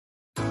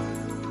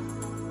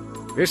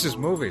This is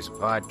Movies, a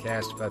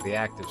podcast about the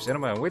act of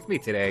cinema. And with me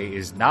today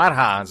is not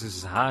Hans. This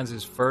is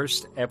Hans's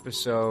first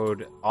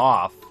episode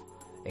off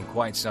in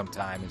quite some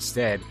time.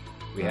 Instead,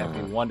 we have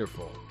the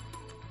wonderful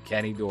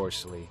Kenny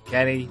Dorsley.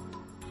 Kenny,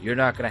 you're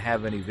not going to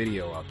have any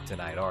video up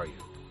tonight, are you?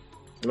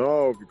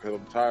 No, because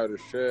I'm tired of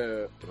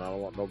shit, and I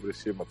don't want nobody to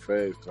see my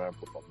face because I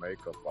put my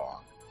makeup on.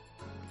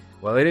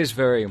 Well, it is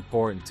very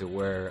important to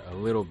wear a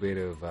little bit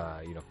of,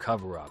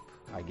 cover-up,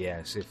 I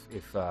guess. If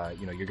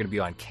you're going to be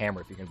on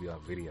camera, if you're going to be on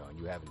video, and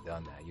you haven't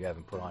done that, you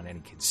haven't put on any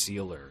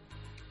concealer.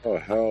 Oh,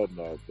 hell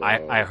no,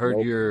 bro. I heard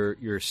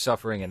you're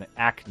suffering an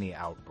acne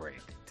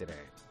outbreak today.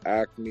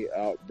 Acne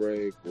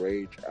outbreak,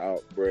 rage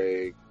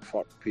outbreak,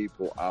 fuck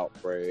people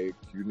outbreak.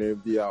 You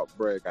name the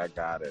outbreak, I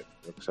got it,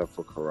 except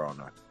for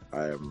Corona.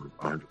 I am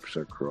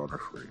 100%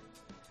 Corona-free.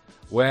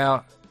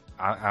 Well,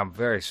 I'm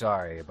very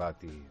sorry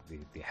about the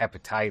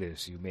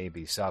hepatitis you may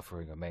be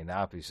suffering or may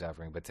not be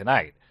suffering. But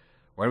tonight,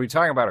 we're going to be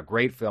talking about a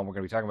great film. We're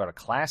going to be talking about a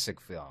classic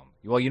film.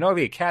 Well,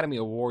 the Academy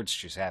Awards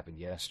just happened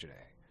yesterday.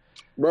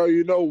 Bro,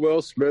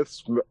 Will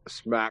Smith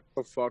smacked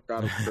the fuck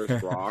out of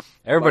Chris Rock.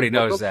 Everybody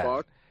knows that.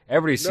 Fuck?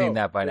 Everybody's seen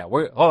that by now.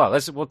 Hold on.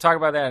 We'll talk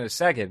about that in a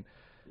second.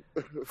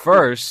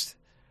 First,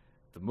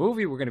 the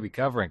movie we're going to be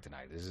covering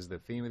tonight. This is the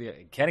theme of the...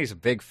 Kenny's a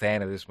big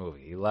fan of this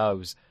movie. He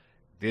loves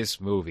this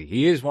movie.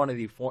 He is one of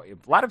the...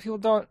 A lot of people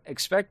don't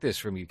expect this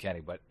from you, Kenny,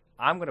 but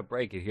I'm going to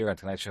break it here on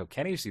tonight's show.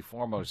 Kenny's the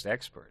foremost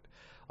expert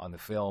on the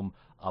film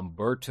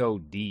Umberto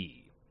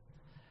D.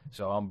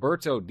 So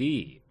Umberto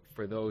D,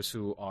 for those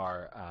who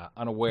are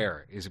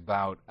unaware, is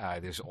about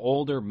this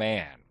older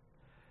man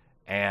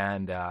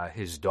and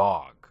his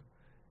dog.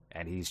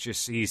 And he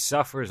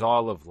suffers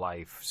all of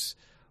life's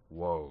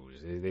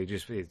woes.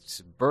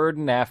 It's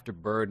burden after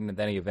burden, and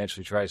then he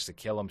eventually tries to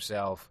kill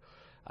himself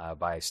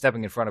by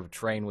stepping in front of a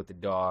train with the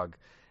dog.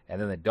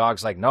 And then the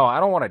dog's like, no, I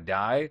don't want to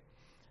die.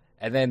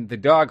 And then the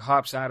dog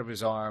hops out of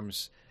his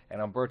arms, and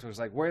Umberto's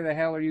like, where the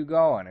hell are you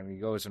going? And he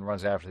goes and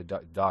runs after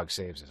the dog,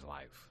 saves his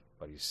life.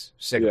 But he's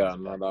sick of it.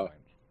 Yeah, no,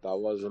 that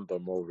wasn't the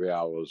movie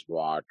I was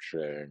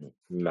watching.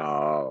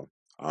 No.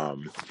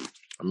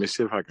 Let me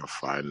see if I can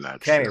find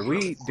that. Kenny,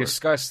 we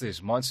discussed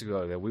this months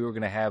ago that we were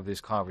going to have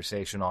this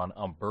conversation on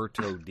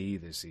Umberto D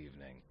this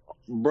evening.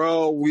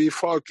 Bro, we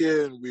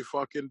fucking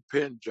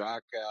pinned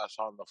Jackass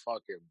on the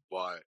fucking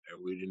butt,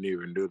 and we didn't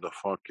even do the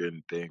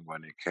fucking thing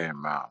when it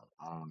came out.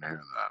 I don't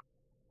hear that.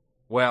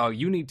 Well,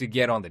 you need to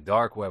get on the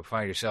dark web,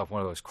 find yourself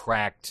one of those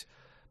cracked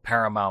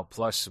Paramount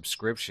Plus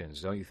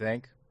subscriptions, don't you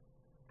think?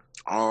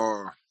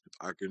 Or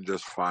I can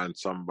just find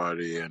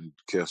somebody and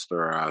kiss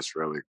their ass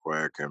really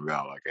quick and be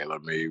like, hey,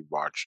 let me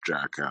watch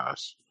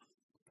Jackass.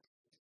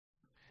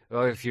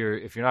 Well, if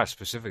you're not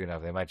specific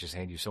enough, they might just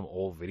hand you some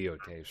old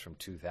videotapes from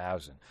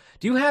 2000.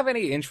 Do you have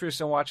any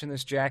interest in watching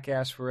this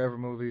Jackass Forever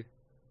movie?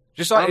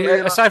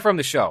 Aside from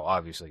the show,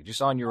 obviously,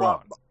 just on your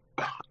own.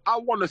 I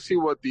want to see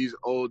what these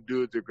old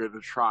dudes are going to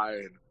try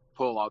and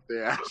pull out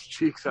their ass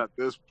cheeks at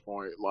this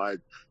point. Like,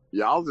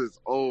 y'all is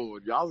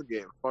old. Y'all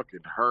getting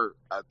fucking hurt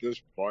at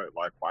this point.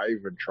 Like, why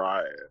even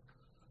try it?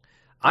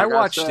 I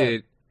watched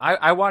it.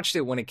 I watched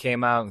it when it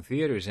came out in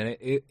theaters, and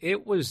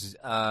it was.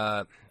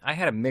 I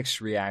had a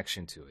mixed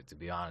reaction to it, to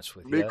be honest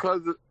with you.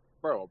 Because,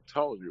 bro, I'm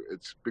telling you,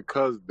 it's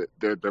because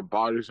their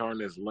bodies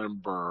aren't as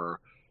limber.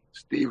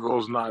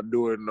 Steve-O's not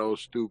doing no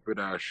stupid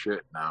ass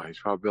shit now. He's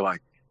probably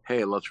like,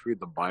 hey, let's read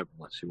the Bible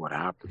and see what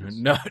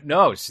happens.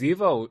 No,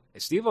 Steve-O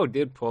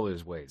did pull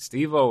his weight.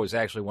 Steve-O was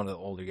actually one of the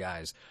older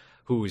guys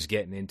who was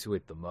getting into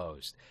it the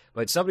most.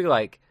 But somebody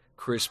like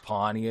Chris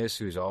Pontius,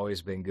 who's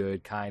always been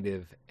good, kind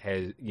of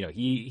has,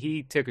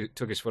 he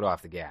took his foot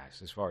off the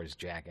gas as far as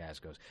Jackass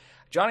goes.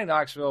 Johnny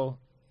Knoxville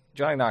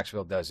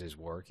does his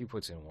work. He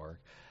puts in work.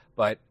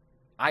 But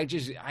I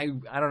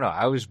don't know.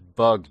 I was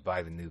bugged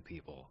by the new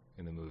people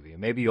in the movie.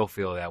 And maybe you'll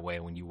feel that way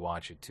when you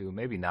watch it too.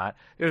 Maybe not.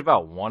 There's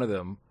about one of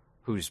them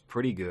who's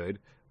pretty good,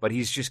 but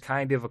he's just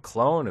kind of a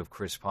clone of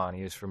Chris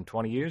Pontius from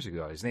 20 years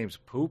ago. His name's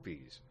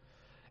Poopies.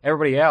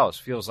 Everybody else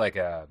feels like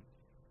a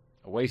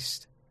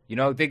waste.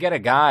 They get a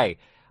guy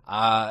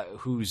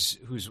who's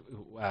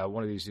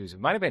one of these dudes.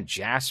 It might have been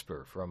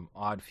Jasper from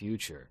Odd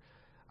Future.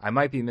 I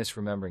might be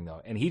misremembering,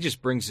 though. And he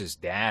just brings his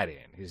dad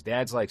in. His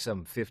dad's like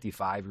some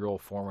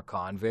 55-year-old former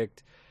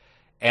convict.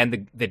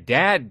 And the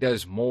dad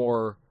does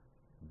more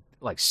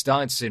like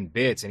stunts and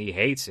bits, and he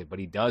hates it, but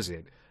he does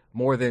it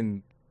more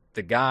than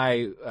the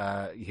guy,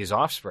 his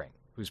offspring,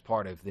 who's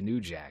part of the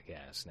new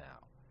Jackass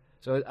now.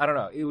 So, I don't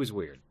know. It was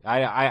weird.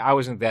 I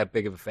wasn't that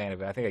big of a fan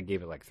of it. I think I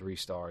gave it like 3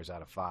 stars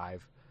out of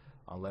 5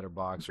 on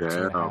Letterboxd, or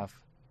 2.5.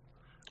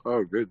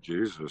 Oh, good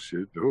Jesus.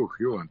 You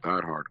went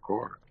that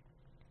hardcore.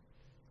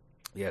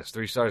 Yes,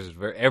 3 stars is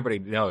everybody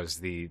knows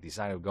the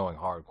sign of going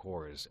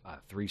hardcore is a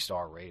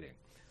 3-star rating.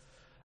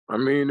 I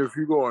mean, if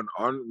you're going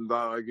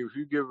if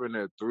you're giving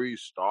it 3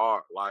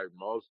 star,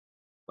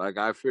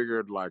 I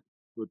figured like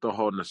with the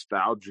whole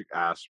nostalgic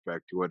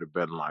aspect, you would have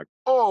been like,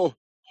 oh,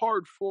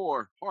 hard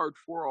 4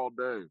 all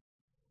day.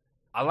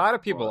 A lot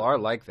of people are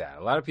like that.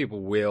 A lot of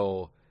people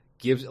will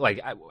give, like,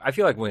 I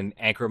feel like when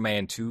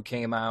Anchorman 2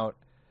 came out,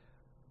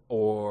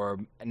 or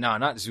no,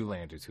 not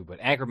Zoolander 2, but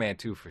Anchorman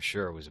 2 for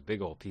sure was a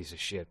big old piece of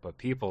shit. But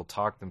people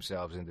talked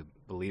themselves into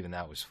believing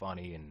that was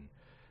funny and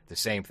the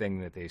same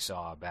thing that they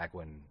saw back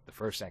when the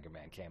first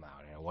Anchorman came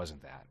out, and it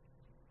wasn't that.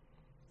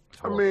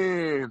 I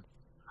mean,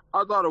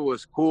 I thought it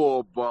was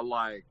cool, but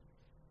like,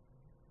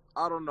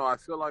 I don't know. I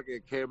feel like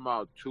it came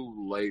out too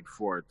late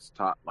for its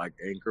time. Like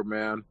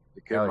Anchorman,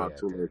 it came out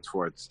too late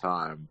for its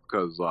time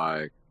because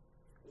like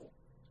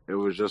it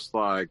was just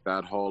like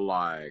that whole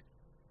like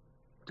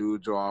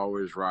dudes are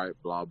always right,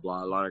 blah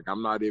blah. Like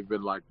I'm not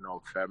even like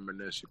no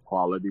feminist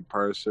equality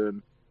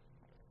person.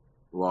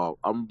 Well,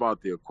 I'm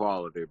about the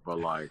equality, but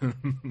like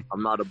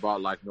I'm not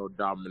about like no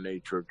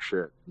dominatrix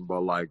shit.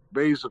 But like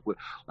basically,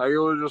 like it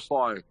was just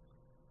like,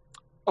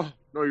 oh,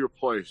 know your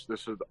place.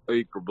 This is the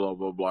acre, blah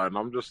blah blah. And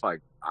I'm just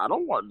like, I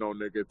don't want no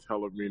nigga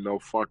telling me no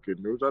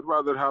fucking news. I'd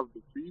rather have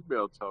the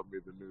female tell me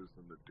the news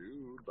than the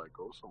dude. Like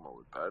go somewhere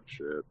with that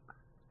shit.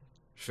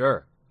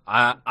 Sure.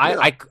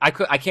 I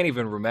can't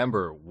even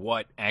remember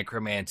what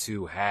Anchorman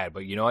 2 had,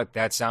 but you know what?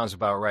 That sounds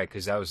about right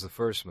because that was the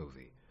first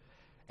movie,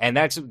 and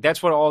that's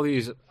what all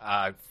these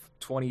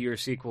 20-year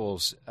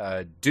sequels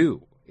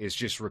do is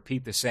just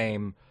repeat the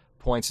same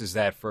points as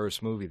that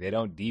first movie. They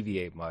don't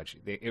deviate much.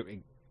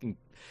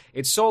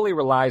 It solely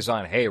relies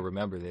on, hey,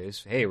 remember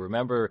this? Hey,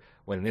 remember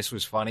when this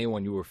was funny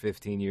when you were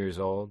 15 years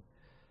old?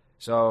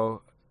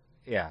 So,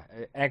 yeah,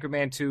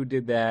 Anchorman 2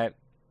 did that.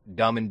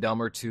 Dumb and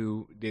Dumber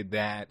 2 did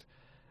that.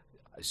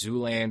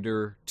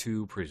 Zoolander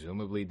 2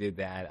 presumably did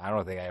that. I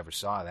don't think I ever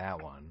saw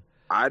that one.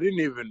 I didn't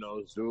even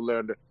know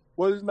Zoolander.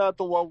 Wasn't that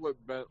the one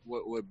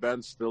with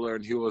Ben Stiller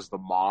and he was the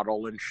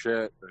model and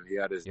shit and he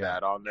had his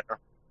dad on there?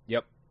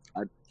 Yep.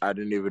 I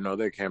didn't even know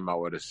they came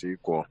out with a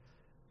sequel.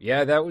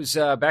 Yeah, that was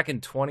back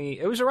in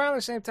it was around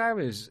the same time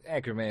as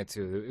Anchorman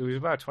 2. It was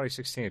about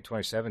 2016 or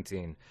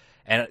 2017.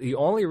 And the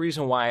only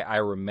reason why I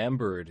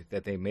remembered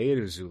that they made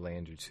a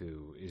Zoolander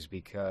 2 is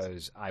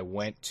because I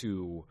went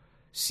to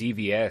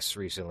CVS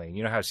recently. And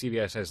you know how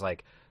CVS has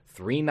like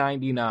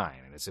 $3.99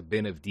 and it's a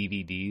bin of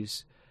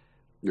DVDs?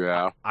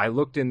 Yeah. I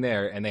looked in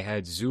there and they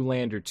had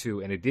Zoolander 2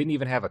 and it didn't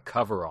even have a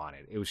cover on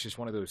it. It was just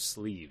one of those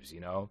sleeves,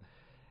 you know?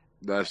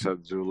 That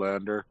said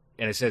Zoolander?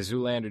 And it said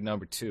Zoolander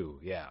number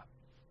 2, yeah.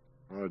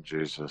 Oh,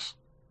 Jesus.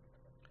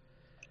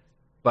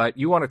 But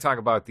you want to talk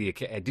about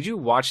did you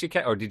watch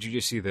the or did you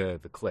just see the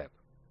clip?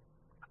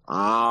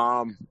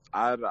 I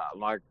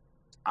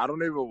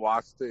don't even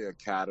watch the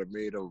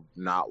Academy to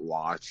not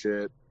watch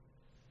it.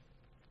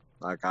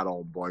 Like, I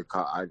don't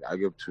boycott. I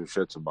give two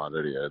shits about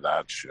any of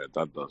that shit.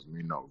 That does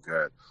me no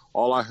good.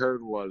 All I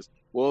heard was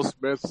Will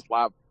Smith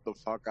slapped the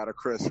fuck out of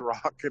Chris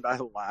Rock, and I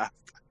laughed.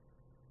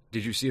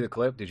 Did you see the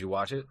clip? Did you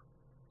watch it?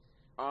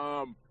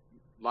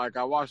 Like,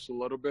 I watched a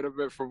little bit of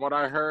it. From what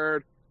I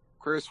heard,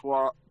 Chris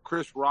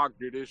Rock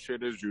did his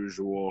shit as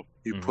usual.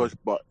 He pushed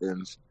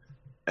buttons,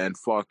 and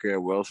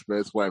fucking Will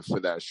Smith went for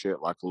that shit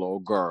like a little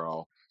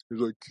girl. He's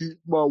like, keep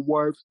my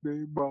wife's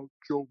name out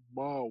your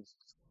mouth.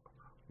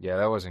 Yeah,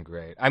 that wasn't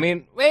great. I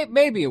mean,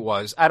 maybe it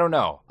was. I don't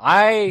know.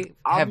 I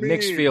have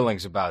mixed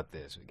feelings about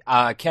this.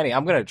 Kenny,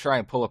 I'm going to try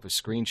and pull up a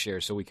screen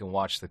share so we can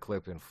watch the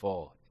clip in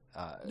full.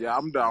 Yeah,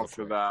 I'm down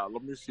for that.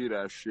 Let me see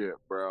that shit,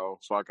 bro,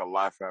 so I can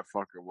laugh at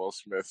fucking Will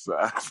Smith's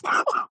ass.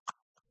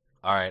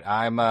 All right,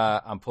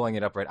 I'm pulling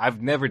it up right.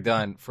 I've never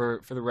done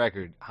for the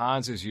record.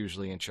 Hans is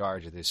usually in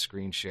charge of this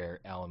screen share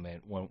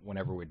element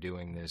whenever we're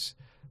doing this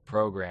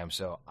program,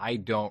 so I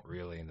don't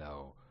really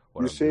know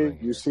what I'm doing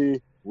here. You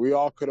see, we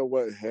all could have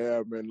went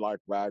ham and like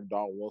ragged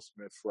on Will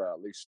Smith for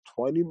at least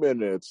 20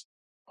 minutes.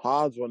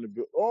 Hans wanted to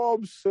be, oh,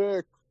 I'm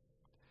sick.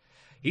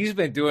 He's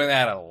been doing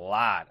that a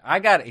lot.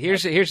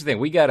 Here's the thing.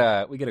 We got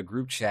a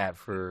group chat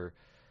for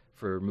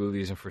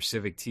movies and for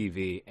Civic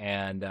TV,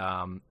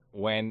 and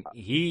when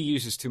he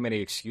uses too many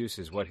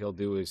excuses, what he'll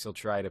do is he'll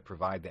try to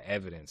provide the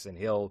evidence, and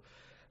he'll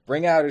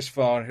bring out his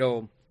phone.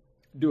 He'll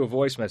do a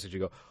voice message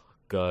and go,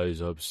 "Guys,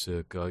 I'm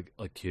sick. I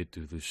can't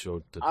do the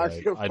show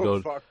today. I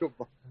don't."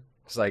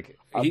 It's like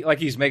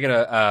he's making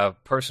a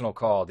personal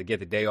call to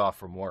get the day off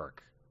from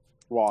work.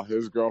 While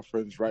his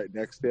girlfriend's right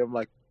next to him,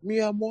 like, mi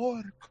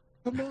amor,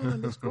 come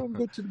on, let's go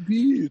to the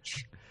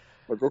beach.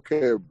 Like,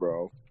 okay,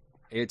 bro.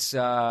 It's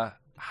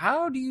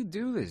how do you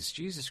do this?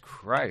 Jesus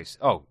Christ!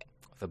 Oh,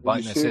 the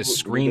button that says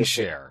screen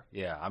share.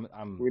 Yeah,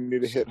 I'm. We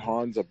need to hit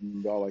Hans up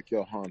and be like,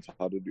 yo, Hans,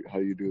 how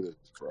you do this,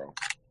 bro?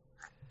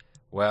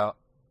 Well,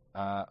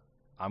 I'm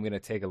gonna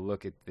take a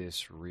look at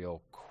this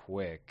real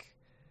quick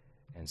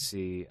and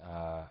see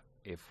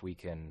if we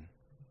can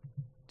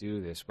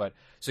do this. But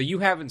so you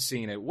haven't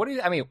seen it.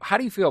 How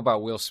do you feel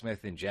about Will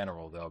Smith in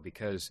general, though?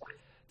 Because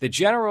the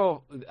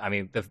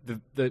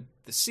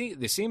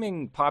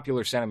seeming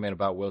popular sentiment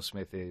about Will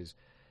Smith is,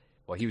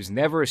 well, he was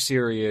never a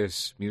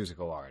serious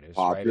musical artist,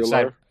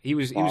 popular? Right? He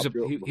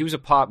was a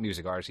pop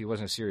music artist. He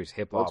wasn't a serious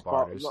hip hop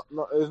artist.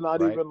 No, it's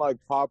not even like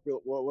popular.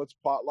 What's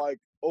pop? Like,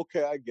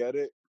 okay, I get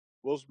it.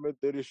 Will Smith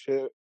did his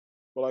shit,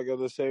 but like at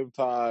the same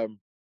time,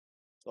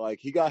 like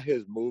he got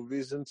his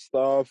movies and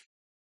stuff.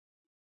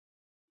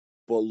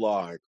 But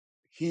like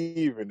he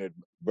even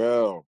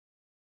bro,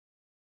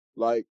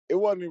 like it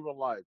wasn't even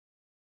like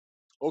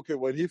okay,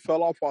 when he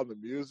fell off on the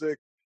music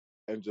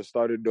and just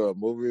started doing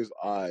movies,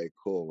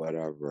 cool,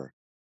 whatever.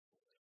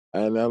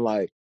 And then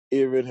like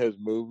even his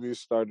movies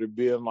started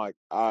being like,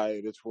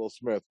 it's Will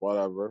Smith,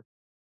 whatever.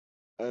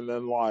 And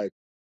then like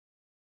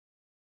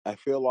I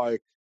feel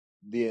like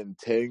the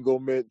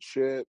entanglement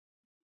shit,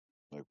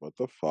 like what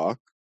the fuck?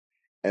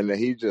 And then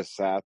he just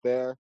sat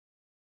there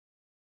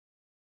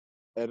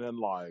and then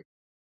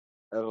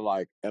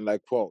and I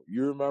quote,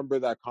 you remember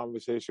that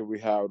conversation we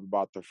had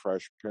about the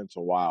Fresh Prince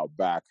a while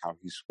back, how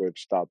he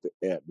switched out the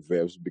Aunt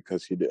Viv's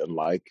because he didn't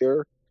like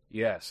her?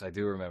 Yes, I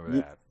do remember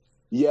You, that.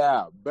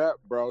 yeah, bet,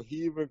 bro.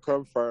 He even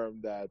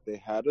confirmed that they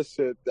had a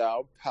sit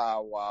down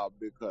powwow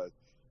because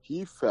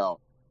he felt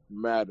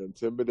mad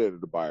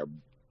intimidated by a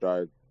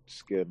dark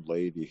skinned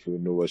lady who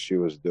knew what she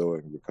was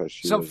doing because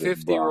she Some was in brown.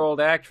 50-year-old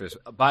actress.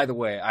 By the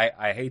way,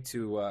 I hate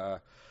to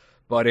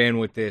butt in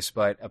with this,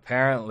 but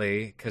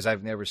apparently, because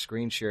I've never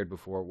screen shared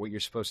before, what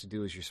you're supposed to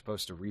do is you're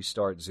supposed to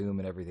restart Zoom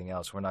and everything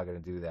else. We're not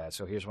going to do that.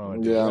 So here's what I'm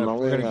going to do. Yeah, no,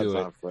 we We're ain't going to got do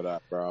it. time for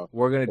that, bro.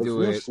 We're going to If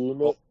do you've it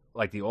seen it,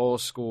 like the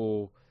old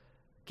school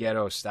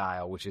ghetto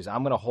style, which is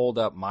I'm going to hold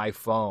up my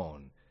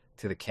phone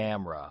to the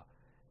camera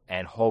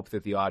and hope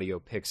that the audio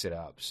picks it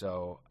up.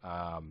 So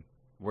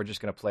we're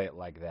just going to play it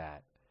like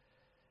that.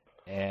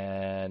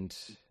 And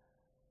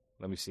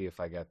let me see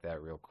if I got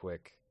that real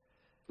quick.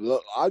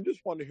 look, I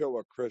just want to hear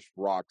what Chris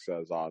Rock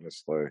says,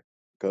 honestly,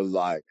 because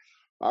like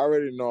I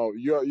already know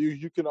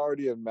you can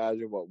already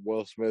imagine what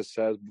Will Smith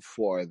says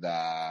before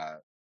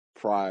that,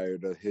 prior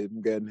to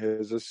him getting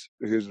his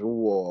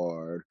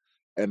award,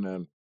 and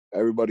then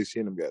everybody's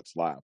seen him get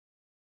slapped.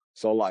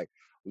 So like,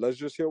 let's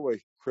just hear what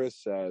Chris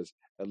says,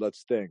 and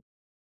let's think.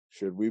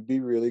 Should we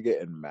be really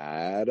getting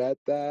mad at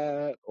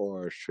that,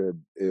 or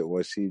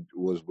was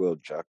Will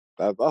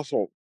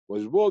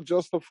was Will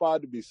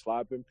justified to be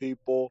slapping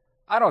people?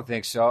 I don't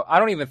think so. I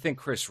don't even think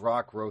Chris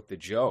Rock wrote the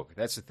joke.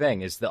 That's the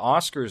thing, is the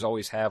Oscars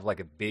always have like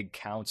a big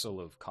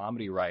council of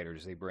comedy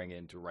writers they bring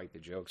in to write the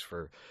jokes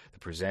for the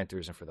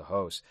presenters and for the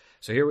hosts.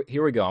 So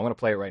here we go. I'm going to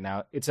play it right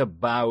now. It's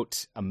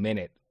about a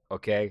minute,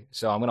 okay?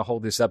 So I'm going to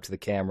hold this up to the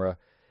camera,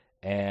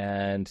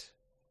 and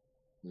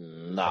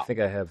No. I think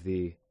I have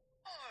the...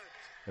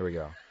 Here we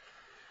go. Jada,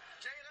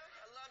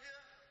 I love you.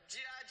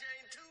 G.I.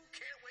 Jane 2,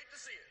 can't wait to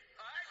see it.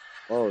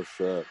 All right? Oh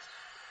shit.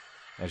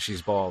 And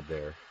she's bald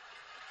there. That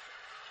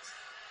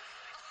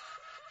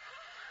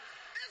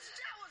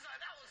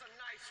was a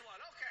nice one.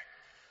 Okay.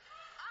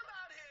 I'm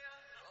out here.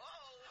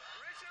 Oh,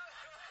 Richard.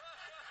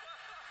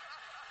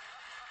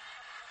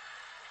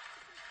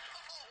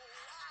 Oh,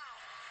 wow.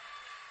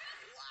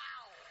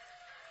 Wow.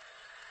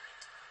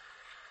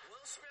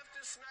 Will Smith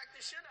just smacked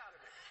the shit out of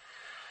me.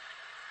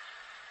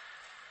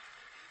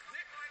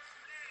 Nick Wright's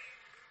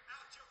name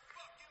out your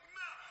fucking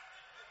mouth.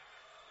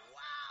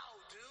 Wow,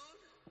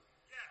 dude.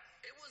 Yes.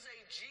 It was a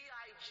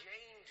G.I.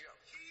 Jane joke.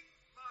 Keep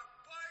my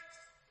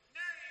wife's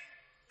name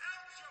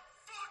out your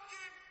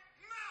fucking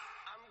mouth.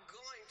 I'm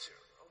going to,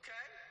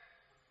 okay?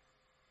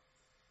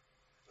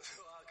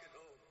 Okay.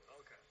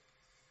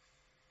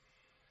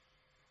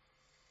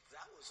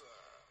 That was a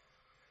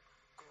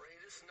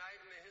greatest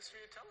night in the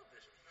history of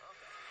television.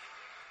 Okay.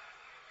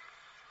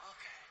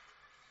 Okay.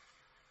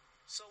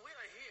 So we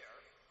are here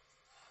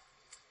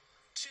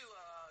to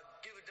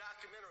give a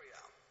documentary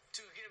out,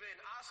 to give an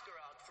Oscar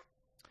out for.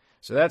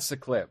 So that's the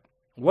clip.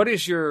 What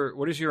is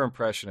your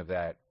impression of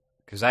that?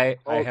 Because I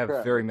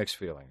have very mixed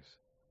feelings.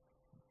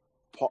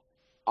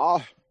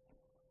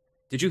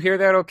 Did you hear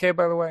that okay,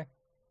 by the way?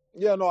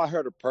 Yeah, no, I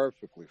heard it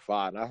perfectly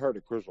fine. I heard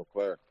it crystal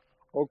clear.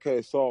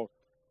 Okay, so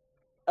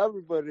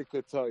everybody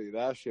could tell you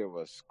that shit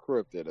was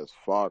scripted as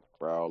fuck,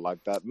 bro.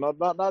 Like that. Not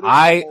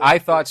I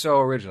thought so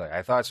originally.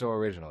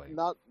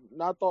 Not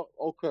the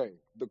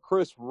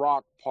Chris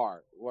Rock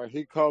part where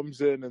he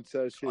comes in and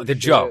says shit. The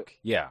joke,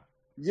 yeah.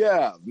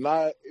 Yeah,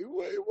 not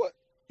what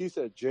he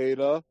said.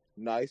 Jada,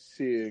 nice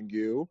seeing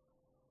you.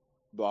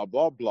 Blah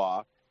blah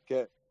blah.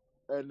 Okay,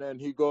 and then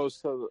he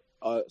goes to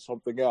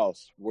something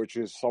else, which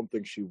is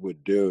something she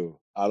would do.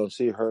 I don't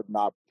see her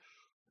not.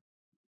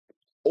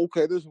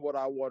 Okay, this is what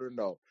I want to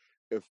know.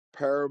 If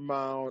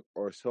Paramount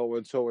or so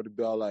and so would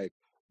be like,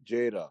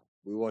 Jada,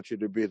 we want you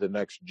to be the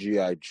next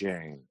G.I.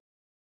 Jane.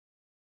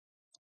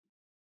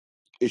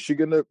 Is she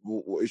gonna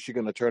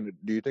turn it?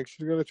 Do you think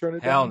she's gonna turn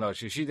it Hell down? no.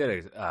 She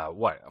did a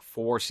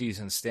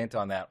 4-season stint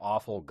on that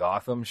awful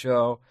Gotham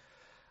show.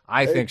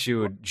 I think she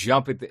would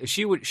jump at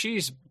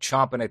she's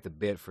chomping at the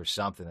bit for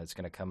something that's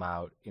going to come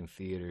out in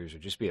theaters or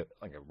just be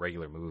like a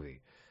regular movie.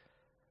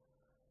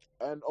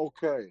 And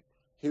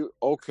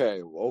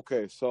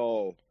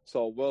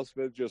so Will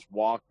Smith just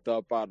walked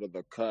up out of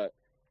the cut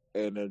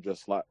and then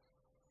just like,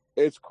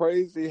 it's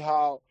crazy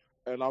how,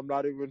 and I'm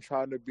not even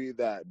trying to be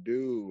that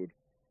dude,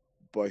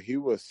 but he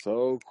was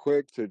so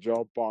quick to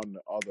jump on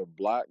the other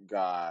black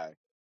guy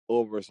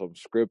over some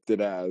scripted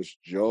ass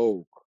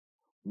joke.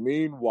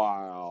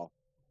 Meanwhile,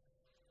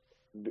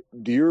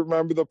 do you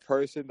remember the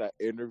person that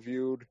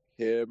interviewed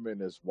him and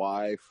his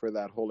wife for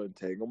that whole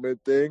entanglement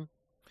thing?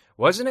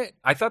 Wasn't it?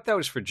 I thought that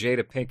was for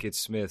Jada Pinkett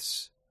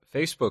Smith's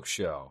Facebook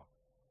show.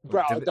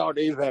 Bro, it don't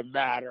even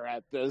matter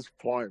at this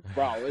point,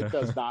 bro. It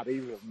does not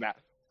even matter.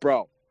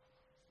 Bro,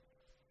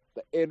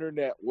 the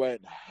internet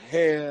went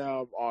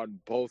ham on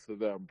both of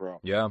them, bro.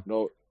 Yeah.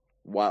 No,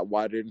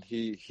 why didn't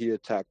he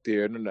attack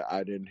the internet?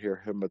 I didn't hear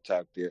him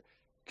attack the.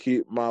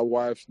 Keep my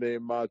wife's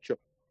name out your.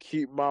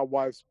 Keep my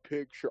wife's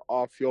picture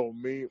off your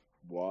meme.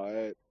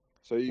 What?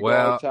 So you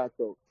gonna attack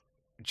the.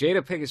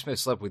 Jada Pinkett Smith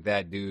slept with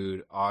that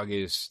dude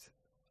August.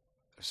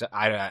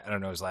 I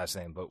don't know his last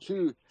name, but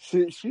she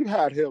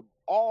had him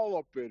all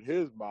up in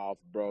his mouth,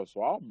 bro.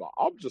 So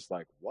I'm just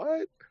like,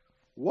 what?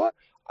 I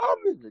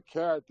don't even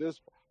care at this.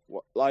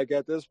 Like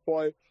at this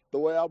point, the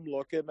way I'm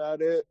looking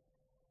at it,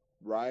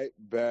 right?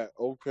 But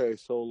okay,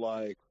 so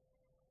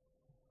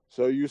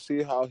you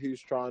see how he's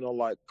trying to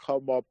like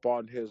come up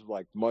on his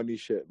like money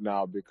shit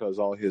now because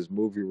all his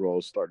movie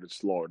roles started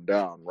slowing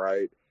down,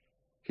 right?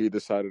 He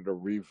decided to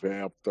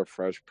revamp the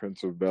Fresh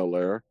Prince of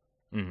Bel-Air.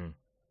 Mm-hmm.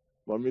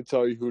 Let me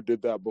tell you who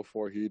did that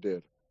before he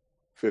did.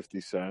 50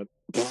 Cent.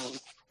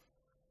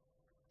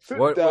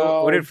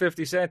 What did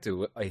 50 Cent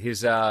do? His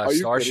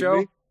Star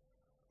Show?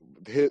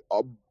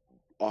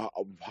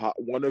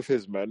 One of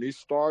his many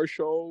star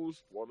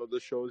shows. One of the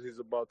shows he's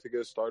about to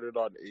get started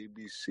on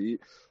ABC.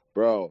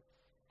 Bro,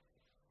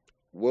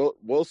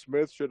 Will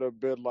Smith should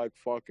have been like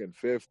fucking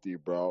 50,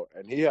 bro.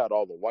 And he had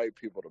all the white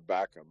people to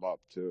back him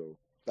up, too.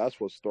 That's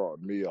what's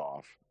throwing me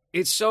off.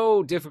 It's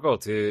so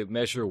difficult to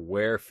measure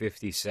where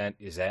 50 Cent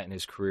is at in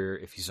his career,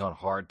 if he's on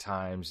hard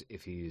times,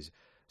 if he's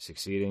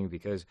succeeding.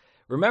 Because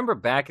remember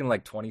back in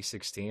like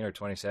 2016 or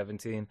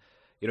 2017,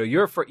 you know,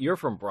 you're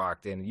from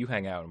Brockton, you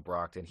hang out in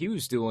Brockton. He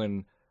was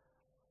doing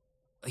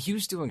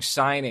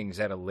signings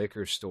at a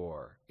liquor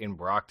store in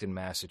Brockton,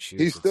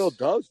 Massachusetts. He still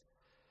does.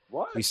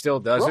 What? He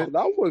still does it?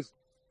 That was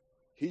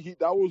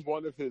that was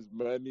one of his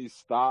many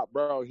stop,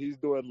 bro. He's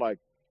doing like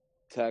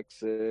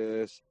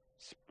Texas,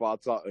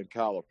 spots out in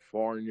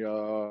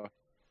California,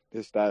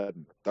 this, that,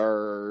 and the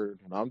third.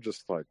 And I'm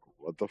just like,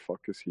 what the fuck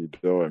is he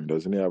doing?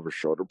 Doesn't he have a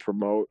show to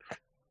promote?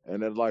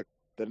 And then like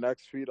the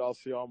next feed I'll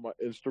see on my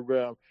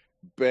Instagram,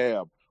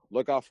 bam,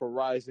 look out for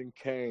Rising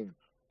Kane.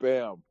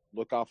 Bam,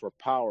 look out for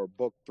Power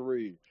Book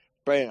 3.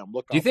 Bam,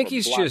 look out for. Do you think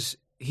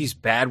he's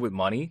bad with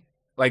money?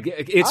 Like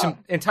it's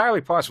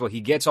entirely possible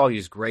he gets all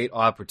these great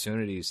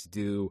opportunities to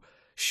do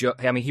show.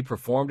 I mean, he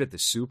performed at the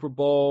Super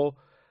Bowl.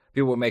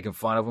 People were making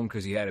fun of him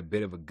because he had a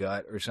bit of a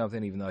gut or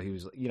something, even though he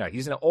was, you know,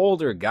 he's an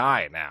older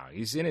guy now.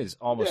 He's in his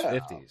almost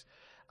 50s.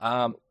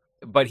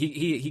 But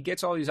he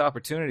gets all these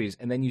opportunities,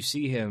 and then you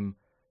see him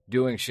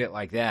doing shit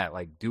like that,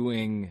 like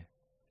doing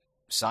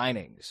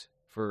signings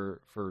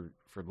for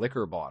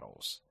liquor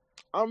bottles.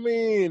 I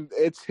mean,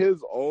 it's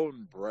his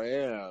own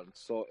brand,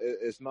 so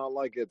it's not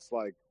like it's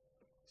like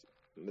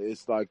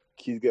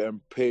he's getting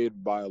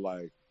paid by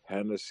like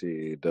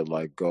Hennessy to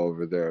like go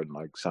over there and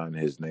like sign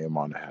his name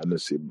on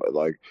Hennessy, but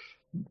like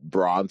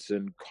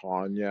Bronson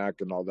Cognac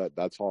and all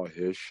that's all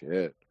his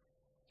shit.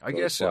 I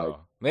guess so. Like,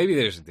 maybe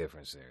there's a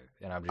difference there,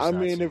 and I'm just. I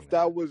mean, if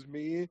that was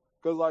me,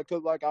 cause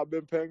I've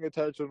been paying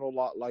attention a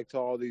lot, like to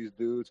all these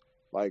dudes.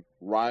 Like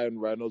Ryan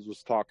Reynolds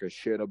was talking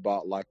shit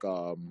about like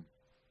what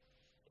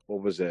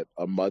was it,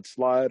 a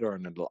mudslide or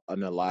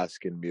an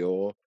Alaskan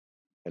mule,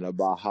 and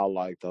about how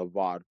like the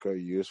vodka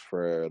used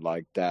for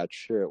like that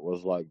shit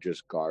was like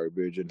just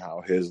garbage, and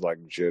how his like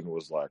gin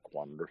was like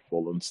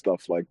wonderful and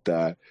stuff like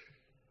that.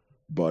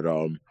 But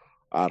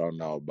I don't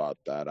know about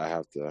that. I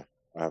have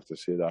to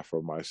see that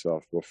for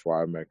myself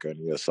before I make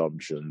any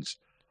assumptions.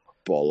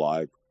 But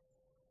like,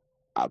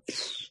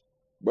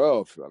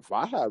 bro, if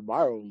I had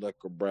my own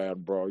liquor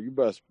brand, bro, you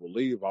best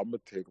believe I'm gonna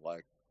take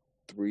like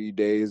 3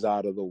 days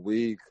out of the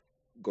week,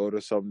 go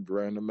to some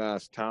random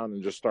ass town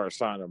and just start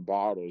signing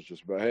bottles.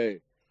 Just, but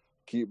hey,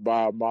 keep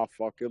buying my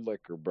fucking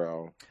liquor,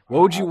 bro.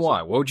 What would you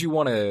want? What would you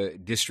want to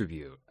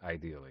distribute,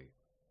 ideally,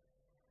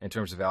 in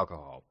terms of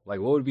alcohol?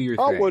 Like, what would be your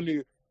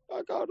thing?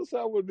 Honestly,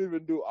 I wouldn't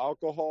even do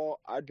alcohol.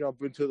 I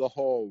jump into the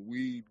whole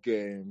weed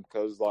game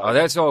because, like, oh,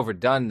 that's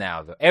overdone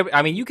now. Though,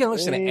 I mean, you can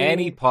listen to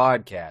any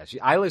podcast.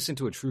 I listen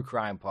to a true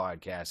crime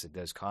podcast that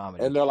does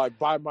comedy, and they're like,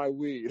 "Buy my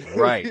weed."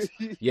 Right?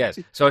 Yes.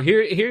 So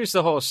here's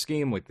the whole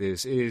scheme with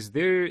this: is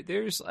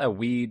there's a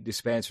weed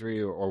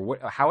dispensary or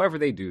however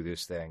they do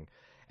this thing,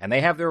 and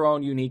they have their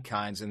own unique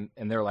kinds, and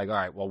they're like, all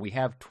right, well, we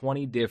have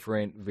 20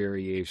 different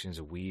variations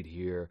of weed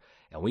here,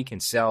 and we can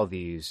sell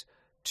these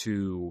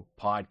to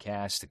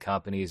podcasts, to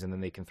companies, and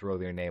then they can throw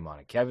their name on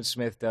it. Kevin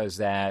Smith does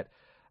that.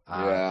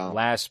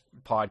 Last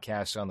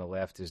podcast on the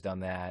left has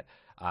done that.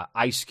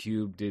 Ice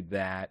Cube did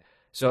that.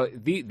 So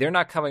they're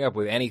not coming up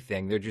with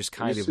anything. They're just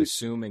kind of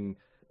assuming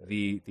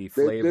the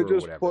flavor or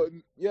whatever.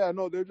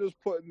 They're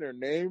just putting their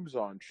names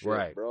on shit,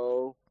 right,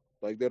 bro.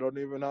 Like, they don't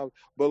even have...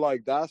 But,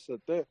 like, that's the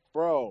thing.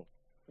 Bro.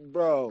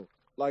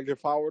 Like,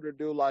 if I were to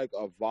do, like,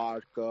 a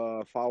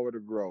vodka, if I were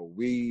to grow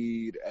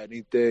weed,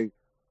 anything,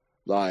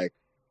 like,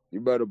 you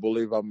better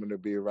believe I'm going to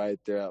be right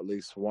there at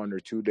least 1 or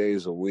 2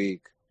 days a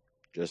week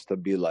just to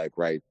be, like,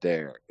 right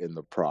there in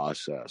the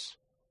process.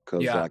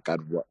 Because, like,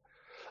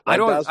 I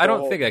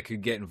don't think I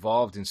could get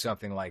involved in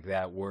something like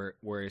that where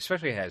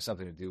especially it has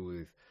something to do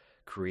with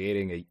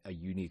creating a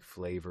unique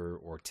flavor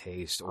or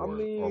taste I or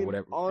mean,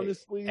 whatever,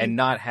 honestly, and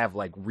not have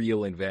like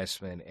real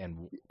investment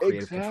and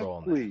creative control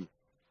on that.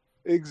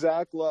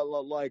 Exactly.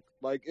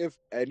 Like if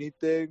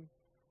anything,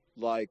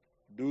 like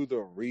do the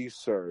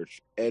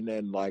research and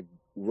then like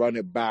run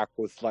it back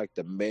with like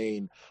the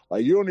main.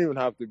 Like you don't even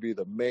have to be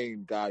the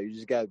main guy. You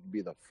just got to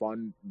be the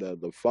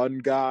fun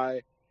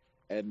guy,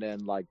 and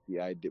then like the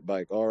idea.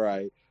 Like all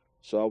right,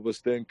 so I was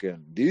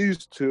thinking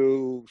these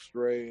two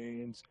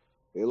strains.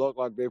 They look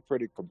like they're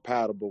pretty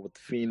compatible with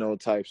the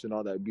phenotypes and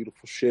all that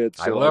beautiful shit.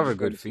 I So love a just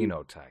good wanna see-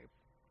 phenotype.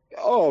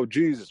 Oh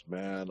Jesus,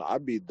 man! I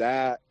be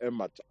that,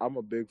 and I'm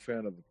a big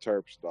fan of the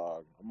Terps,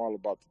 dog. I'm all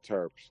about the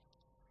Terps.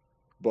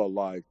 But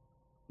like,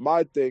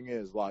 my thing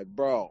is like,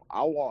 bro,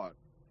 I want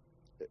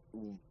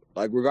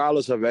like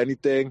regardless of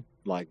anything,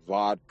 like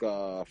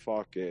vodka,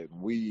 fucking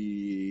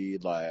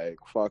weed, like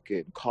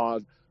fucking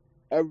con,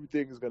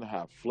 everything is gonna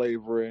have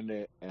flavor in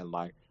it, and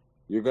like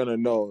you're gonna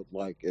know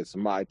like it's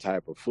my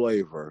type of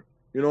flavor.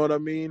 You know what I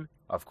mean?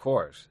 Of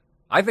course.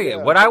 I think Yeah.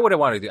 what I would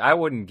want to do, I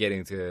wouldn't get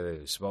into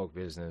the smoke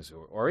business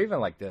or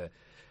even like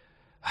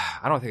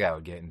I don't think I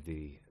would get into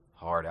the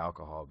hard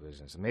alcohol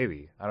business.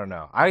 Maybe. I don't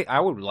know. I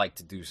would like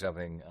to do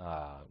something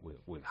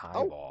with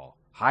highball.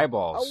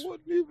 Highballs. I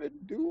wouldn't even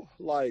do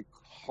like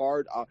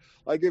hard.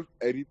 Like if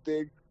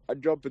anything, I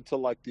jump into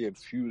like the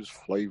infused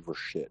flavor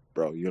shit,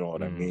 bro. You know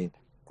what I mean?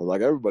 'Cause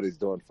like everybody's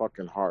doing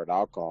fucking hard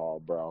alcohol,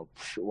 bro.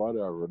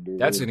 Whatever, dude.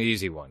 That's an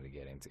easy one to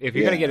get into. If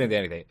you're going to get into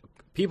anything,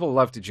 people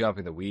love to jump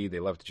into weed. They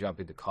love to jump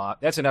into coffee.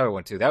 That's another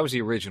one, too. That was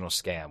the original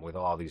scam with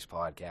all these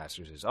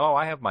podcasters is,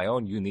 I have my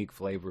own unique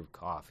flavor of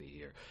coffee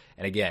here.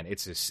 And again,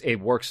 it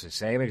works the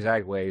same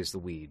exact way as the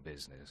weed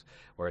business,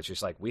 where it's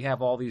just like, we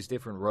have all these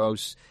different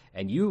roasts,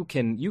 and you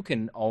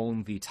can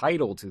own the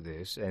title to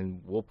this,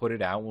 and we'll put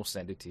it out, and we'll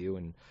send it to you,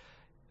 and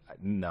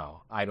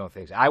no, I don't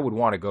think so. I would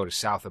want to go to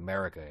South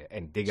America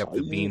and dig up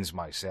the beans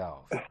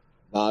myself.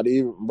 Not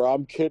even, bro.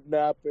 I'm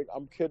kidnapping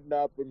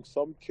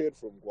some kid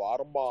from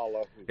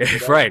Guatemala.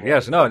 Right.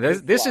 Yes. No.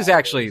 This is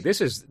actually this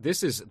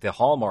is the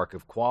hallmark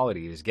of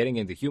quality is getting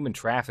into human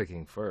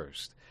trafficking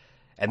first,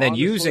 and then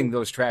Honestly, using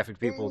those trafficked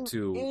people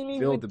to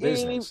build the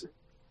business.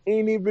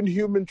 Ain't even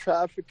human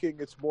trafficking.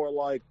 It's more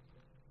like,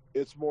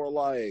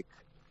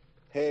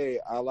 hey,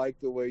 I like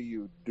the way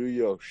you do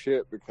your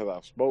shit because I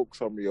smoke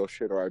some of your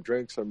shit or I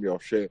drink some of your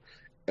shit,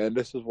 and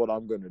this is what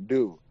I'm gonna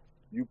do.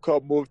 You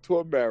come move to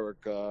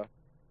America.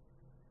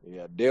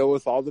 Yeah, deal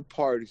with all the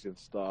parties and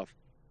stuff.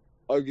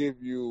 I'll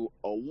give you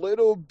a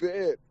little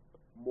bit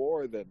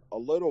more than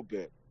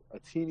a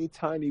teeny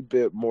tiny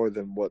bit more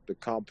than what the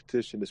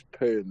competition is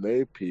paying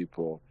their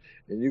people,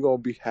 and you're gonna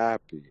be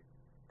happy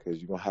because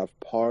you're gonna have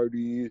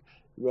parties,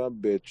 you're gonna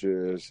have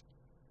bitches,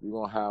 you're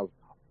gonna have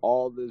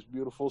all this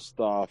beautiful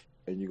stuff,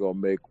 and you're gonna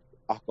make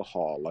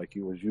alcohol like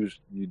you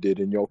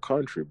did in your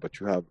country, but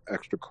you have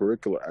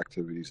extracurricular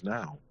activities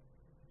now.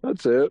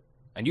 That's it.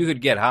 And you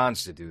could get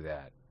Hans to do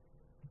that.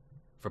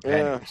 For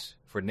pennies,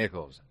 for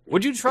nickels.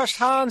 Would you trust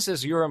Hans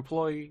as your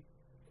employee?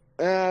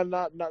 And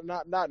not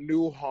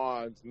new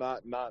Hans,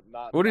 not.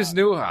 What is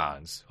new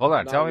Hans? Hold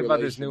on, tell me about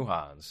this new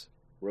Hans.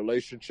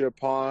 Relationship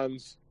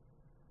Hans.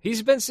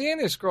 He's been seeing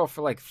this girl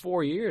for like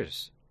 4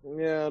 years.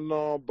 Yeah,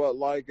 no, but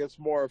like it's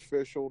more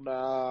official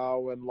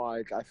now, and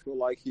like I feel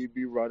like he'd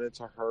be running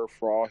to her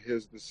for all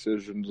his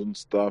decisions and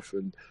stuff,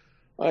 and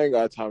I ain't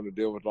got time to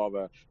deal with all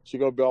that. She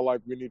gonna be all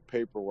like, "We need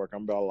paperwork."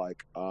 I'm about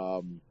like,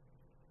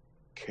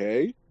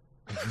 okay.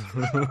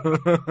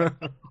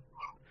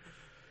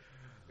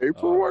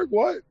 Paperwork?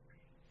 What?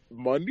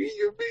 Money?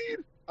 You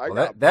mean?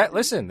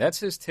 Listen, that's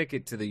his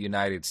ticket to the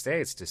United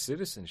States to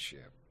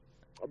citizenship.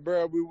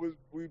 Bro,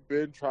 we've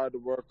been trying to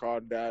work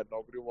on that.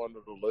 Nobody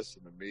wanted to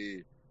listen to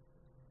me.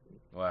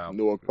 Wow,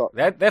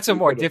 that's a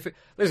more difficult.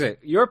 Listen,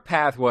 your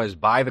path was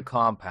buy the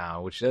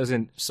compound, which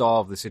doesn't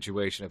solve the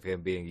situation of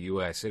him being a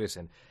U.S.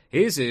 citizen.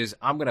 His is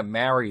I'm going to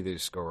marry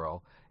this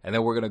girl, and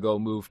then we're going to go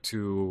move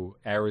to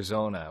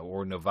Arizona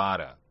or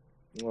Nevada.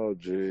 Oh,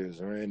 jeez.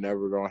 We ain't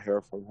never going to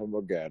hear from him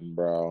again,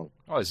 bro.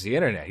 Oh, it's the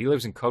internet. He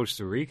lives in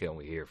Costa Rica, and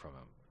we hear from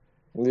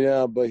him.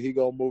 Yeah, but he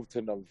going to move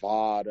to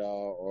Nevada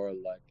or,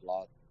 like,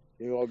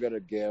 he going to get a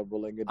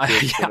gambling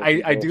addiction.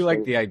 I do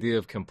like the idea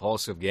of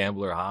compulsive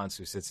gambler Hans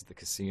who sits at the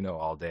casino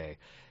all day.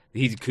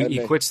 He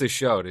quits the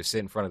show to sit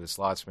in front of the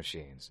slots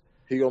machines.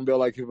 He'll be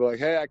like,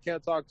 hey, I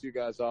can't talk to you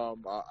guys.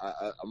 I'm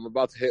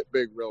about to hit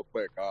big real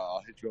quick.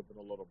 I'll hit you up in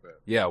a little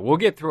bit. Yeah, we'll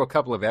get through a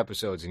couple of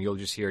episodes, and you'll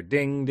just hear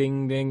ding,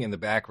 ding, ding in the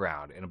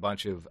background, and a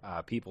bunch of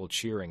people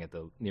cheering at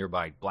the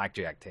nearby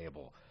blackjack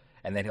table,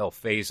 and then he'll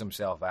phase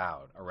himself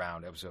out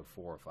around episode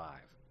 4 or 5.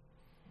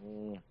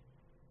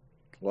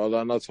 Well,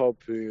 then let's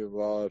hope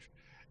if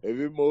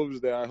he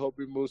moves there, I hope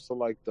he moves to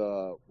like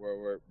the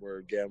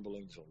where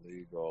gambling's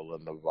illegal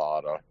in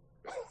Nevada.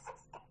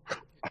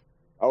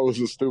 That was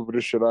the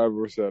stupidest shit I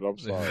ever said. I'm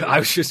sorry. I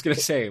was just gonna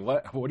say,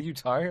 what are you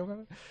talking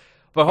about?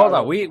 But hold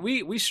on,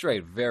 we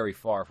strayed very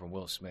far from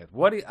Will Smith.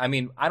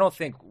 I don't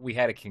think we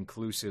had a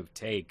conclusive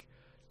take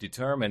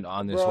determined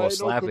on this whole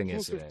slapping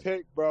incident.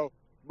 Take, bro.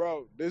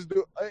 This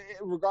dude,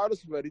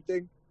 regardless of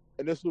anything,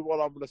 and this is what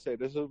I'm gonna say.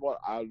 This is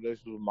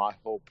my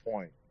whole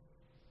point.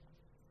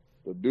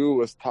 The dude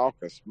was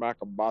talking smack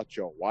about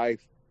your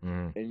wife,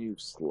 and you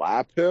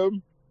slap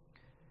him.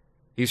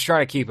 He's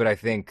trying to keep it, I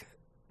think,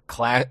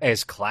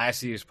 as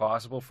classy as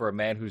possible for a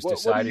man who's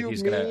decided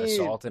he's going to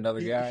assault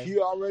another guy. He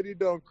already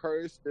done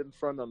cursed in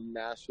front of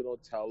national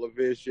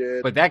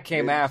television. But that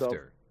came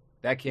after.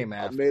 That came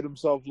after. Made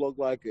himself look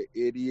like an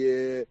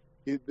idiot.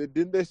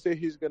 Didn't they say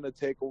he's going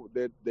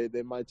to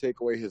they might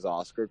take away his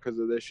Oscar because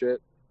of this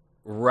shit?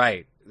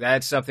 Right.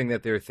 That's something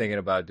that they're thinking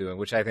about doing,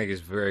 which I think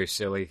is very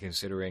silly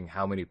considering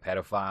how many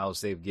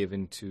pedophiles they've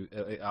given to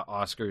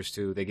Oscars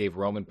to. They gave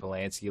Roman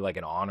Polanski like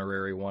an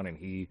honorary one, and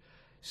he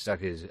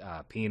stuck his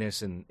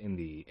penis in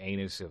the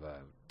anus of a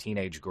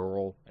teenage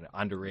girl, an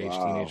underage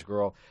teenage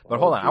girl. But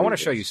hold on, I want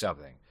to show you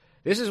something.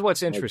 This is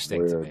what's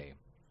interesting to me.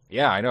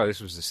 Yeah, I know. This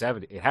was the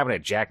 70s. It happened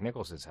at Jack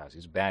Nicholson's house.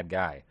 He's a bad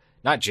guy.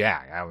 Not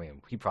Jack. I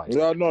mean, he probably...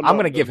 I'm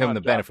going to give him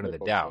the benefit of the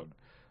doubt.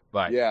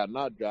 But yeah,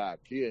 not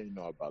Jack. He ain't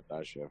know about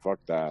that shit. Fuck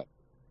that.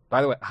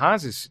 By the way,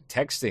 Hans is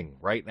texting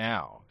right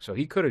now, so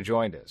he could have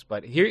joined us.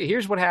 But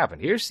here's what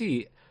happened. Here's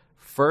the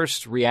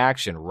first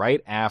reaction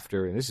right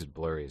after, and this is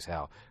blurry as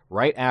hell,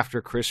 right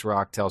after Chris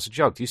Rock tells a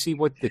joke. Do you see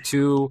what the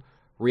two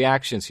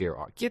reactions here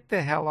are? Get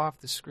the hell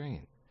off the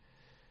screen.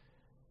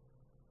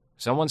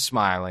 Someone's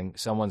smiling.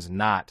 Someone's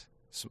not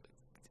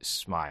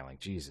smiling.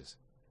 Jesus.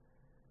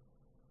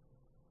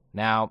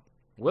 Now,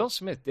 Will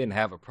Smith didn't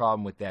have a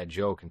problem with that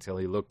joke until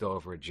he looked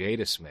over at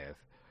Jada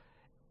Smith,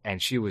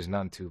 and she was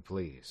none too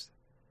pleased.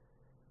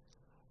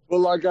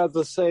 Well, like at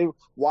the same,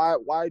 why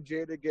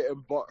Jada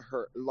getting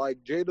hurt? Like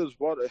Jada's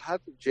won.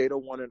 Hasn't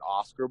Jada won an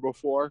Oscar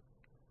before?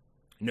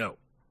 No.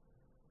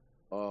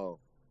 Oh.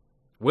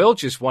 Will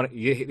just won.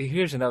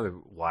 Here's another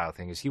wild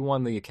thing: is he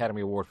won the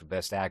Academy Award for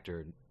Best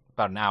Actor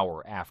about an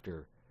hour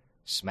after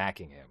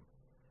smacking him.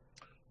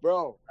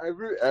 Bro,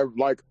 every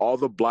like all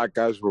the black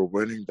guys were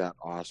winning that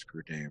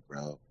Oscar day,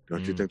 bro.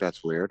 Don't you think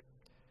that's weird?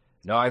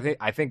 No,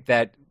 I think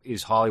that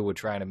is Hollywood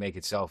trying to make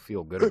itself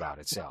feel good about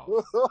itself.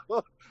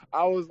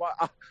 I was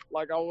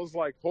like,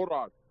 hold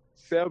on,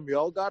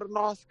 Samuel got an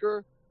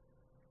Oscar,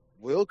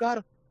 Will got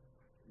a.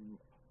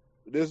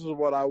 This is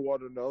what I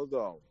want to know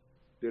though.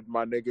 Did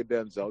my nigga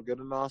Denzel get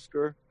an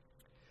Oscar?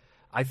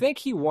 I think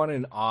he won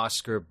an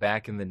Oscar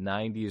back in the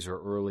 90s or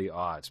early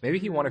aughts. Maybe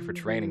he won it for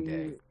Training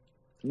Day.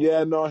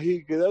 Yeah, no,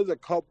 there's a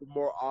couple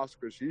more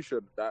Oscars he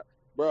should have.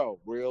 Bro,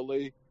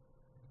 really?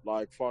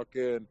 Like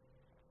fucking,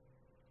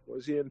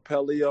 was he in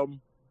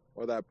Pelham?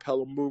 Or that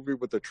Pelham movie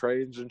with the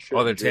trains and shit?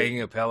 Oh, they're taking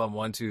a Pelham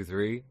 1, 2,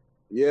 3?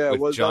 Yeah,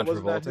 with John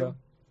Travolta?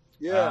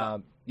 Yeah.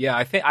 Yeah,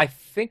 I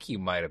think he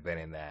might have been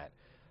in that.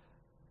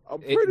 I'm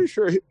pretty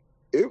sure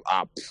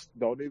I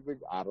don't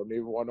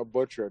even want to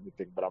butcher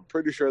anything, but I'm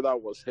pretty sure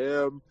that was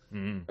him.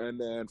 Mm-hmm. And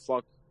then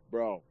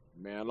bro,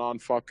 Man on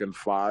Fucking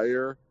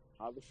Fire.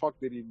 How the fuck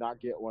did he not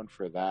get one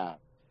for that?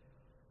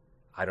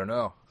 I don't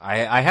know.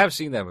 I have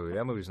seen that movie.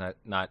 That movie's not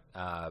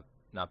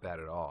bad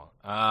at all.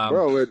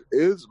 Bro, it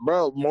is,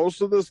 bro.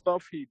 Most of the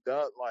stuff he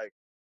does, like,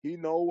 he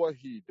know what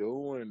he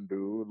doing,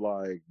 dude.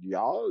 Like,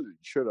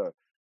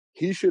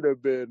 he should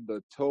have been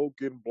the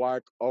token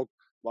black.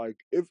 Like,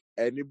 if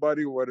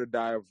anybody were to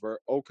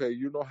divert, okay,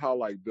 you know how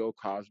like Bill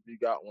Cosby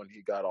got when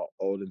he got all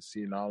old and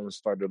senile and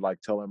started like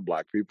telling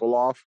black people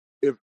off.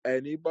 If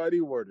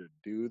anybody were to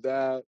do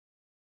that,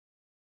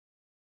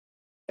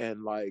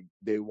 and like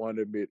they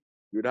wanted me,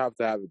 you'd have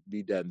to have it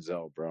be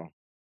Denzel, bro.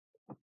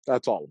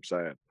 That's all I'm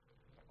saying.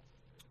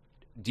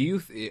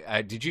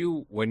 Did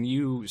you when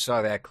you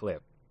saw that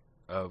clip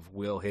of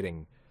Will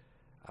hitting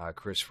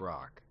Chris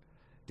Rock?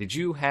 Did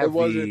you have it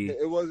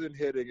wasn't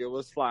hitting, it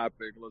was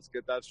slapping. Let's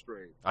get that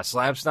straight. A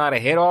slap's not a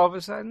hit all of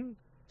a sudden?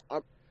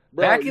 Bro,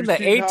 back in the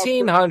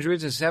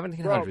 1800s and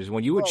 1700s,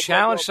 when you would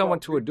challenge someone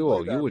to a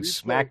duel, you would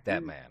smack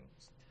that man.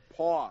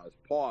 Pause.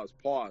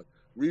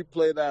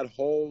 Replay that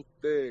whole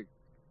thing.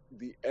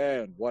 The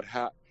end. What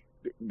happened?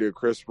 Did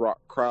Chris Rock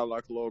cry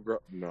like a little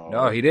girl?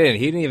 No, he didn't.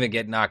 He didn't even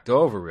get knocked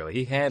over, really.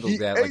 He handled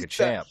that like a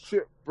champ.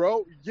 Shit,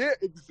 bro. Yeah,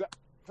 exactly.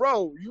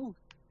 Bro,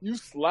 you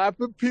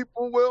slapping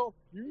people, Will?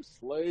 You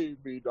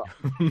slayed me, dog.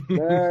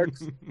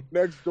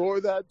 Next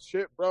door, that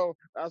shit, bro.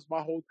 That's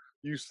my whole...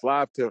 You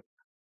slapped him.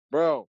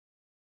 Bro,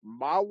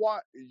 my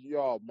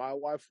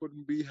wife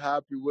wouldn't be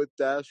happy with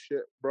that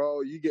shit,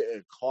 bro. You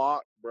getting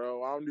clocked,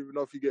 bro. I don't even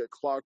know if you get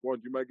clocked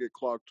once. You might get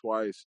clocked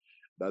twice.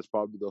 That's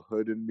probably the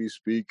hood in me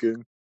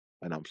speaking.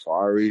 And I'm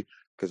sorry,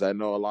 because I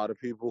know a lot of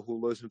people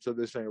who listen to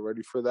this ain't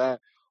ready for that.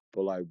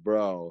 But like,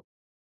 bro,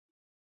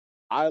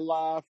 I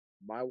laugh.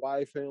 My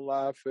wife ain't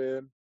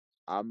laughing.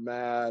 I'm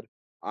mad.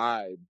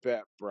 I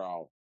bet,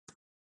 bro.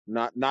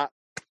 Not.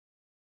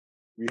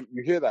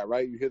 You hear that,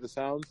 right? You hear the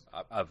sounds?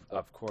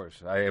 Of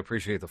course. I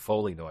appreciate the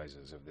Foley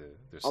noises of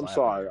the slap. I'm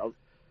sorry.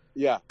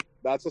 Yeah,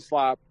 that's a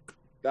slap.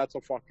 That's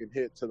a fucking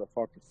hit to the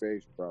fucking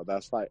face, bro.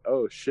 That's like,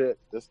 oh shit,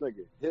 this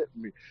nigga hit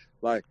me.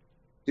 Like,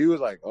 he was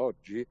like, oh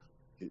gee.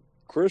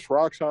 Chris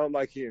Rock sounded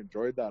like he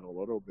enjoyed that a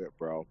little bit,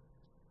 bro.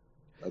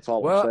 That's all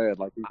I'm Well, saying.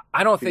 Like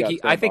I don't he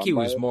think got I turned think he on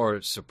by was it.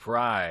 more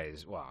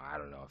surprised. Well, I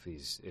don't know if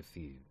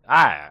he.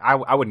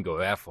 I wouldn't go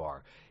that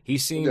far. He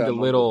seemed Yeah, a no, I'm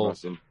just little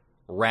messing.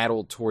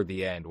 rattled toward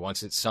the end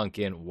once it sunk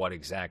in what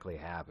exactly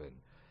happened.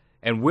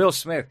 And Will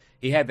Smith,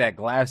 he had that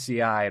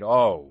glassy-eyed,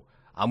 "Oh,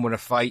 I'm going to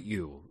fight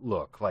you"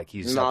 look, like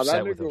he's Nah, that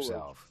upset with nigga was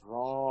himself.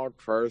 drunk.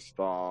 First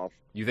off,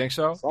 You think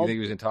so? You think he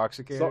was something,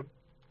 intoxicated?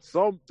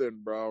 something,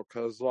 bro.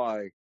 Cause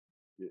like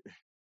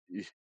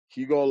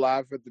he go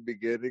laugh at the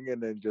beginning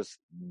and then just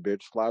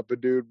bitch slap a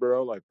dude,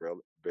 bro. Like real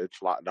bitch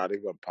slap, not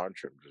even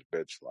punch him, just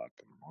bitch slap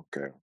him.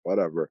 Okay,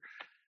 whatever.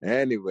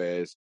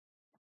 Anyways,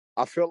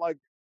 I feel like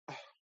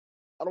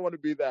I don't want to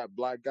be that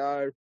black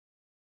guy,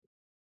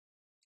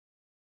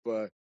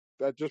 but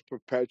that just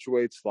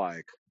perpetuates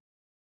like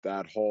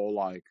that whole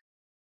like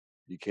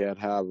you can't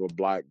have a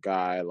black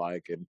guy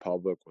like in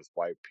public with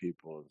white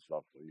people and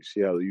stuff.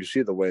 You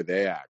see the way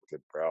they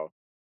acted, bro.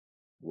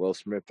 Will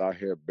Smith out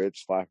here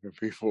bitch slapping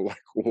people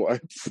like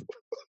what?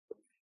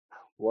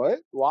 What?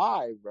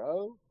 Why,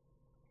 bro?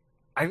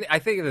 I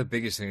think the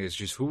biggest thing is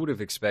just who would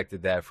have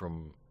expected that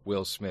from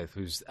Will Smith,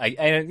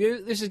 and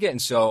this is getting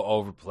so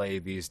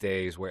overplayed these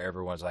days where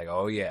everyone's like,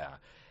 oh, yeah,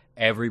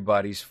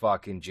 everybody's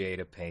fucking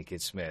Jada Pinkett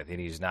Smith, and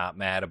he's not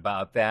mad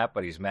about that,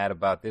 but he's mad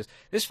about this.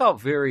 This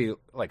felt very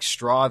like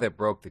straw that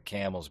broke the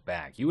camel's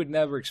back. You would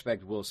never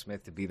expect Will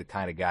Smith to be the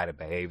kind of guy to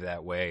behave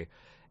that way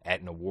at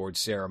an award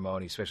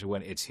ceremony, especially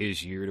when it's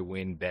his year to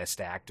win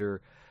Best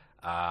Actor.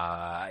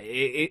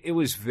 It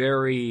was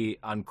very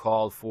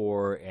uncalled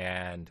for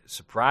and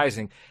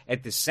surprising.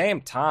 At the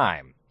same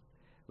time,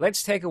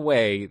 let's take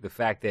away the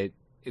fact that,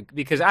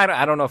 because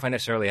I don't know if I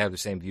necessarily have the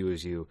same view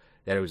as you,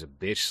 that it was a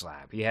bitch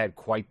slap. He had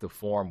quite the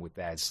form with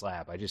that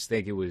slap. I just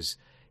think it was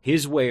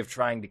his way of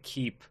trying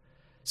to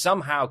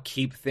somehow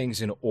keep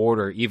things in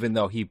order, even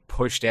though he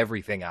pushed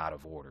everything out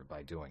of order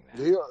by doing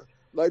that. Yeah,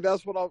 like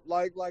that's what I'm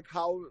like. Like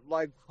how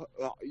like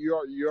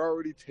you're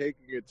already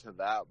taking it to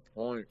that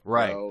point,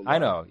 Right. bro. I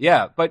Like, know.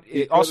 Yeah, but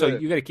also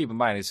coulda- you got to keep in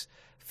mind it's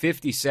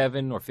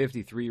 57 or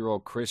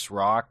 53-year-old Chris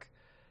Rock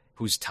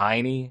who's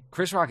tiny.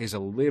 Chris Rock is a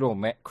little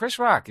man. Chris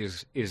Rock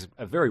is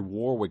a very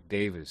Warwick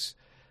Davis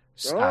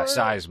all right,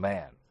 size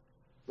man.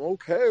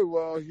 okay,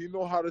 well, he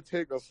know how to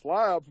take a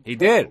slap. He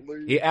did.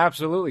 Apparently. He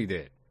absolutely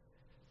did.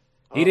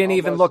 He didn't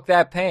even Unless- look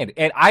that pained.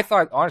 And I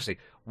thought, honestly,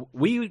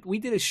 we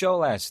did a show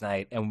last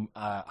night, and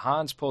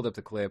Hans pulled up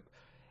the clip,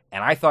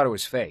 and I thought it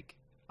was fake.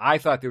 I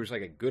thought there was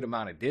like a good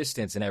amount of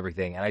distance and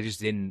everything, and I just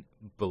didn't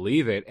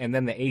believe it. And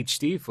then the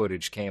HD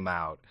footage came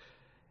out,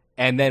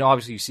 and then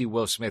obviously you see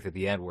Will Smith at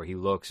the end where he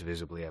looks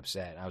visibly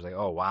upset. And I was like,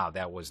 oh, wow,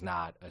 that was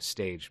not a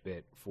stage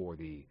bit for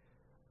the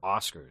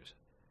Oscars.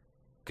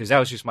 Because that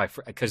was just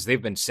because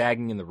they've been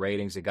sagging in the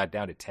ratings. They got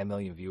down to 10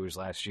 million viewers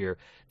last year.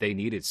 They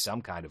needed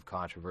some kind of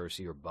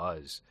controversy or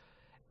buzz.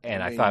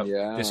 And I mean, thought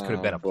yeah, this could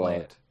have been a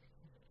plant.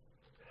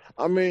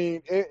 I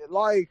mean,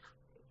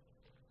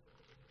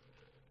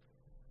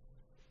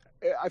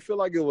 I feel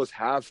like it was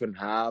half and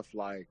half.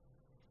 Like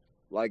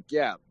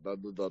yeah,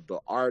 the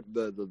art,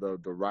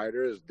 the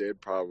writers did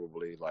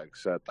probably like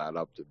set that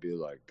up to be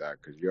like that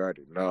because you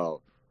already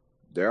know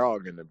they're all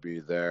gonna be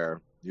there.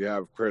 You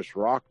have Chris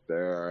Rock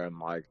there, and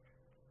like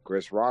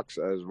Chris Rock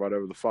says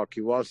whatever the fuck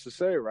he wants to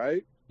say,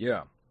 right?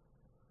 Yeah.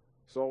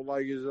 So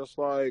like it's just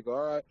like,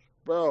 all right,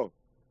 bro,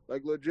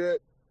 like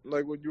legit,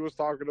 like when you was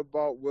talking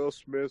about Will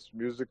Smith's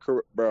music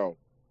career, bro.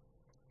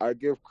 I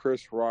give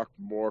Chris Rock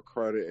more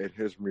credit in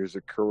his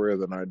music career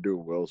than I do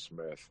Will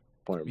Smith.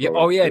 Point Yeah.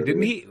 blank, Oh yeah. period.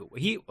 Didn't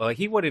he?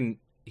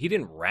 He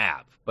didn't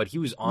rap, but he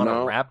was on a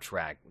No. rap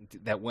track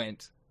that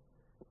went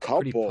Couple.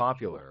 pretty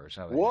popular or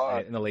something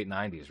What? in the late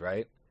 90s,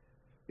 right?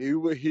 He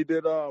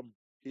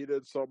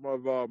did some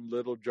of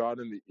Little John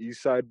and the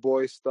East Side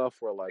Boys stuff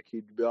where like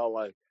he'd be all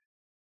like,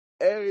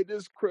 "Hey,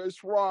 this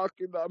Chris Rock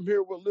and I'm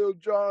here with Lil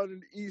Jon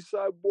and the East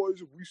Side Boys.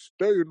 And we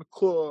stay in the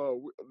club,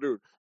 dude."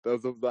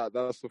 That's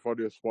the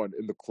funniest one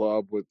in the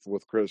club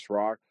with Chris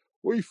Rock.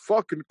 We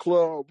fucking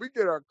club. We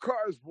get our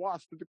cars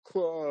washed at the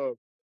club,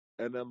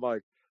 and then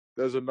like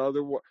there's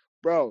another one,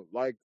 bro.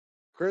 Like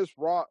Chris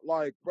Rock,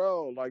 like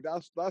bro, like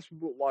that's what,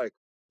 like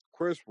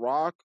Chris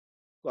Rock,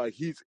 like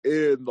he's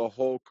in the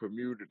whole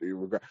community.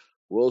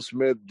 Will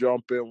Smith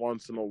jump in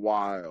once in a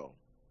while.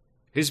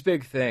 His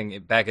big thing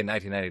back in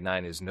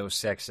 1999 is no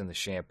sex in the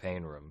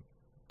champagne room.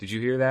 Did you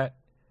hear that?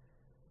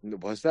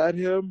 Was that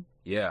him?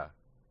 Yeah.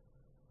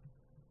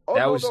 Oh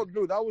That no, was- no,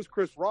 dude, that was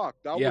Chris Rock.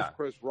 That Yeah. was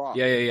Chris Rock.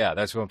 Yeah.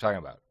 That's what I'm talking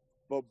about.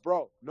 But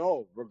bro,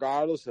 no,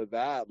 regardless of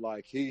that,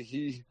 like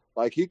he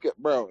could,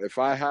 bro. If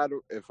I had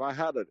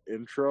an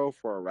intro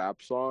for a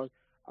rap song,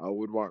 I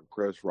would want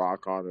Chris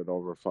Rock on it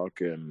over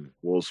fucking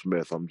Will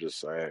Smith. I'm just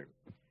saying.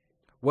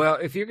 Well,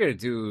 if you're gonna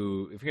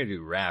do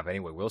rap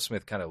anyway, Will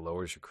Smith kind of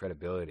lowers your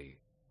credibility,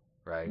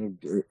 right?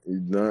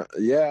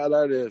 Yeah,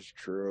 that is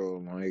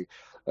true. Like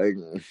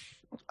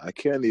I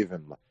can't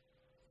even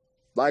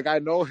like I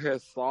know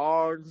his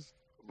songs,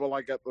 but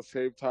like at the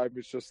same time,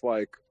 it's just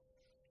like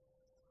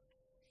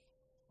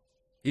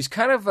He's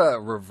kind of a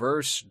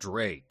reverse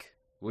Drake,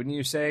 wouldn't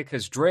you say?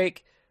 Because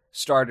Drake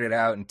started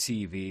out in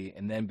TV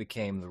and then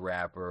became the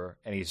rapper,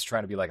 and he's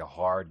trying to be like a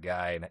hard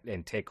guy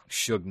and take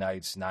Suge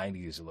Knight's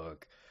 90s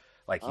look.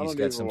 Like he's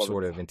got some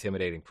sort of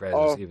intimidating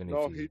presence, even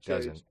if he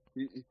doesn't.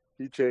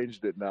 He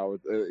changed it now.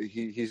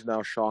 He's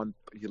now Sean.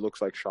 He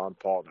looks like Sean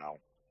Paul now.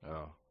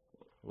 Oh,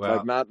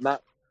 well, like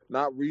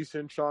not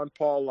recent Sean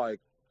Paul, like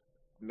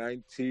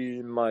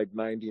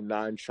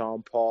 99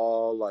 Sean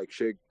Paul, like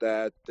Shake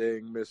That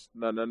Thing, Miss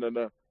No.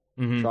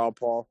 mm-hmm. Sean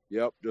Paul.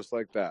 Yep, just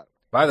like that.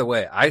 By the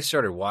way, I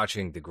started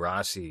watching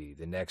Degrassi,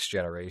 The Next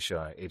Generation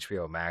on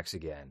HBO Max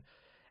again.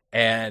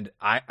 And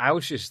I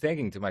was just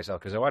thinking to myself,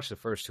 because I watched the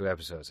first 2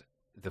 episodes.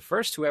 The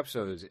first 2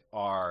 episodes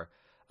are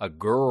a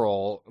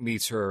girl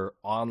meets her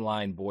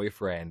online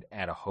boyfriend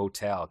at a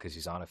hotel because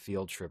he's on a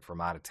field trip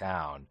from out of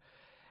town.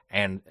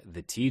 And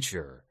the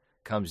teacher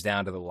comes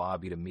down to the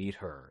lobby to meet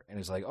her and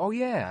is like, oh,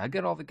 yeah, I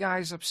got all the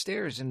guys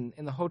upstairs in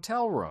the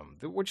hotel room.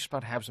 We're just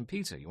about to have some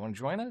pizza. You want to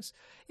join us?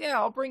 Yeah,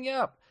 I'll bring you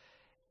up.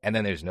 And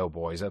then there's no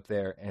boys up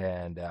there,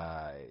 and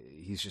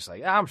he's just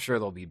like, I'm sure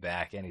they'll be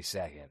back any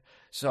second.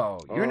 So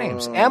your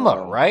name's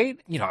Emma, right?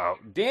 You know,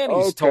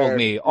 Danny's told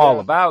me all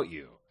about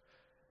you.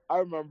 I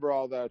remember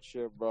all that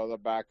shit, brother,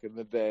 back in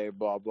the day,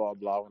 blah, blah,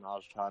 blah, when I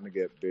was trying to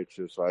get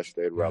bitches, so I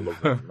stayed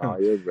relevant. No,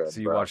 you're good,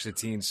 so you watched the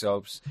teen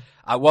soaps.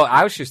 Well,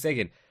 I was just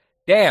thinking,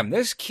 damn,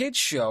 this kid's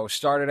show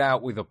started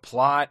out with a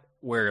plot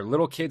where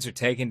little kids are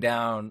taking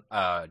down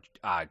a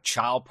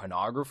child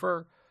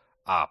pornographer,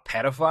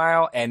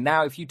 pedophile, and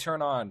now if you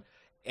turn on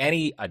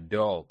any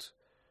adult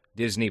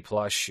Disney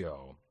Plus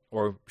show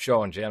or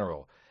show in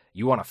general,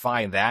 you want to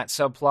find that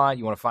subplot,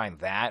 you want to find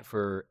that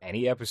for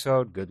any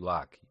episode, good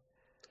luck.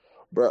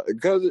 Bro,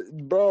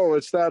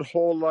 it's that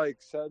whole, like,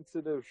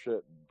 sensitive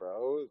shit,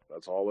 bro.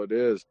 That's all it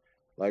is.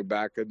 Like,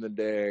 back in the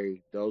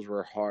day, those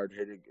were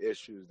hard-hitting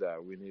issues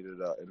that we needed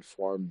to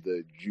inform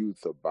the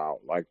youth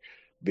about. Like,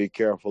 be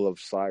careful of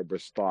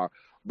cyberstalk.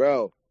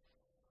 Bro,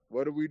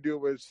 what do we do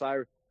with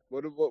cyber?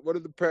 What do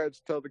the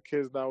parents tell the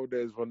kids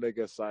nowadays when they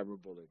get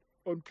cyberbullied?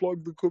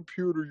 Unplug the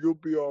computer, you'll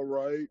be all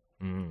right.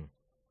 Mm.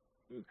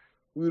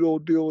 We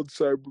don't deal with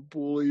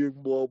cyberbullying,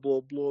 blah, blah,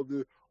 blah.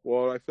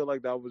 Well, I feel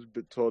like that was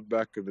told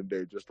back in the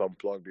day. Just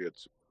unplug the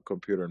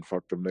computer and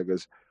fuck them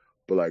niggas.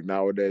 But, like,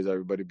 nowadays,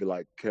 everybody be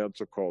like,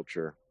 cancel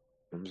culture.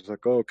 I'm just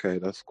like, oh, okay,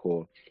 that's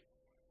cool.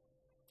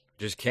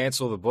 Just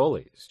cancel the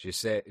bullies.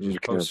 Just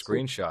post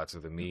screenshots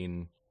of the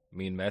mean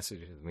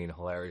messages,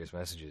 hilarious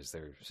messages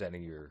they're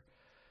sending your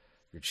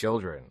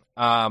children.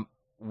 What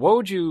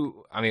would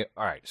you? I mean,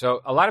 all right.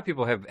 So a lot of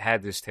people have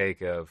had this take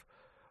of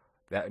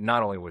that.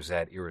 Not only was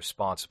that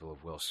irresponsible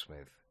of Will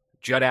Smith,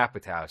 Judd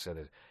Apatow said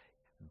it,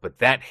 but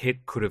that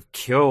hit could have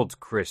killed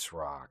Chris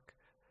Rock.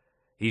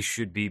 He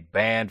should be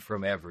banned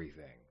from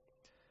everything.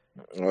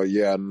 Oh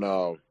yeah,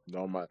 no,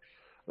 my.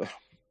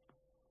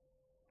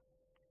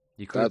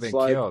 He could have been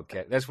killed.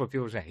 That's what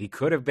people are saying. He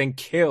could have been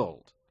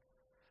killed.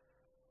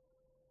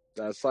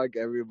 That's like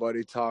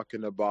everybody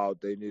talking about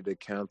they need to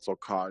cancel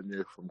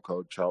Kanye from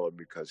Coachella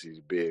because he's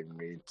being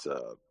mean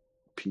to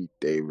Pete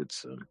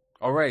Davidson.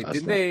 All right,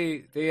 didn't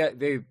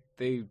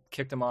they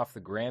kicked him off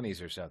the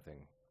Grammys or something?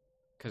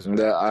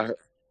 I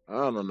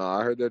don't know.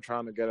 I heard they're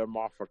trying to get him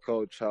off of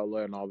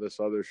Coachella and all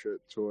this other shit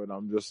too, and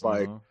I'm just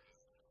like,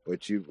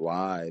 but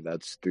why?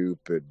 That's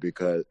stupid.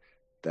 Because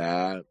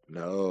that's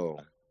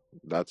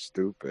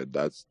stupid.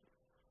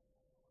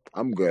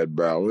 I'm good,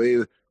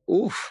 bro.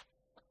 Oof.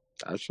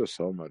 That's just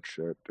so much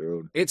shit,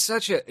 dude. It's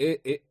such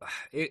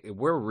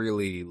we're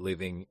really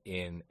living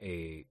in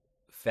a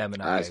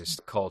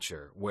feminized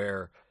culture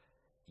where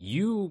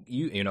you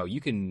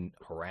can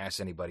harass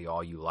anybody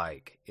all you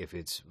like if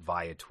it's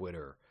via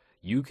Twitter.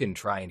 You can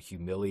try and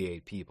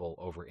humiliate people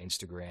over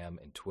Instagram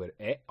and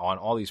Twitter on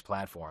all these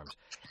platforms.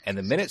 And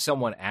the minute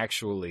someone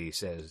actually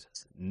says,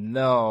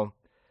 no,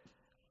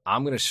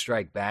 I'm going to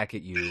strike back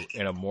at you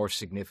in a more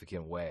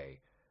significant way,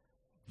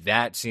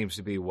 that seems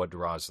to be what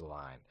draws the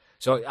line.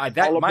 So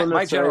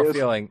my general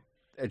feeling,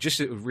 just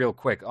real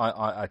quick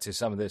to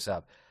sum this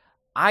up,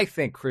 I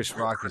think Chris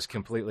Rock is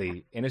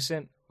completely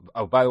innocent.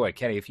 Oh, by the way,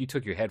 Kenny, if you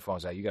took your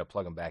headphones out, you got to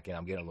plug them back in.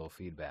 I'm getting a little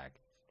feedback.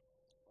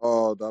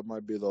 Oh, that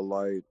might be the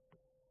light.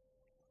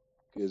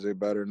 Is it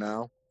better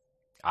now?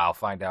 I'll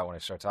find out when I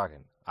start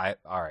talking. All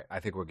right.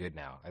 I think we're good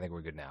now.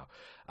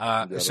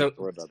 So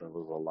that it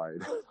was a light.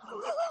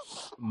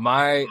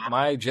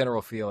 my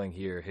general feeling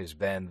here has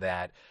been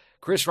that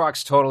Chris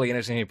Rock's totally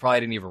innocent. He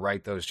probably didn't even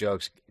write those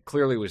jokes.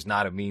 Clearly was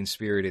not a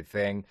mean-spirited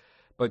thing.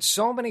 But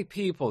so many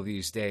people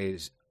these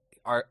days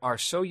are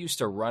so used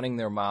to running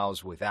their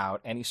mouths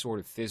without any sort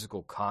of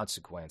physical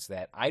consequence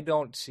that I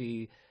don't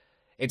see.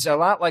 It's a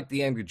lot like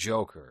the end of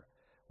Joker,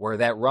 where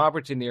that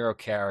Robert De Niro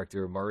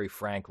character, Murray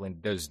Franklin,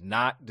 does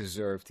not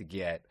deserve to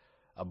get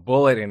a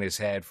bullet in his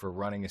head for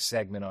running a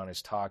segment on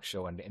his talk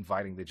show and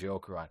inviting the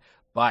Joker on.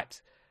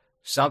 But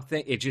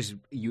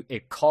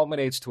it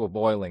culminates to a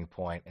boiling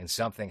point, and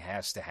something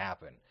has to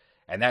happen.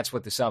 And that's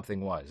what the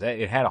something was.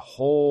 It had a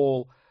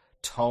whole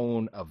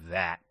tone of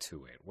that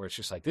to it, where it's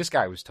just like, this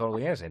guy was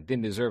totally innocent,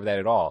 didn't deserve that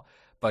at all.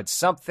 But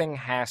something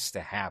has to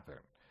happen.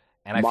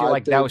 And I feel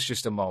like that was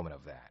just a moment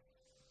of that.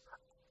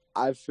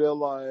 I feel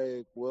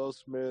like Will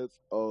Smith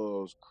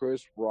owes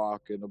Chris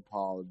Rock an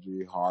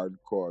apology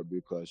hardcore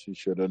because he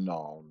should have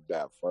known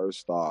that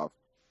first off,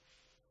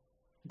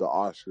 the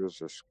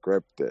Oscars are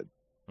scripted.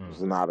 It's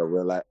Mm. not a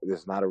real.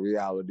 It's not a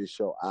reality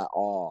show at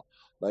all.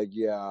 Like,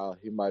 yeah,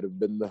 he might have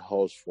been the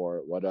host for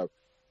it, whatever,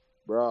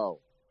 bro.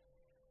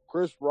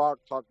 Chris Rock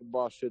talked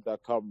about shit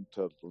that come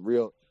to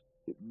real.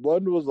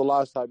 When was the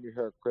last time you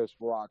heard Chris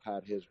Rock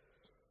had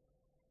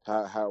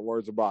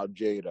words about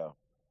Jada?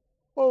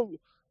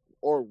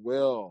 Or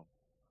Will?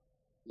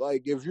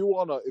 Like, if you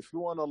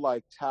wanna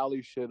like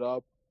tally shit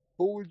up,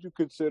 who would you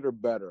consider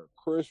better,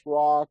 Chris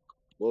Rock,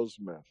 Will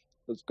Smith?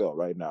 Let's go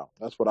right now.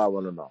 That's what I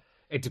want to know.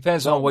 It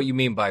depends Tell on what me. you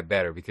mean by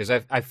better, because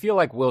I feel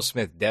like Will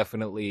Smith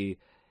definitely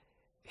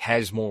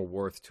has more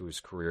worth to his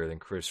career than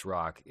Chris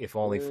Rock, if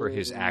only for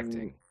his Mm,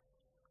 acting.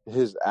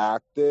 his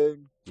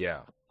acting,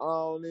 Yeah. I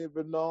don't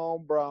even know,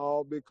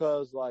 bro,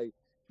 because like,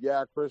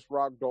 yeah, Chris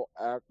Rock don't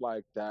act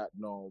like that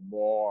no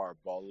more.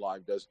 But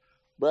like, this,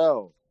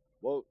 bro,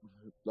 well,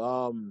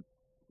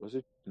 was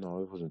it?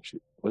 No, it wasn't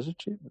cheap. Was it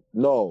cheap?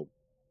 No,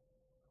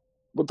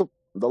 but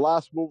the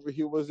last movie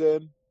he was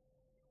in,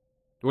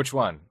 Which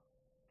one?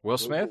 Will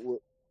w- Smith?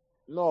 w-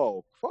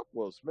 no, fuck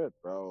Will Smith,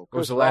 bro. What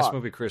was Chris the last Rock.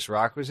 movie Chris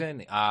Rock was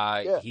in?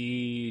 Yeah,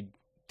 He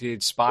did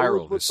it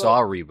Spiral, was the with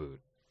Saw reboot.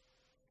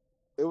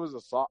 it was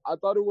a song. I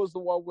thought it was the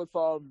one with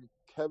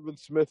Kevin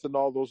Smith and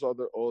all those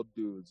other old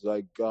dudes,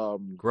 like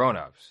Grown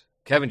Ups.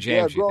 Kevin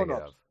yeah, James, you Grown thinking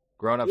Ups. of?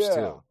 Grown Ups Yeah,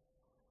 too.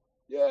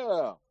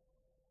 yeah.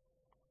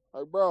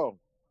 Like, bro,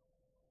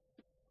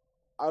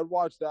 I'd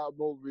watch that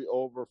movie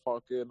over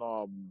fucking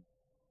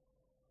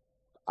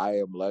I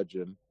Am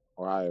Legend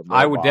or I Am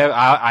I would.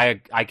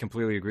 Robot. I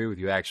completely agree with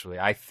you. Actually,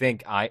 I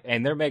think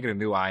and they're making a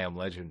new I Am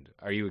Legend.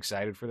 Are you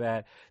excited for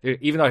that?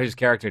 Even though his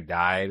character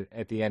died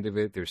at the end of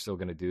it, they're still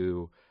going to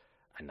do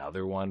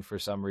another one for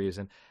some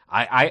reason.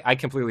 I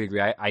completely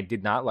agree. I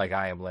did not like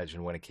I Am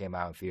Legend when it came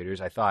out in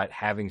theaters. I thought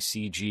having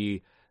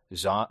CG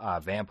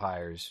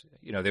vampires,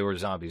 they were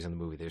zombies in the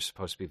movie. They're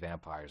supposed to be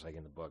vampires, like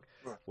in the book,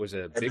 was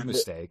a And big then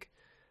mistake.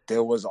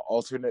 there was an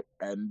alternate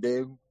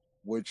ending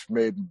which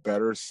made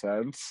better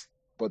sense,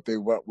 but they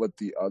went with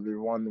the other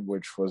one,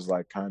 which was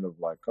like kind of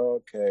like,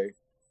 okay,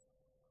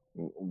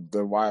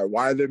 then why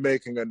are they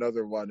making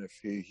another one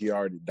if he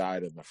already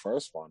died in the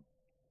first one?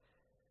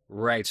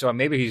 Right. So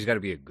maybe he's going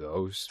to be a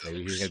ghost.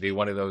 Maybe he's going to be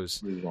one of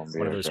those He's gonna be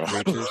one of a those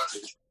creatures.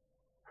 ghost.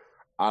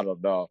 I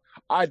don't know.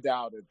 I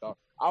doubt it though.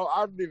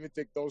 I don't even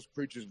think those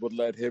creatures would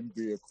let him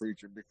be a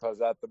creature because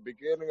at the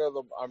beginning of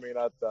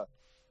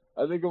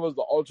I think it was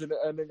the alternate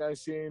ending I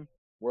seen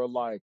where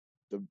like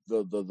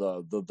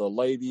the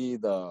lady,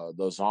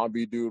 the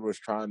zombie dude was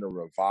trying to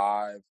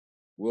revive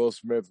Will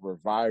Smith,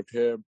 revived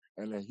him,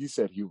 and then he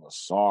said he was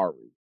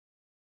sorry,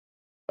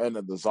 and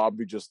then the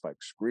zombie just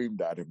like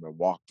screamed at him and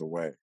walked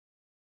away.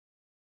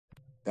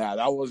 Yeah,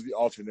 that was the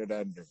alternate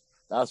ending.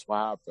 That's what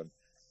happened,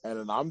 and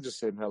then I'm just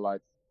sitting here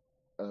like,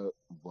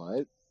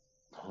 what?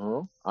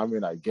 Huh? I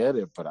mean, I get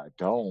it, but I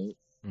don't.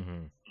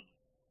 Hmm.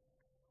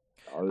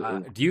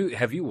 Uh,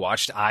 Have you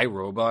watched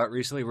iRobot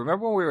recently?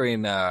 Remember when we were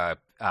in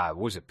what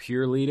was it,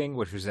 peer leading,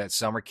 which was that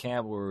summer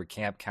camp where we were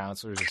camp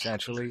counselors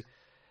essentially,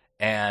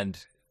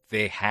 and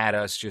they had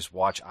us just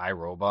watch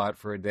iRobot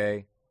for a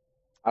day.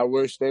 I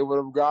wish they would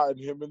have gotten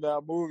him in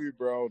that movie,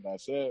 bro.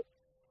 That's it.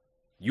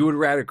 You would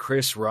rather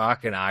Chris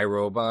Rock and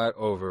iRobot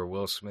over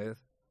Will Smith?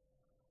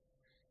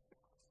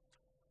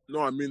 No,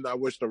 I mean, I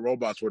wish the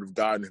robots would have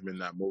gotten him in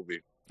that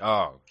movie.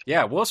 Oh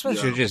yeah, Will Smith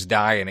Yeah. should just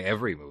die in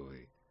every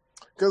movie.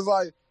 Cause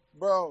like,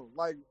 bro,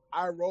 like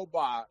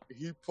iRobot,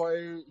 he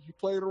played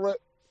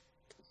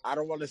I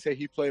don't want to say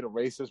he played a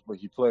racist, but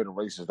he played a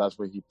racist. That's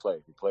what he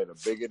played. He played a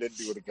bigoted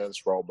dude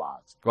against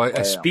robots. Well, a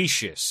Bam.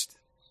 speciesist.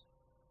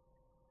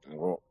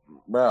 Well,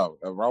 bro,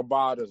 a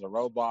robot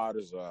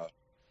is a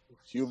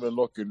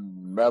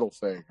human-looking metal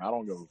thing. I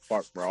don't give a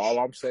fuck, bro. All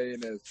I'm saying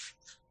is,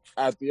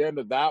 at the end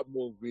of that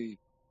movie,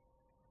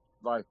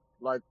 like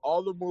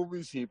all the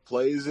movies he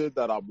plays in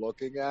that I'm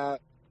looking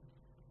at,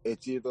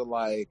 it's either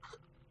like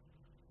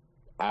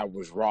I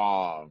was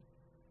wrong.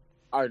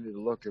 I need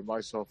to look at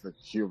myself as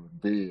a human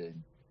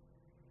being.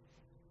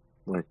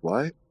 Like,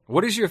 what?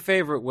 What is your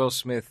favorite Will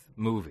Smith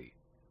movie?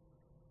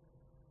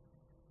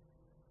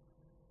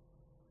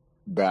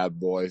 Bad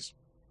Boys.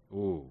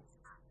 Ooh,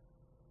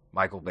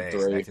 Michael Bay, 3.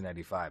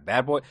 1995.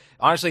 Bad Boy.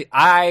 Honestly,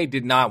 I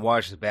did not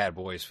watch the Bad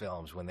Boys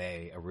films when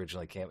they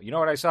originally came. You know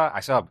what I saw? I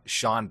saw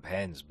Sean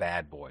Penn's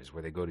Bad Boys,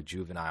 where they go to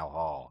juvenile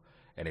hall,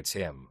 and it's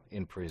him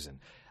in prison.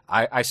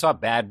 I saw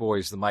Bad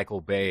Boys, the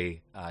Michael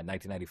Bay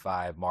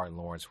 1995 Martin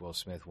Lawrence Will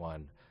Smith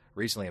one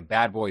recently, and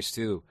Bad Boys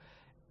 2.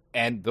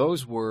 And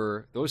those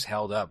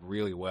held up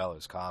really well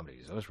as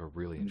comedies. Those were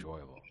really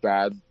enjoyable.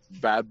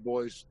 Bad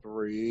Boys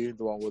 3,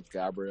 the one with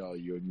Gabrielle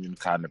Union,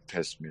 kind of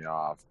pissed me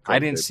off. I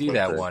didn't see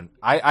that one.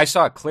 I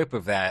saw a clip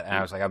of that, and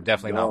I was like, I'm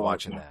definitely not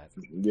watching that.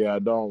 Yeah,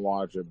 don't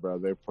watch it, bro.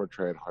 They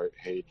portrayed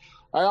hate.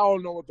 I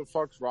don't know what the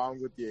fuck's wrong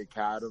with the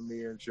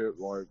Academy and shit,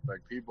 or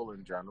like people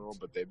in general,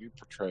 but they be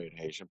portraying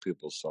Haitian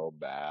people so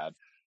bad.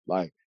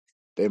 Like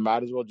they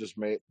might as well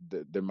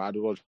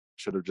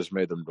should have just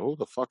made them. Who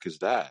the fuck is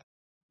that?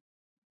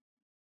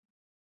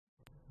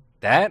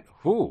 That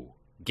who?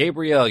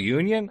 Gabrielle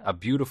Union, a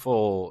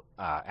beautiful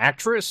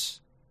actress.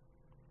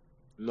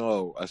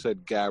 No, I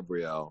said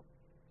Gabrielle.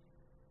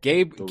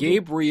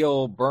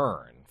 Gabriel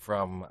Byrne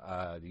from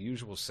The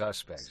Usual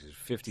Suspects. He's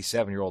a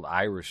 57-year-old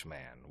Irish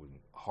man with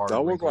hard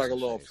That wrinkles looked like a in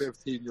his little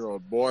face.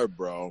 15-year-old boy,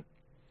 bro.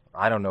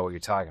 I don't know what you're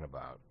talking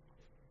about.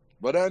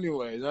 But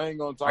anyways, I ain't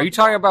gonna talk. Are you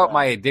talking about that.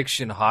 my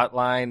addiction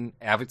hotline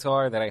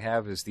avatar that I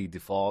have as the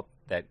default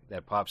that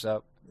pops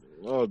up?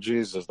 Oh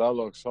Jesus, that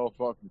looks so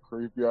fucking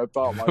creepy. I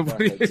thought like What I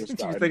do had you- just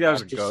do you got think I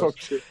was a into ghost? some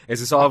shit. Is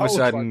this all of I a was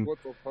sudden? like,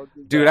 what the fuck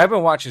is Dude, that? I've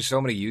been watching so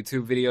many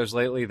YouTube videos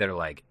lately that are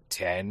like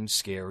 10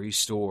 scary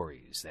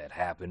stories that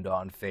happened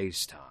on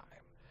FaceTime.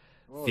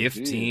 Oh,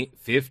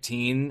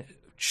 15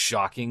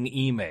 shocking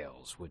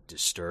emails with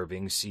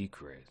disturbing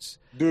secrets.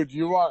 Dude,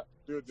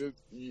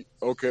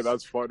 okay,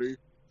 that's funny.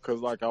 Cause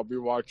like I'll be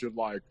watching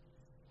like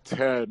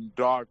 10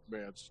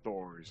 Darkman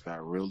stories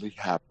that really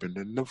happened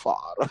in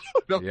Nevada.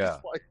 And Yeah.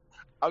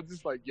 I'm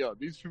just like, yo,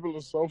 these people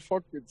are so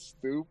fucking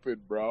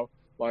stupid, bro.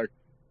 Like,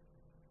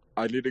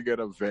 I need to get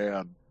a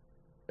van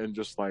and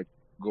just like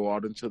go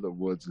out into the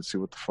woods and see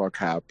what the fuck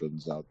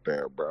happens out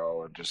there,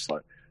 bro. And just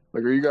like,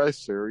 are you guys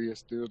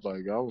serious, dude?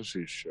 Like, I don't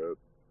see shit.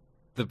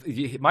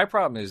 My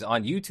problem is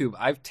on YouTube,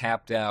 I've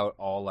tapped out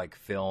all like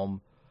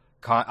film.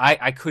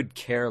 I could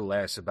care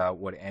less about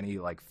what any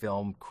like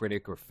film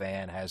critic or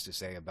fan has to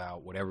say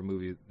about whatever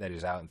movie that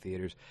is out in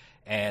theaters,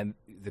 and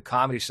the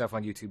comedy stuff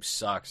on YouTube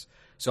sucks.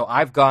 So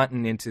I've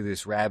gotten into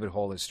this rabbit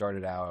hole that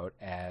started out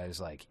as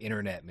like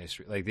internet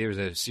mystery. Like there's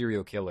a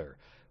serial killer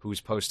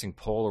who's posting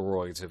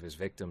Polaroids of his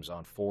victims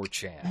on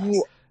 4chan.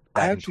 Ooh,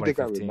 I back in actually think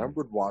I 2015.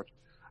 remembered watching.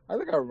 I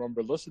think I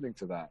remember listening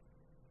to that.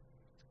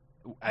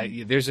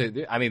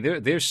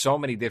 There's so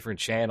many different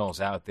channels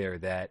out there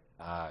that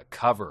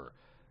cover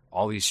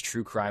all these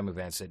true crime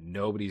events that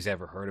nobody's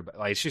ever heard about.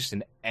 Like it's just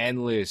an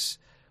endless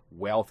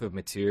wealth of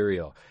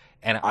material,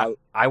 and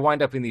I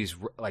wind up in these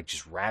like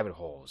just rabbit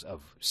holes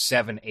of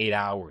 7-8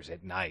 hours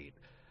at night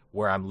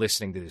where I'm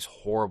listening to this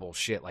horrible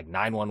shit, like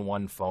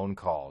 911 phone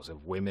calls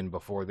of women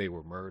before they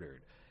were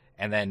murdered,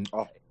 and then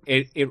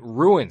it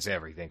ruins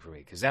everything for me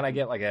because then I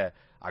get like a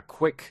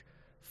quick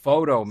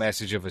photo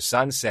message of a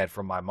sunset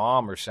from my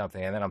mom or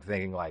something, and then I'm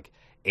thinking like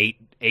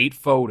eight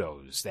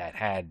photos that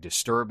had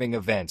disturbing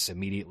events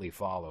immediately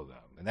follow them,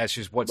 and that's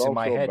just what's in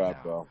my head now.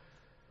 Bro.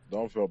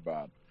 Don't feel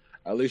bad.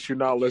 At least you're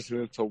not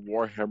listening to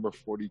Warhammer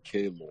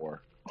 40K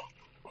lore.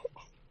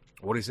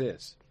 What is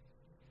this?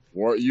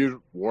 Warhammer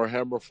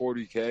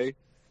 40K.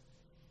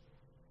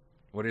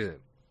 What is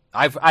it?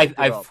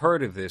 I've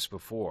heard of this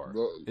before.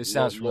 This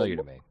sounds familiar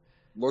to me.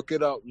 Look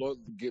it up.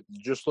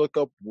 Just look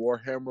up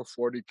Warhammer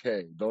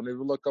 40K. Don't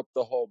even look up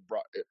the whole.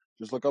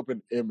 Just look up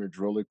an image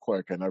really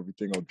quick, and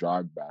everything will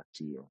jog back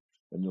to you,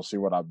 and you'll see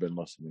what I've been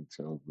listening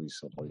to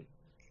recently.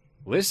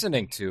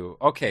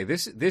 Okay,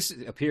 this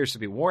appears to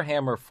be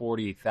Warhammer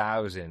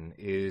 40,000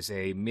 is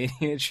a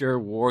miniature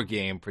war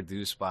game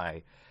produced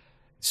by.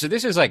 So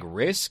this is like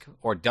Risk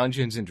or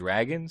Dungeons and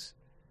Dragons.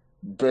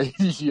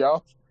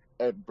 Yup,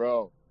 and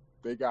bro,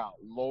 they got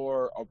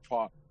lore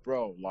upon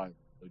bro. Like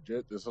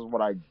legit, this is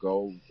what I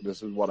go.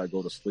 This is what I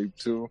go to sleep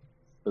to.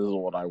 This is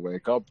what I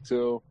wake up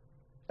to,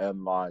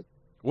 and like.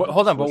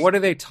 Hold on, but what are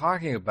they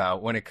talking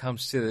about when it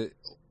comes to?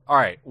 All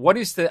right, what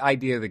is the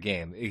idea of the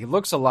game? It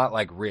looks a lot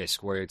like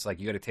Risk, where it's like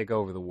you got to take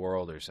over the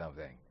world or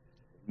something.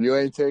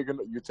 You're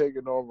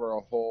taking over a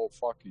whole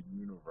fucking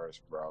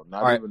universe, bro.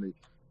 Not right. even.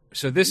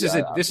 So this is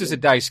a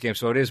dice game,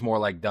 so it is more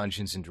like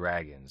Dungeons and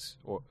Dragons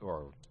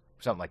or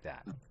something like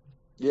that.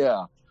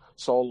 Yeah.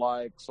 So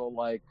like,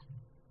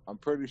 I'm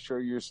pretty sure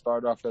you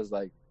start off as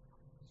like,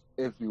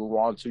 if you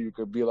want to, you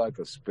could be like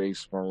a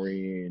space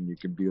marine. You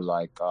could be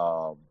like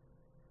a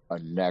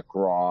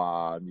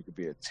Necron, you could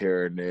be a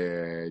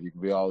Tyranid, you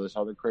could be all this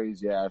other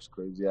crazy ass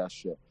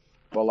shit.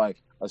 But like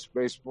a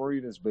space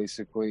marine is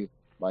basically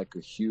like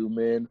a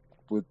human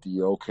with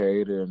the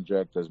okay to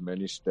inject as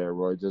many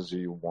steroids as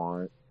you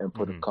want and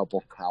put a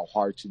couple cow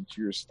hearts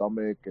into your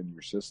stomach and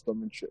your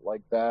system and shit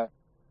like that.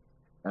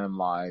 And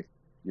like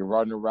you're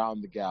running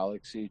around the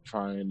galaxy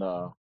trying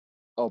to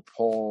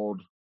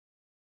uphold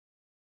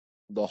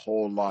the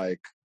whole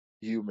like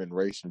human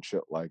race and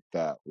shit like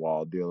that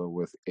while dealing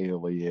with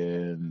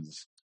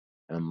aliens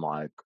and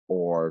like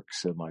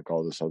orcs and like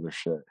all this other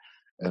shit.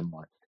 And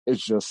like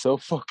it's just so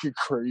fucking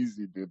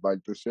crazy, dude. Like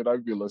the shit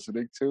I'd be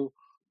listening to.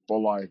 But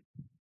like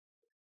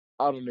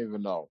I don't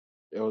even know.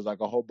 It was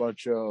like a whole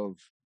bunch of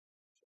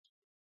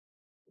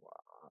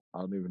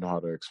I don't even know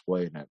how to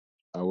explain it.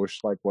 I wish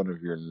like one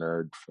of your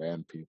nerd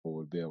fan people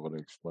would be able to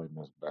explain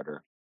this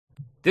better.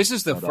 This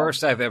is the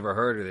first I've ever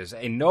heard of this,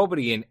 and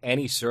nobody in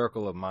any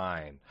circle of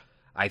mine,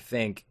 I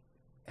think,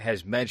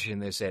 has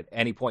mentioned this at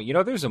any point. You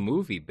know, there's a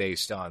movie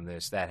based on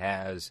this that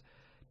has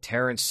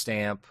Terrence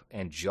Stamp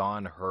and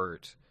John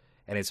Hurt,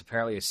 and it's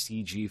apparently a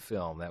CG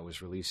film that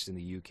was released in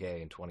the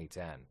UK in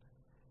 2010.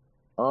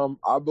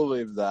 I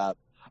believe that.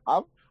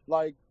 I'm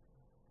like,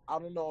 I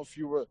don't know if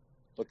you were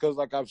because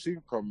like I've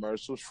seen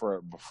commercials for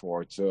it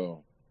before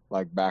too,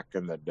 like back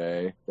in the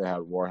day, they had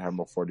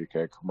Warhammer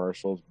 40K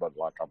commercials, but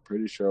like I'm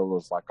pretty sure it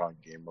was like on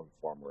Game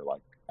Informer,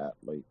 like at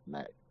late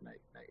night.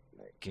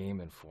 Game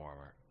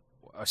Informer.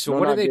 So No,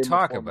 what do not they Game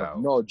talk Informer.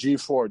 about? No,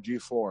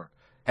 G4.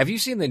 Have you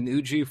seen the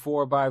new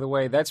G4, by the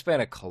way? That's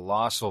been a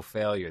colossal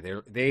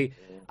failure. They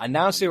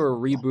announced they were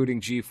rebooting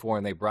G4,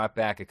 and they brought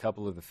back a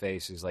couple of the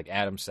faces, like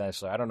Adam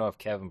Sessler. I don't know if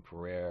Kevin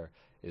Pereira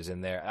is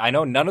in there. I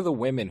know none of the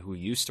women who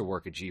used to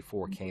work at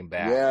G4 came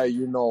back. Yeah,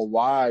 you know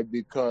why?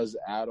 Because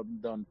Adam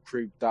done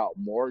creeped out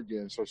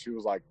Morgan, so she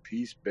was like,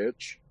 "Peace,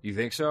 bitch." You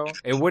think so?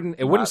 It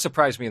wouldn't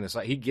surprise me in this.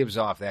 He gives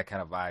off that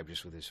kind of vibe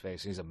just with his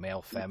face. He's a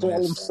male That's what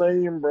I'm feminist.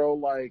 saying, bro.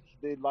 Like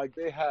they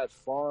had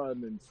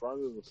fun in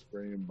front of the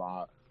screen,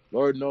 but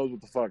Lord knows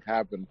what the fuck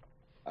happened,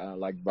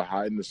 like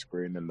behind the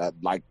screen, and that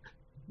like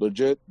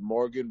legit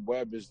Morgan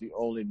Webb is the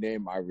only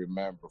name I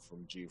remember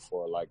from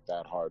G4 like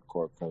that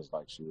hardcore because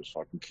like she was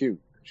fucking cute.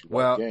 She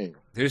Well, game.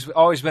 There's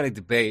always been a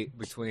debate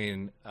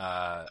between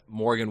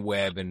Morgan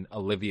Webb and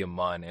Olivia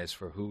Munn as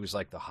for who was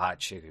like the hot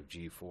chick of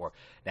G4.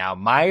 Now,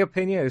 my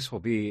opinion, this will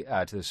be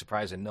to the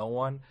surprise of no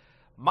one,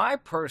 my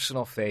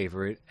personal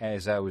favorite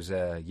as I was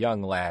a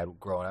young lad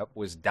growing up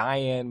was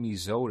Diane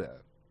Mizota.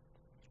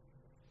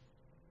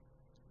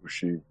 Was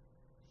she?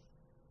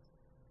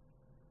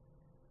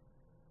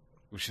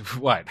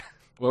 What?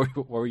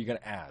 What were you going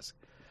to ask?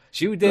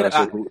 She did.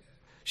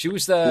 She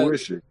was the. Who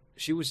is she?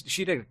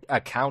 She did a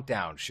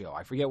countdown show.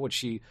 I forget what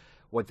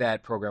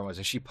that program was,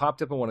 and she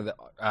popped up in one of the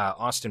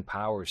Austin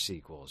Powers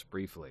sequels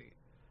briefly.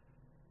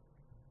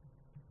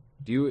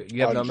 Do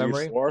you have no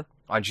memory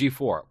on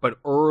G4? But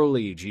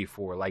early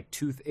G4, like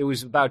it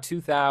was about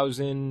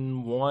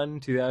 2001,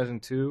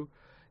 2002,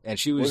 and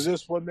she was. Was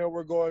this when they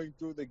were going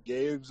through the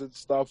games and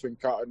stuff and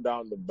counting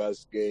down the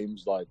best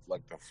games, like the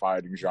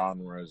fighting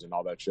genres and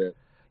all that shit?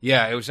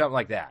 Yeah, it was something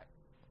like that.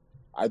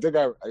 I think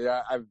I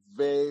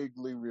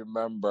vaguely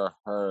remember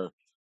her,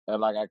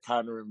 and like I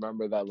kind of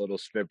remember that little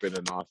snippet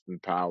in Austin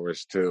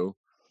Powers too.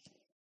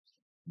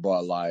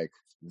 But like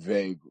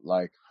vague,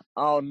 like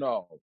I don't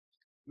know,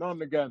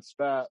 nothing against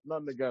that,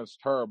 nothing against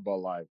her, but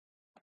like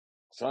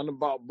something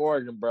about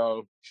Morgan,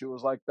 bro. She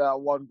was like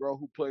that one girl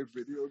who played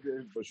video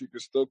games, but she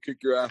could still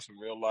kick your ass in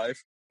real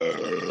life.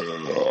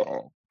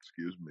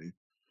 Excuse me.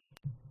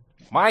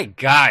 My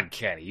God,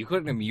 Kenny, you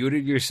couldn't have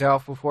muted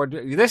yourself before.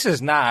 This is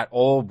not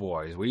Old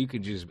Boys where you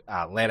could just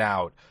let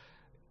out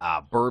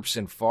burps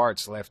and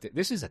farts left.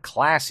 This is a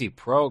classy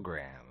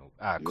program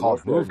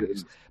called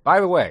Movies.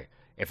 By the way,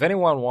 if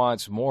anyone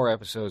wants more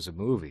episodes of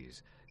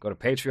Movies, go to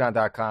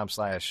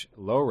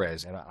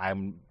patreon.com/lowres, and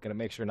I'm going to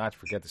make sure not to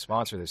forget the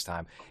sponsor this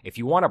time. If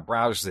you want to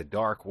browse the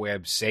dark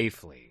web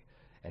safely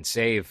and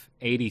save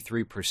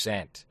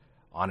 83%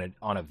 on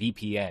a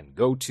VPN,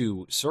 go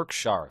to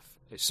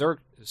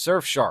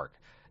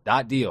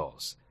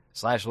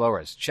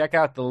surfshark.deals/lowres. Check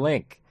out the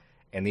link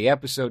in the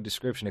episode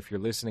description if you're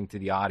listening to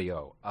the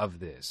audio of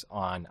this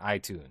on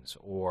iTunes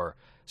or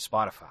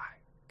Spotify.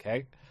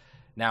 Okay?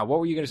 Now, what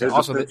were you going to say?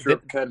 Also,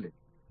 Kenny.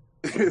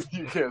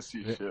 You can't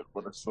see shit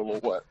with a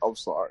silhouette. I'm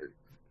sorry.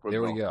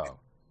 There we go.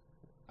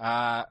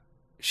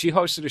 She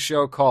hosted a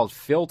show called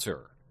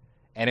Filter,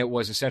 and it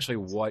was essentially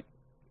what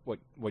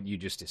you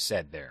just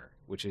said there,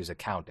 which is a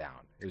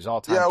countdown. It was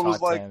all-time top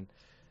 10.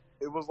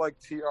 It was like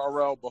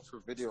TRL, but for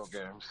video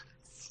games.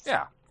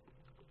 Yeah.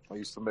 I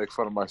used to make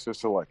fun of my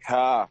sister, like,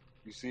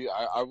 you see,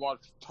 I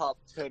watch top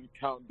 10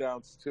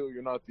 countdowns too.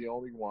 You're not the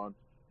only one,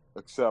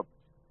 except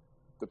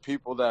the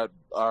people that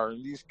are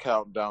in these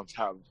countdowns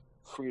have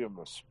freedom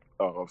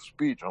of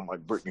speech,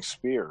 unlike Britney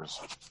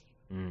Spears.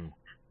 Mm.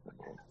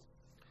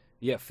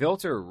 Yeah,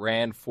 Filter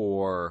ran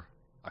for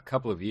a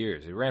couple of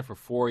years. It ran for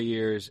 4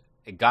 years.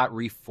 It got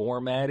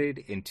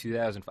reformatted in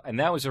 2005, and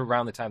that was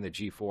around the time that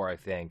G4, I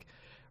think,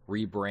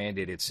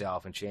 rebranded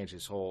itself and changed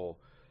its whole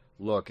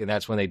look, and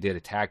that's when they did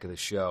Attack of the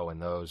Show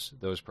and those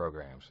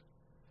programs.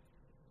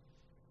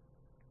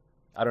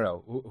 I don't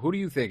know. Who do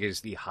you think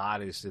is the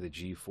hottest of the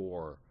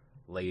G4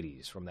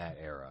 ladies from that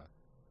era?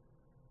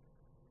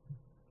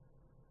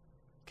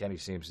 Kenny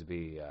seems to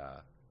be... I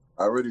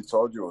already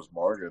told you it was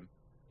Morgan.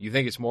 You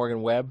think it's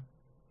Morgan Webb?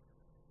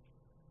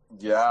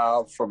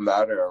 Yeah, from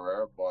that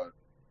era, but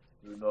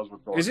who knows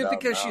what's going on. Is it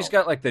because she's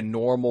got like the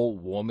normal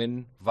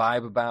woman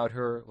vibe about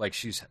her? Like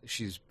she's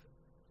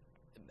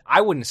I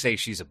wouldn't say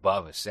she's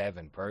above a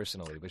 7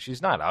 personally, but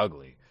she's not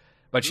ugly.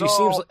 But she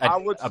seems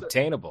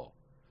obtainable.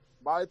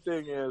 My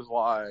thing is,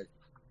 like,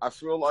 I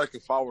feel like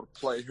if I would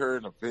play her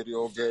in a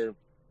video game,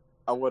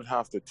 I would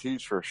have to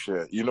teach her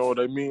shit. You know what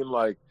I mean?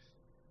 Like,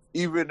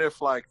 even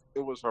if, like, it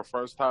was her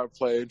first time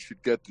playing,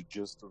 she'd get the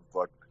gist of,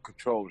 like, the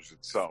controllers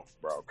itself,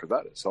 bro. Because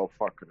that is so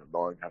fucking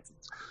annoying.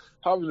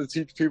 Having to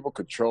teach people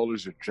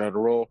controllers in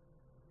general.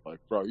 Like,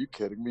 bro, are you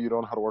kidding me? You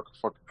don't know how to work a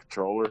fucking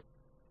controller?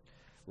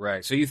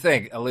 Right. So you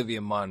think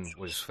Olivia Munn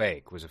was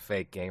a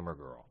fake gamer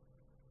girl?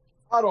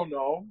 I don't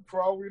know.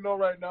 For all we know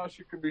right now,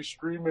 she could be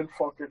streaming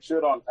fucking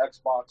shit on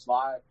Xbox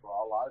Live, for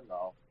all I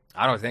know.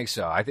 I don't think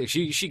so. I think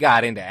she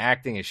got into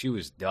acting and she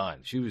was done.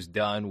 She was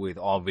done with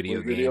all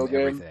video games and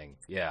everything.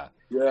 Yeah.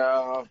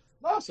 Yeah.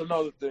 That's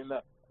another thing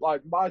that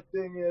like my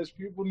thing is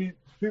people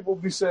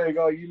be saying,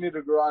 "Oh, you need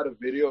to grow out of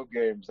video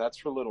games. That's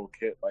for little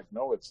kids." Like,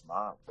 no, it's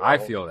not, bro. I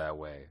feel that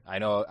way. I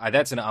know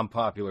that's an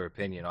unpopular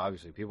opinion.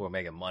 Obviously, people are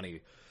making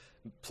money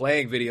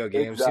playing video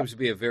games. Exactly. Seems to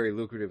be a very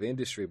lucrative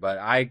industry, but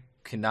I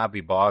cannot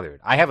be bothered.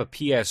 I have a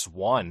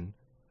PS1,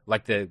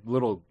 like the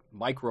little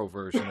micro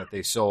version that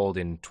they sold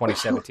in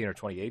 2017 or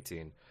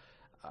 2018.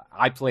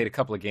 I played a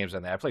couple of games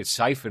on that. I played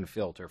Siphon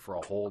Filter for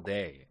a whole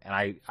day, and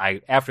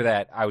I after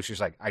that I was just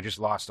like, I just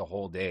lost a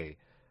whole day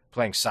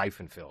playing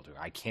Siphon Filter.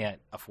 I can't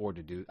afford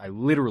to do. I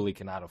literally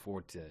cannot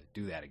afford to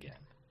do that again.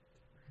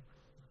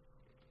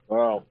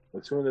 Well,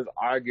 as soon as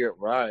I get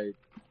right,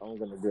 I'm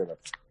gonna get it.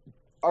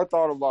 I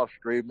thought about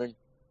streaming,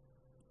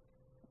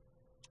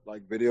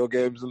 like video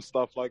games and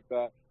stuff like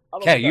that. I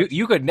don't Okay, think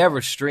you could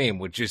never stream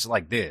with just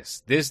like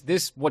this.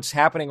 This what's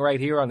happening right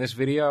here on this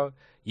video.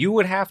 You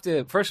would have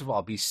to, first of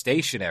all, be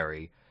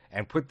stationary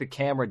and put the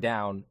camera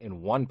down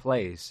in one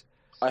place.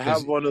 I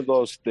have one of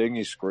those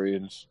thingy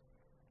screens,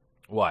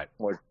 What?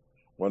 like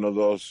one of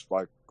those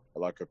like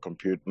a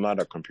computer, not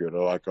a computer,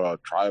 like a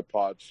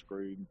tripod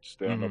screen,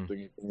 stand up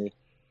thingy.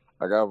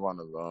 I got one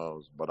of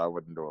those, but I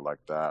wouldn't do it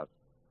like that.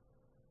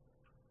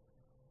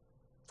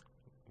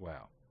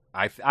 Well,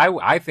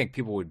 I think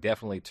people would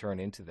definitely turn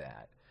into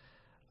that,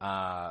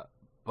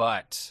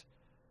 but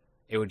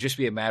it would just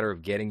be a matter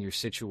of getting your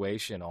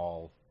situation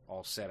all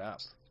set up.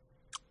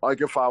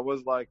 Like if I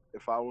was like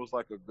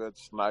a good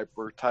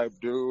sniper type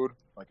dude,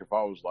 like if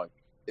I was like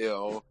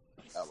ill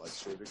at like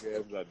shooting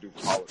games, I'd do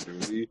Call of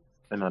Duty,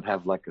 and I'd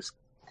have like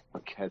a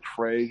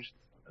catchphrase,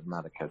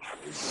 not a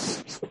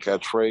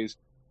catchphrase,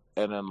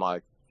 and then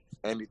like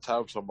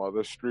anytime some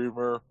other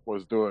streamer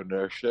was doing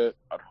their shit,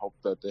 I'd hope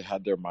that they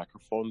had their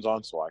microphones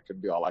on so I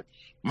could be all like,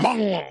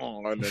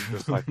 "Mong!" and then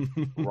just like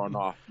run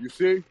off. You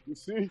see,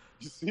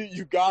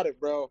 you got it,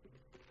 bro.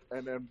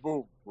 And then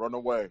boom, run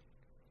away.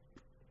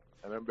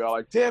 And then be all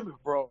like, "Damn it,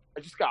 bro, I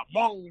just got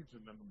monged."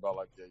 And then be all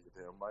like, "Yeah, you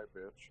damn right,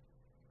 bitch."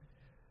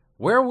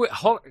 Where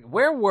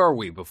were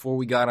we before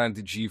we got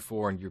onto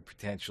G4 and your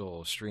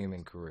potential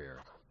streaming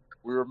career?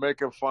 We were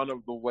making fun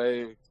of the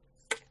way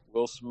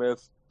Will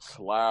Smith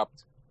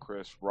slapped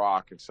Chris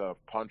Rock instead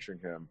of punching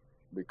him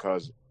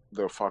because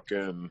the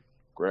fucking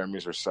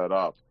Grammys are set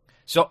up.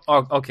 So,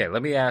 okay,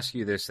 let me ask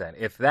you this then.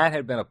 If that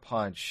had been a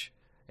punch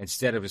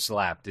instead of a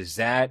slap, does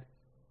that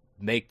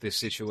make the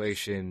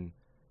situation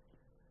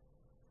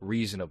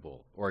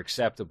reasonable or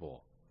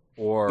acceptable?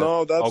 Or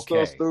No, that's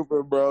okay. so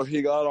stupid, bro.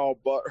 He got all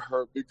butt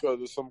hurt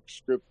because of some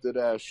scripted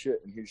ass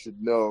shit, and he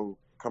should know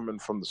coming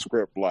from the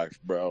script life,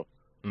 bro.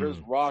 Chris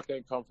Rock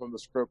ain't come from the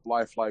script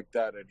life like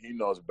that, and he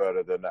knows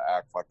better than to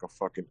act like a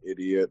fucking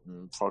idiot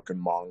and fucking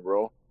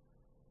mongrel.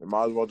 You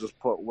might as well just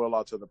put Will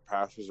out to the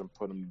pastures and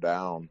put him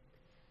down.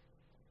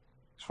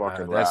 It's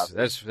fucking that's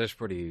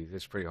pretty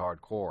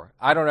hardcore.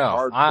 I don't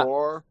know.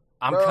 hardcore.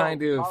 I'm Bro,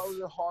 kind of. How is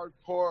it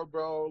hardcore,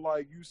 bro?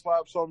 Like you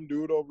slap some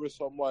dude over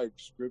some like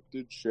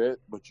scripted shit,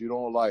 but you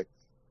don't like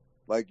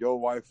your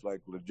wife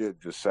like legit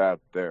just sat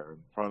there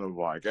in front of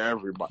like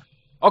everybody.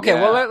 Okay,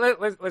 Yeah.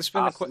 well let's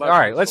spin the. All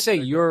right, let's say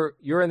you're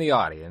in the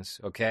audience,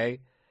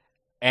 okay,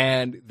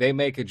 and they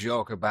make a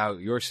joke about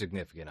your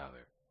significant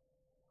other.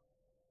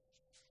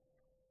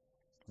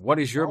 What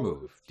is your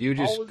move? Do you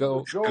just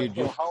go?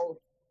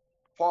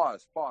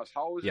 Pause.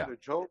 How is Yeah. it a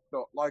joke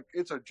though? Like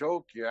it's a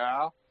joke,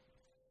 yeah.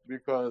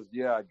 Because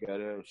I get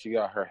it. She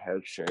got her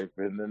head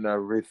shapen and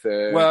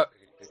everything. Well,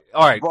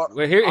 all right. But-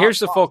 Well, here's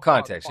the full pause,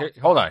 context. pause,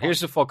 Hold on. pause. Here's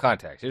the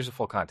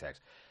full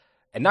context.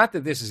 And not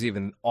that this is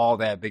even all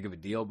that big of a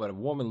deal, but a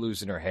woman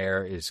losing her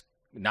hair is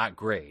not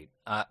great.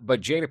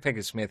 But Jada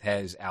Pinkett Smith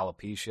has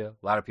alopecia.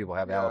 A lot of people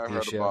have I heard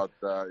alopecia. about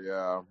that.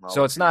 Yeah.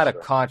 So it's not a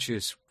Alopecia.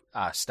 conscious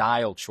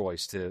style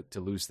choice to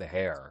lose the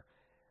hair.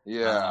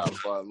 Yeah,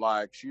 but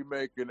like she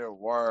making it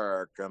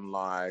work, and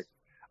like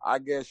I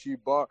guess she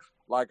butt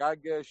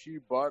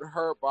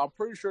hurt, but I'm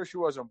pretty sure she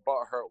wasn't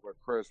butt hurt with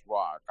Chris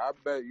Rock. I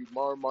bet you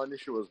more money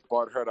she was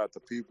butt hurt at the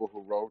people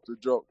who wrote the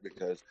joke,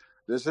 because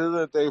this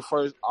isn't their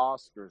first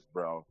Oscars,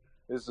 bro.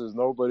 This is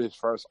nobody's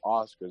first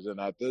Oscars, and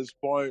at this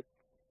point,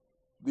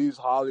 these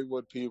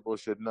Hollywood people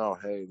should know,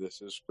 hey,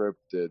 this is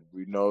scripted.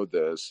 We know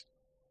this.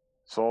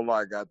 So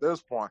like at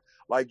this point,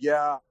 like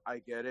yeah, I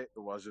get it. It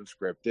wasn't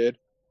scripted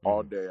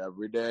all day,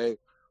 every day.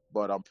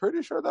 But I'm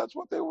pretty sure that's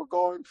what they were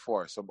going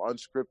for, some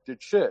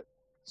unscripted shit.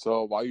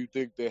 So why you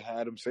think they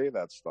had him say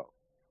that stuff?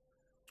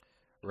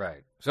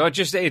 Right. So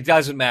it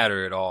doesn't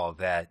matter at all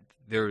that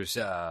there's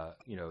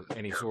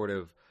any sort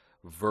of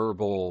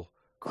verbal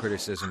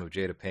criticism of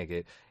Jada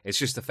Pinkett. It's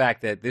just the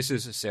fact that this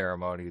is a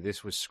ceremony.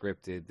 This was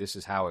scripted. This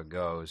is how it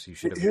goes. You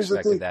should have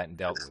expected that and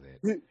dealt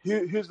with it.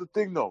 Here's the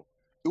thing, though.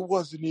 It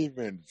wasn't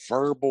even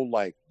verbal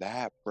like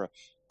that, bro.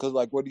 Because,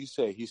 like, what did he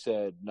say? He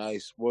said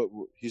nice.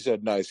 He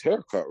said nice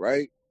haircut,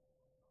 right?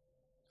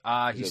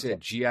 He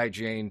said G.I.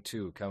 Jane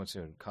 2 coming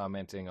soon,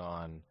 commenting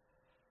on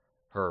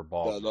her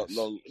baldness.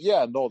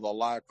 The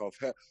lack of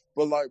hair.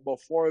 But, like,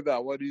 before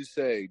that, what did he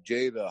say?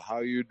 Jada, how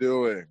you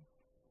doing?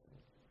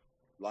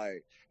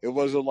 Like, it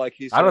wasn't like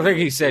he said... I don't think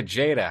he said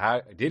Jada.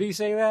 How did he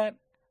say that?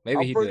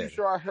 Maybe he did. I'm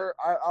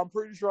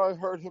pretty sure I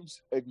heard him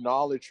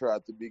acknowledge her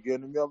at the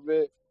beginning of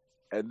it,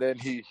 and then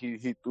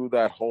he threw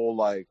that whole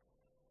like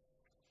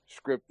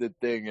scripted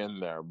thing in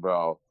there,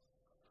 bro.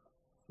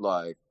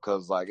 Like,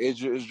 cause like it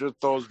just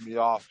throws me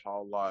off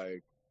how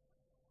like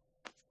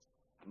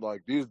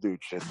these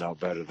dudes should know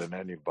better than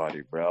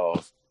anybody,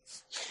 bro.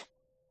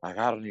 Like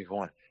I don't even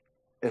want.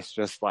 It's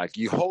just like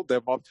you hold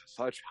them up to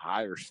such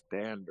higher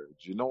standards.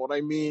 You know what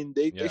I mean?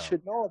 They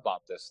should know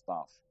about this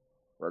stuff,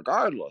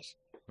 regardless.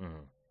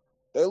 Mm-hmm.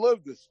 They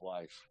live this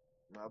life.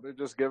 Now they're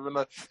just giving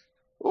a.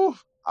 Ooh,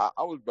 I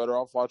was better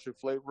off watching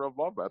Flavor of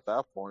Love at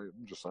that point.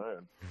 I'm just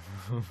saying.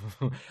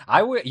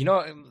 You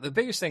know, the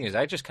biggest thing is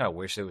I just kind of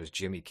wish it was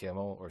Jimmy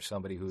Kimmel or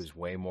somebody who's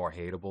way more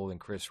hateable than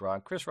Chris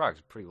Rock. Chris Rock's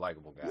a pretty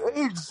likable guy.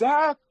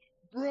 Exactly,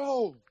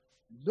 bro.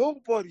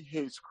 Nobody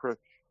hates Chris.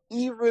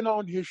 Even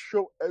on his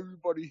show,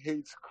 everybody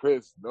hates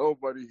Chris.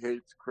 Nobody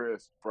hates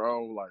Chris,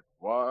 bro. Like,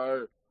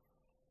 what?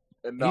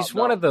 And he's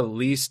one of the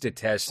least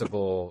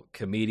detestable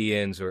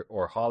comedians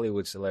or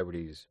Hollywood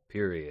celebrities,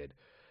 period.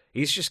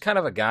 He's just kind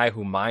of a guy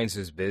who minds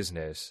his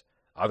business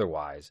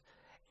otherwise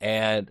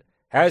and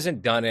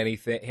hasn't done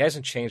anything. He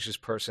hasn't changed his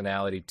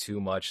personality too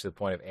much to the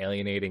point of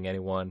alienating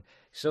anyone.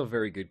 He's still a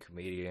very good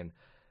comedian.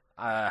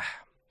 I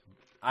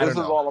don't know. This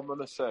is all I'm going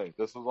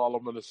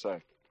to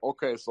say.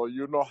 Okay, so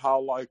you know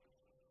how, like,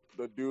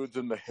 the dudes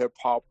in the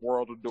hip-hop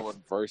world are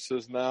doing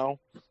verses now?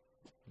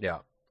 Yeah.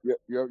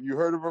 You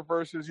heard of a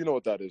verses? You know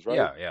what that is, right?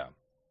 Yeah.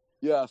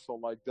 Yeah, so,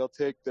 like, they'll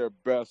take their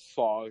best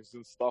songs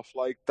and stuff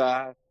like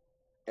that,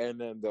 and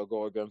then they'll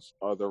go against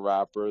other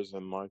rappers.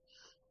 And,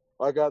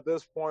 like at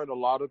this point, a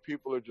lot of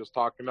people are just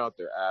talking out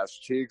their ass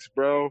cheeks,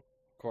 bro. Of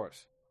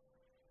course.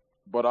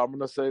 But I'm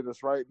going to say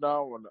this right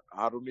now, and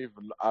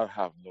I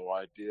have no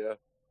idea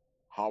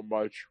how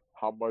much,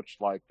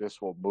 like,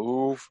 this will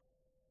move.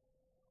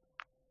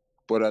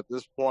 But at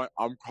this point,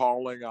 I'm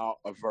calling out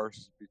a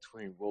versus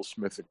between Will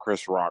Smith and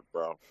Chris Rock,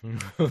 bro.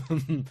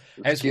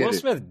 Has Will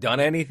Smith done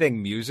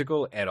anything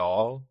musical at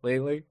all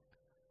lately?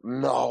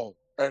 No,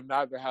 and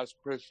neither has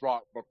Chris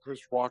Rock. But Chris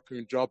Rock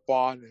can jump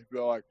on and be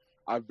like,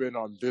 I've been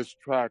on this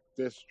track.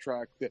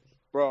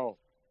 Bro,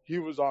 he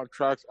was on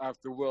tracks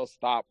after Will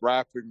stopped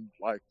rapping.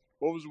 Like,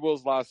 what was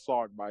Will's last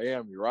song?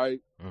 Miami, right?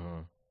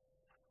 Mm-hmm.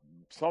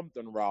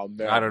 Something around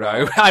there. I don't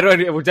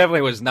know. It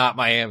definitely was not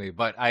Miami,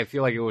 but I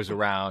feel like it was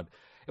around.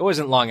 It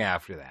wasn't long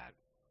after that.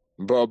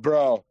 But,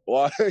 bro,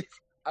 like,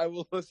 I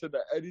will listen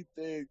to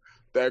anything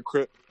that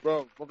Chris,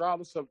 bro,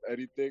 regardless of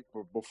anything,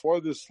 but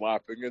before this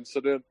slapping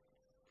incident,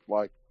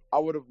 like, I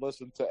would have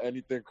listened to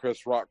anything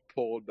Chris Rock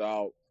pulled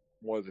out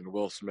more than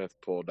Will Smith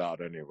pulled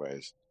out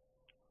anyways.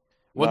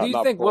 Well, do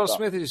you think Will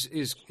Smith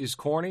is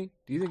corny?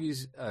 Do you think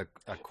he's a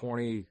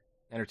corny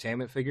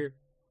entertainment figure?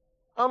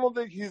 I don't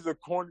think he's a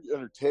corny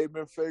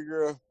entertainment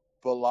figure,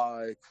 but,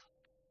 like,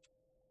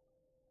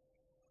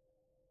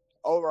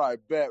 all right,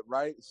 bet,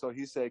 right? So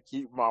he said,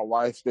 keep my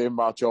wife's name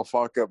out your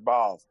fucking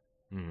mouth.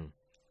 Mm-hmm.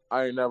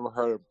 I ain't never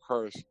heard him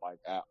curse, like,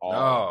 at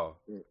all.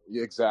 No.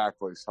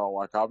 Exactly. So,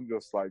 like, I'm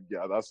just like,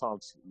 yeah, that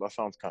sounds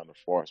kind of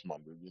forced, man.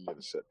 You need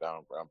to sit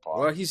down, Grandpa.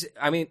 Well,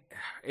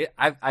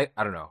 I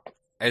don't know.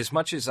 As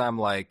much as I'm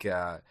like,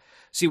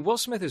 see, Will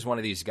Smith is one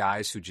of these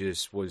guys who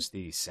just was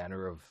the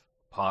center of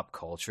pop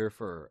culture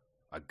for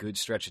a good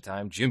stretch of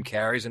time. Jim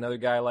Carrey's another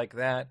guy like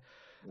that.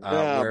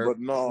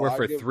 Where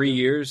for 3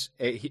 years,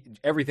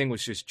 everything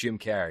was just Jim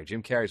Carrey.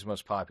 Jim Carrey's the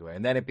most popular.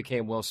 And then it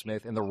became Will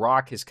Smith. And The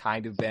Rock has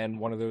kind of been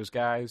one of those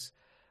guys,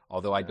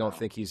 although I don't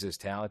think he's as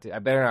talented. I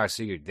better not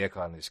see your dick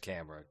on this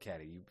camera,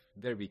 Kenny. You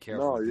better be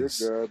careful. No, you're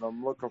good.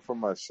 I'm looking for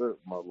my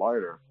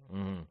lighter.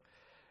 Mm-hmm.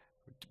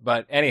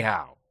 But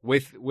anyhow,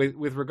 with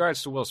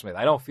regards to Will Smith,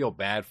 I don't feel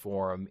bad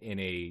for him in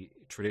a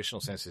traditional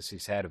sense, as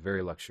he's had a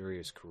very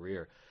luxurious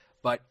career.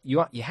 But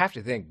you have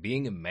to think,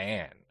 being a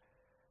man,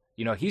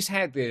 you know, he's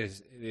had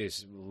this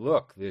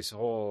look, this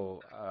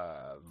whole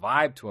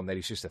vibe to him that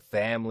he's just a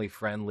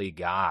family-friendly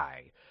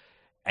guy.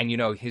 And, you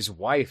know, his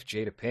wife,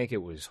 Jada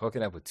Pinkett, was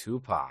hooking up with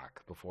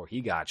Tupac before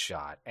he got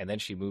shot, and then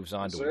she moves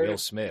on to Will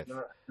Smith.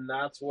 And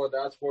that's where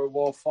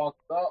Will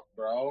fucked up,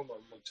 bro. I'm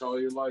going to tell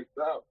you like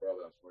that, bro.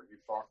 That's where he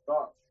fucked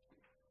up.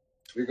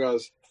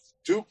 Because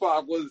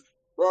Tupac was,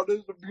 bro, this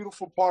is the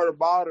beautiful part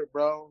about it,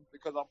 bro.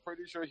 Because I'm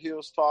pretty sure he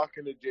was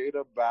talking to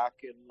Jada back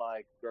in,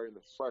 like, during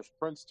the Fresh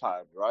Prince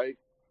time, right?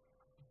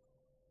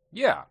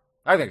 Yeah,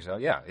 I think so.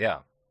 Yeah.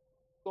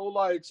 So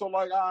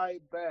I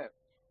bet.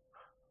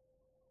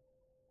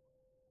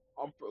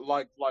 I'm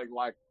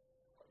like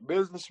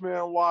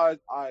businessman wise,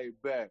 I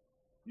bet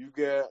you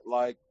get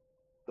like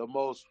the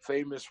most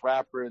famous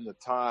rapper in the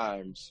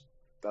times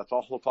that's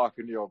also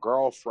talking to your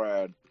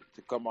girlfriend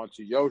to come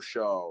onto your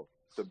show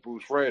to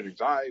boost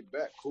ratings. I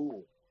bet,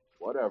 cool,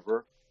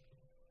 whatever.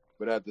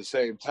 But at the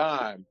same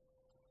time,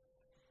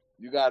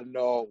 you got to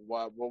know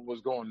what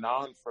was going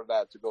on for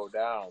that to go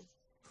down.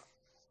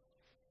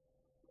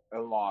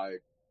 And,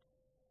 like,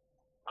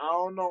 I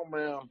don't know,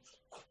 man.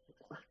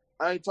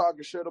 I ain't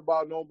talking shit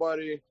about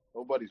nobody's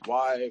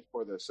wife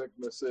or their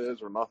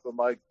sicknesses or nothing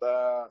like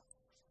that.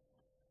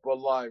 But,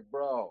 like,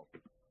 bro,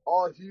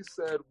 all he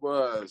said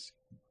was,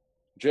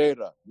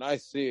 Jada,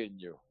 nice seeing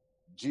you.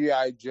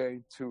 G.I.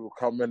 Jane 2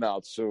 coming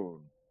out soon.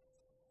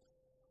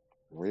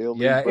 Really,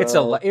 Yeah,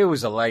 bro? it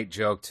was a light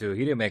joke too.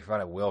 He didn't make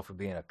fun of Will for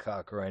being a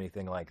cuck or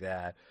anything like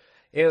that.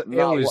 It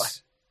Not like,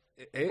 was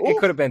it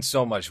could have been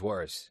so much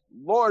worse.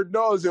 Lord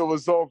knows it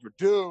was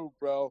overdue,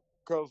 bro.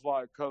 Cause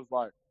like,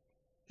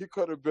 he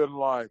could have been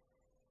like,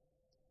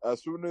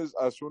 as soon as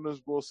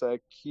Will said,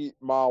 "Keep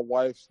my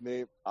wife's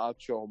name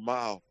out your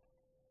mouth,"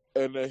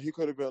 and then he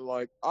could have been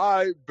like,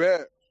 "I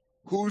bet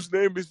whose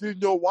name is in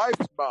your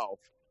wife's mouth."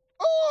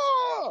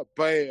 Ah,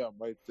 bam,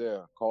 right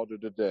there, called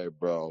it a day,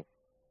 bro.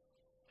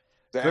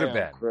 Damn, Could have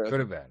been. Chris. Could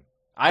have been.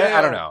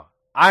 I don't know.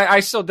 I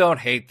still don't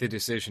hate the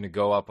decision to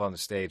go up on the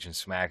stage and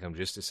smack him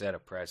just to set a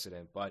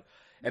precedent, but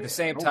at the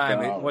same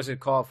time, it wasn't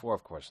called for.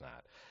 Of course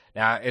not.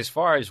 Now, as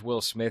far as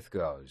Will Smith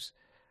goes,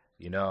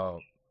 you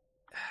know,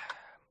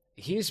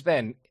 he's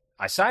been,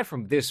 aside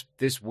from this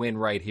win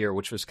right here,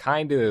 which was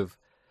kind of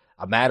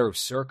a matter of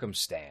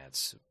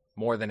circumstance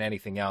more than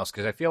anything else,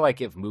 because I feel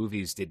like if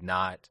movies did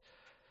not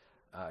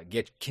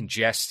get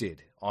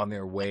congested on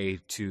their way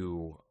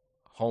to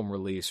home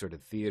release or to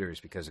theaters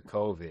because of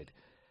COVID,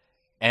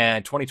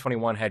 and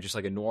 2021 had just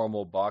like a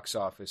normal box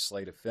office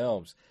slate of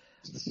films,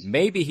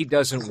 maybe he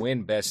doesn't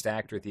win Best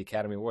Actor at the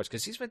Academy Awards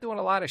because he's been doing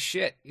a lot of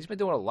shit. He's been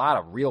doing a lot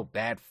of real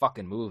bad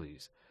fucking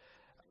movies.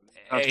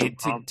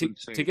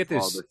 To get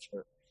this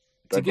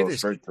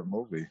straight to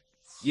movie.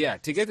 Yeah,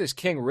 to get this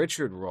King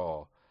Richard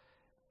role,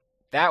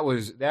 that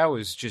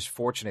was just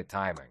fortunate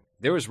timing.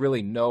 There was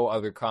really no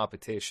other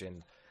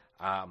competition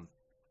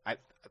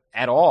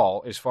at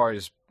all as far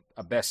as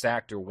a Best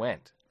Actor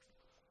went.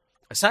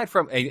 Aside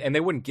from, and they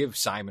wouldn't give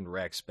Simon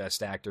Rex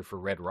Best Actor for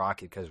Red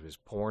Rocket because of his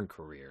porn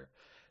career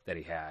that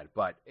he had,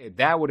 but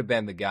that would have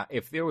been the guy.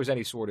 If there was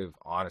any sort of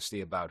honesty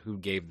about who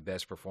gave the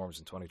best performance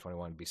in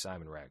 2021, it'd be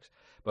Simon Rex.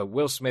 But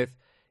Will Smith,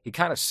 he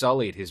kind of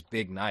sullied his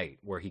big night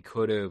where he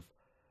could have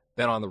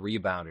been on the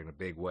rebound in a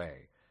big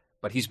way.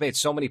 But he's made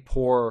so many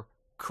poor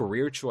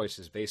career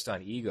choices based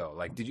on ego.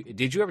 Like,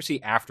 did you ever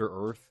see After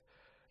Earth,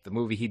 the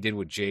movie he did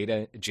with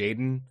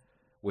Jaden,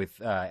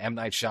 with M.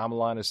 Night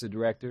Shyamalan as the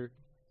director?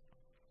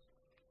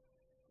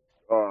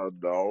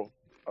 No.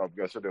 I'm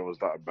guessing it was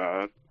that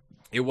bad.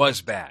 It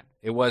was bad.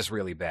 It was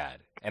really bad.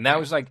 And that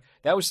was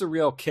the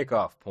real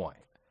kickoff point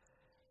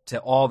to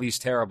all these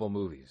terrible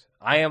movies.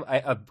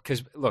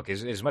 Because look,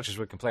 as much as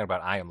we complain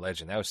about I Am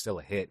Legend, that was still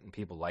a hit and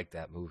people liked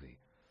that movie.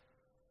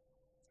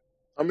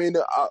 I mean,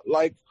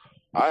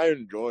 I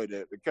enjoyed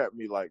it. It kept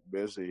me like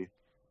busy.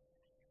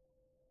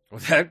 Well,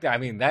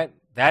 depending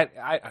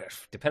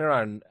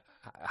on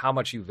how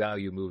much you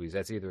value movies,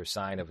 that's either a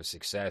sign of a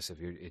success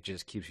if it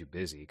just keeps you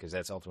busy, because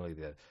that's ultimately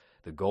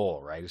the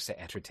goal, right? Is to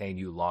entertain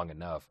you long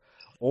enough,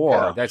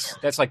 or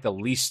that's like the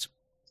least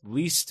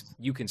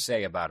you can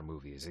say about a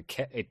movie is it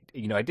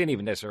didn't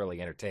even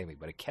necessarily entertain me,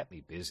 but it kept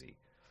me busy.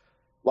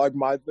 Like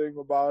my thing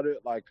about it,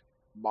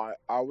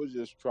 I was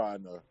just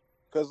trying to,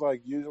 because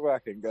like usually I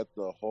can get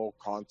the whole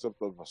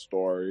concept of a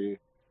story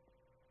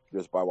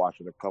just by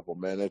watching a couple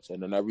minutes,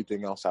 and then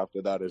everything else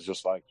after that is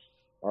just like,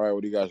 all right,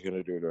 what are you guys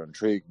gonna do to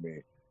intrigue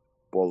me?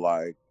 But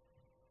like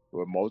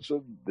with most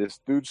of this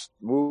dude's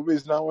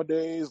movies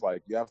nowadays,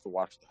 like you have to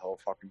watch the whole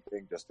fucking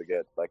thing just to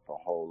get like the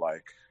whole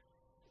like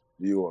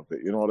view of it.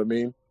 You know what I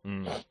mean?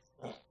 Mm.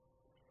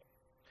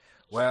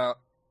 Well,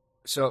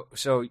 so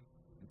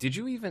did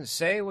you even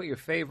say what your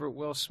favorite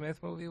Will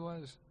Smith movie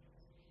was?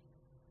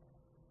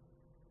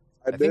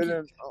 I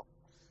didn't.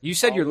 You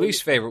said your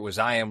least favorite was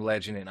I Am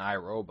Legend and I,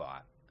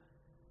 Robot.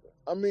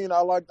 I mean, I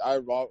liked I,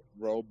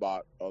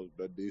 Robot a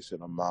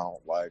decent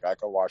amount. Like, I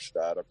could watch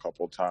that a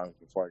couple times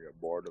before I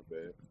get bored of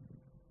it.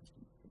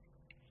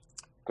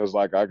 Because,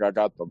 like, I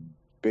got the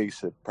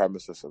basic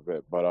premises of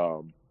it. But,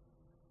 I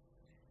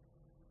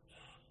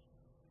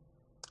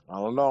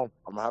don't know.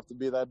 I'm going to have to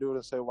be that dude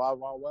and say Wild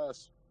Wild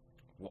West.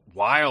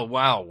 Wild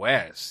Wild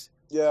West?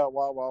 Yeah,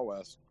 Wild Wild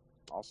West.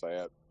 I'll say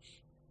it.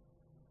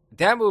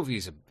 That movie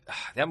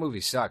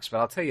sucks, but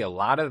I'll tell you, a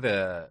lot of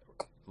the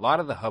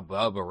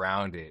hubbub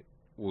around it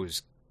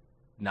was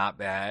not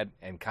bad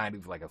and kind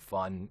of like a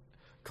fun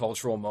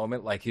cultural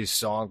moment. Like his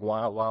song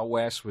Wild Wild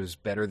West was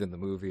better than the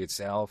movie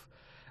itself.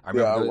 I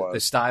remember the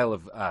style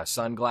of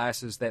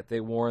sunglasses that they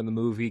wore in the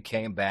movie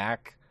came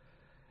back.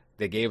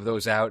 They gave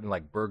those out in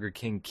like Burger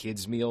King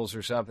kids meals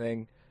or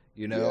something,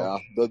 you know?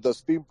 Yeah, the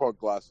steampunk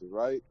glasses,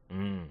 right?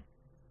 Mm.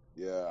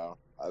 Yeah,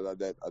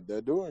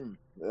 they're doing,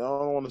 I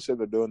don't want to say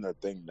they're doing their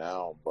thing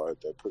now, but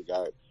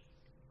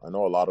I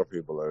know a lot of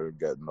people are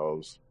getting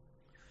those.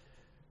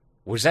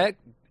 Was that?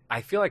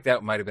 I feel like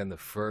that might have been the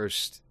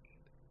first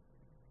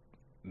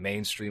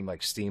mainstream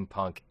like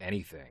steampunk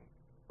anything.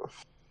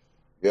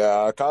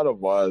 Yeah, it kind of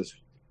was,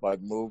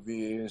 like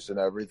movies and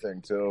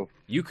everything too.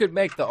 You could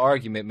make the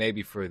argument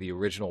maybe for the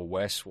original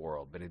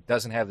Westworld, but it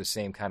doesn't have the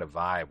same kind of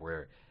vibe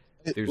where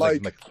there's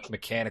like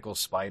mechanical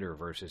spider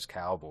versus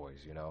cowboys,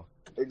 you know?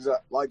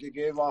 Exactly. Like it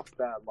gave off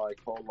that like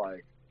whole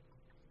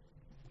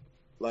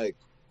like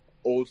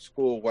old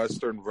school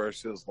Western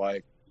versus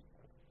like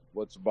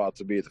what's about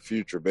to be the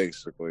future,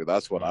 basically.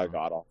 That's what I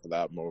got off of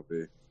that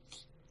movie.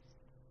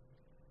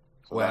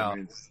 So that Well,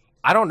 means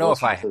I don't know Will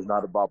if I. Smith is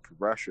not about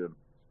progression.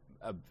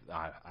 It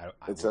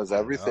says I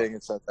don't everything. know.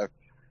 It says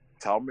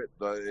tell me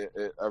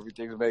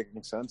everything's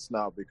making sense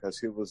now because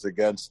he was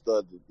against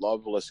the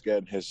Loveless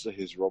getting his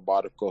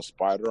robotical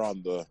spider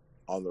on the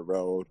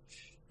road.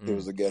 He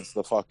was against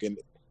the fucking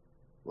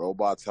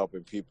robots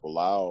helping people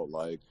out.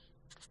 Like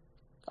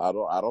I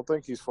don't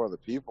think he's for the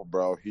people,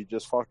 bro. He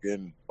just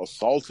fucking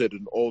assaulted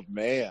an old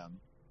man.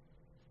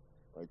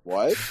 Like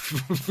what?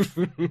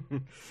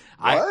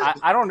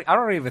 I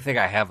don't even think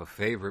I have a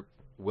favorite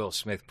Will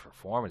Smith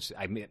performance.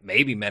 I mean,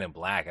 maybe Men in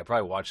Black. I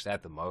probably watched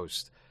that the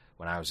most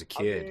when I was a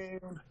kid.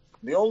 I mean,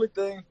 the only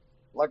thing,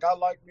 like, I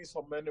like me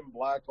some Men in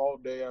Black all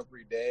day,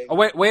 every day. Oh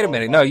wait a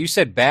minute. No, you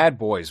said Bad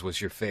Boys was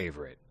your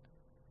favorite.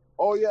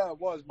 Oh yeah, it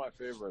was my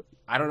favorite.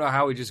 I don't know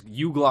how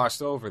you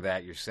glossed over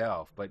that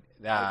yourself, but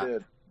I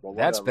did. But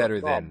that's whatever.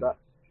 better than.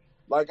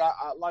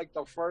 I like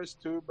the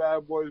first two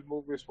Bad Boys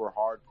movies were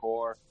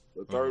hardcore.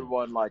 The third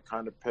one like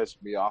kind of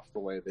pissed me off the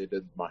way they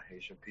did my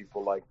Haitian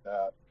people like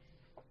that.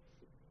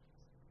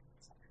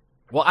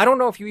 Well, I don't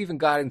know if you even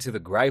got into the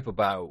gripe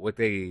about what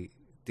they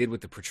did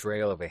with the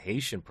portrayal of a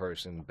Haitian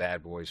person in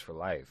Bad Boys for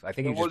Life. I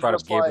think you just brought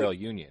up Gabriel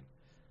Union.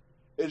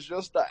 It's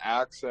just the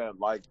accent,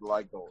 like,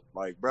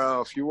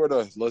 bro. If you were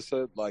to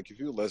listen,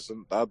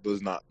 that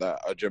does not that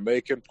a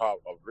Jamaican a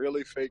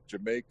really fake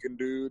Jamaican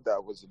dude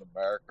that was in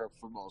America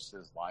for most of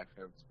his life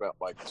and spent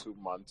like 2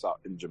 months out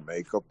in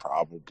Jamaica,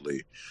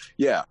 probably.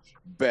 Yeah,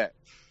 bet.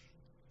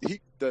 The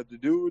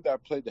dude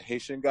that played the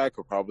Haitian guy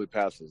could probably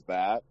pass as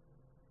that,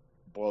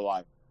 but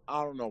like.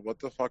 I don't know what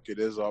the fuck it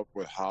is up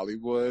with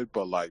Hollywood,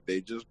 but like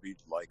they just be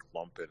like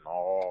lumping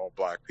all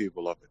black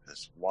people up in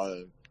this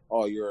one.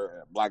 Oh, you're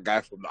a black guy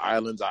from the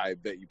islands. I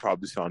bet you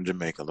probably sound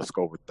Jamaican. Let's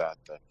go with that.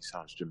 That he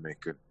sounds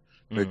Jamaican.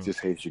 Make this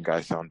Haitian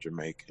guy sound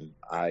Jamaican.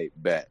 I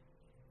bet.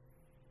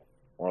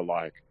 Or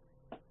like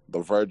the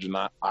Virgin.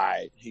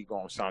 He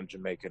gonna sound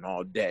Jamaican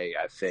all day.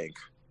 I think.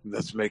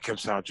 Let's make him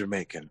sound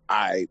Jamaican.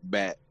 I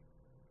bet.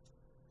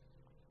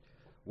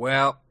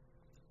 Well,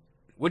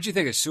 what'd you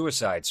think of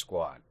Suicide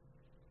Squad?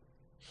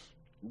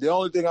 The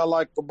only thing I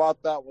liked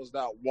about that was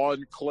that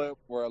one clip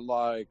where,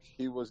 like,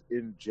 he was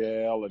in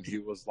jail and he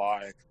was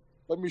like,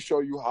 let me show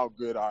you how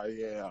good I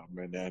am.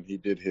 And then he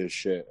did his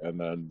shit and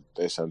then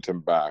they sent him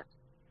back.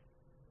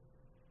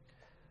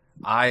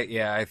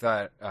 I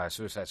thought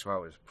Suicide Squad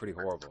was pretty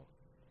horrible.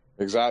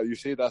 Exactly. You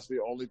see, that's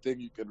the only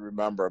thing you can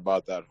remember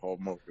about that whole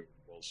movie with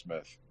Will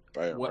Smith.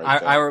 Well,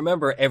 I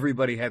remember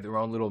everybody had their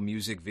own little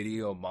music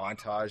video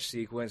montage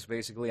sequence,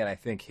 basically, and I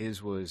think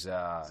his was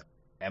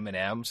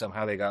Eminem.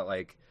 Somehow they got,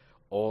 like,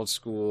 old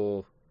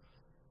school,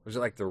 was it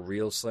like the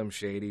real Slim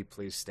Shady,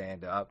 Please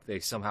Stand Up? They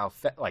somehow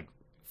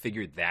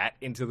figured that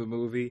into the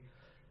movie.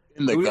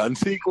 In the gun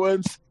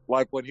sequence?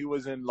 Like when he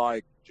was in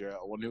like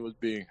jail, when he was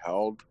being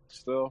held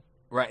still?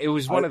 Right, it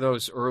was one of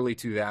those early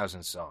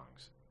 2000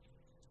 songs.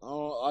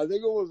 Oh, I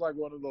think it was like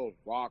one of those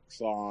rock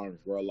songs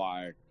where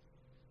like,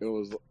 it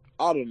was,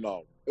 I don't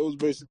know. It was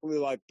basically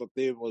like the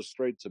theme was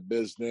straight to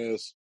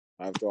business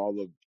after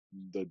all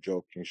the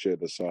joking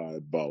shit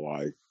aside, but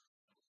like,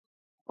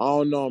 I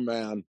don't know,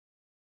 man.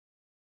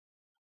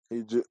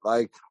 He just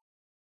like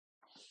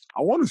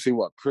I want to see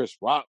what Chris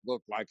Rock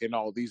looked like in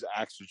all these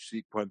action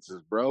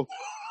sequences, bro.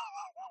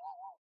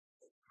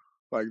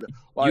 like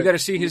you got to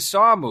see his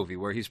Saw movie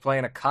where he's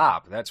playing a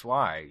cop. That's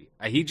why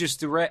he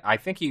just I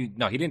think he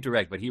didn't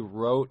direct, but he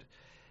wrote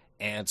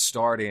and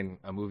starred in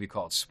a movie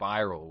called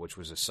Spiral, which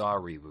was a Saw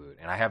reboot,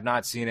 and I have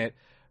not seen it.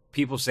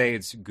 People say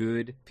it's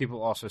good.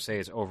 People also say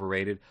it's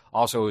overrated.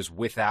 Also, it was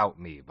Without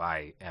Me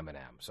by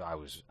Eminem. So I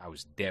was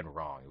dead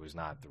wrong. It was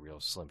not the real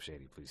Slim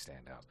Shady, Please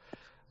Stand Up.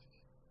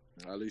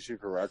 At least you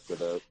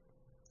corrected it.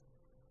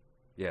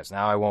 Yes,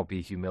 now I won't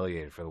be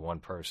humiliated for the one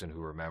person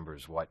who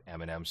remembers what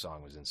Eminem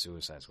song was in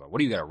Suicide Squad. What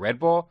do you got, a Red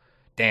Bull?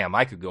 Damn,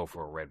 I could go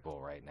for a Red Bull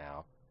right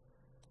now.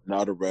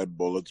 Not a Red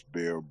Bull, it's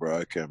beer, bro.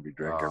 I can't be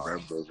drinking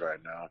Red Bulls right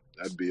now.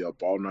 I'd be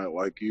up all night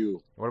like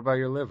you. What about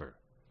your liver?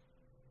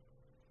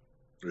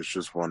 It's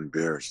just one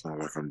beer. It's not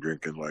like I'm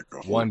drinking like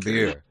a whole one can.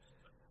 beer.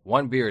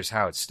 One beer is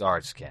how it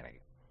starts, Kenny.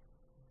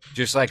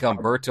 Just like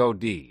Umberto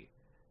D.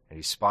 And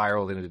he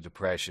spiraled into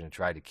depression and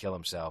tried to kill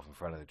himself in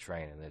front of the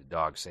train, and the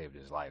dog saved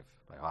his life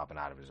by hopping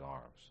out of his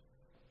arms.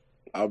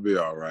 I'll be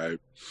all right.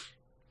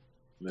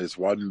 It's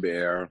one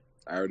beer.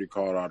 I already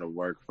called out of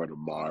work for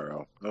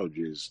tomorrow. Oh,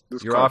 jeez.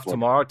 You're off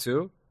tomorrow,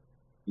 too?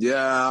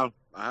 Yeah.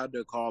 I had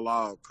to call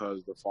out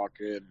because the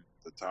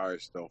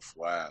tire's still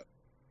flat.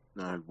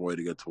 I have a way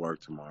to get to work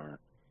tomorrow.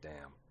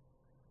 Damn.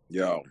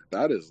 Yo,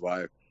 that is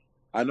life.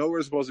 I know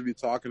we're supposed to be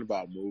talking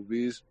about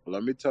movies, but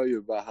let me tell you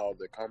about how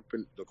the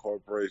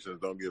corporations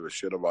don't give a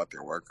shit about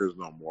their workers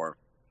no more.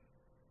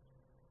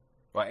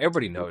 Well,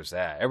 everybody knows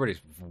that.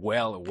 Everybody's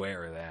well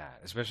aware of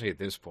that, especially at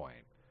this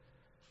point.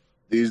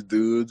 These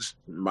dudes,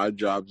 my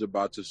job's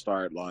about to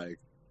start like,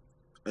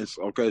 it's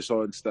okay.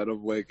 So instead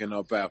of waking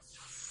up at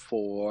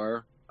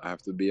 4, I'm gonna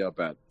have to be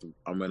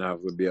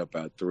up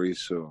at 3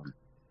 soon,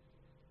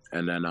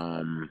 and then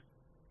on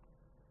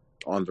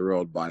the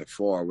road by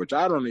 4, which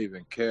I don't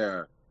even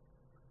care.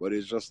 But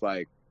it's just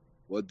like,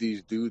 what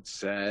these dudes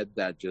said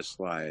that just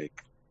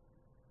like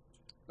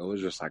it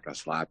was just like a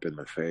slap in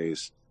the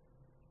face.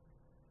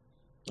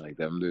 Like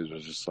them dudes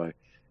was just like,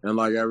 and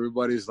like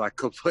everybody's like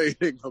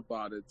complaining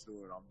about it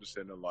too, and I'm just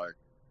sitting there like,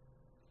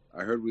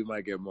 I heard we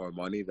might get more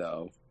money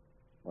though.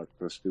 Like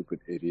the stupid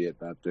idiot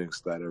that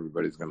thinks that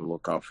everybody's gonna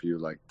look out for you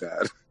like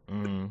that.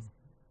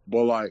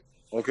 But like,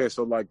 okay,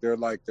 so like they're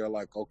like,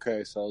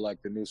 okay, so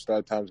like the new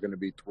start time is gonna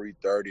be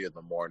 3:30 in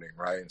the morning,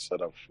 right?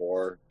 Instead of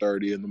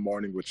 4:30 in the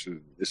morning, which is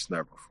it's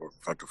never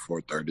fucking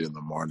 4:30 in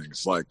the morning.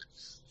 It's like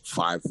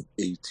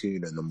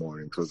 5:18 in the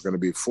morning, so it's gonna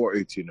be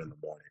 4:18 in the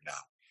morning now.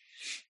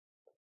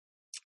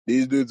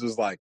 These dudes was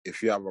like,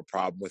 if you have a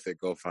problem with it,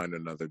 go find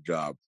another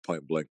job.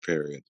 Point blank.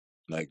 Period.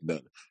 Like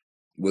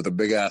with a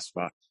big ass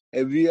smile.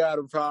 If you had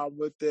a problem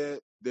with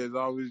it, there's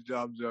always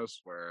jobs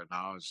elsewhere. And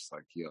I was just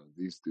like, yo,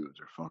 these dudes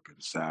are fucking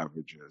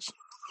savages.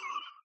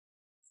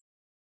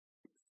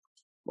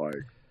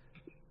 Like,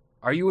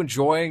 are you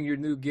enjoying your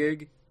new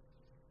gig?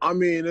 I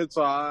mean, it's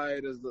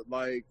alright. As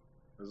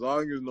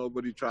long as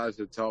nobody tries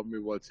to tell me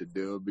what to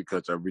do,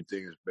 because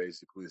everything is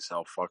basically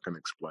self fucking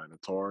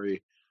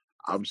explanatory,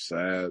 I'm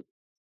sad.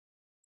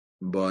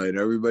 But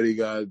everybody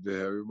has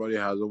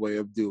a way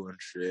of doing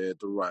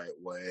shit the right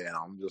way, and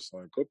I'm just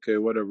like, okay,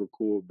 whatever,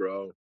 cool,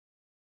 bro.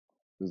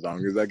 As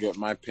long as I get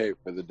my pay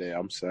for the day,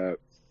 I'm set.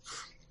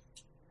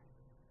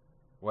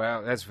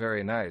 Well, that's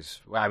very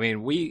nice. I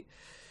mean, we've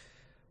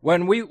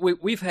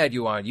had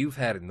you on, you've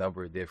had a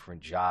number of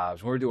different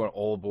jobs. When we were doing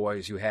Old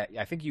Boys,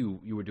 I think you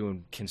were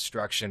doing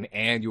construction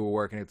and you were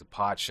working at the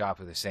pot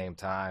shop at the same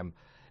time.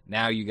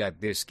 Now you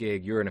got this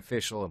gig. You're an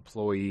official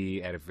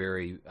employee at a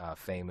very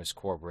famous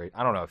corporate.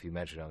 I don't know if you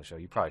mentioned it on the show.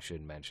 You probably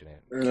shouldn't mention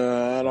it.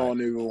 No, I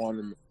don't even want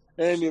to.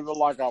 It ain't even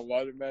like I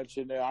want to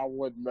mention it. I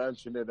wouldn't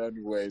mention it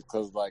anyways,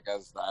 because like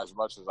as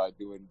much as I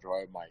do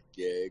enjoy my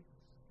gig,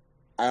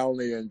 I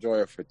only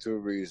enjoy it for two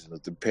reasons: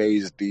 the pay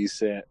is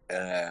decent,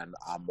 and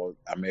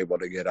I'm able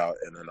to get out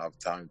in enough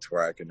time to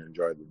where I can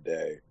enjoy the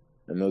day.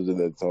 And those are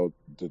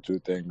the two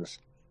things,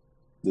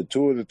 the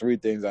two or the three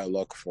things I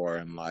look for.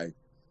 And like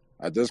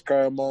at this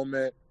current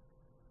moment,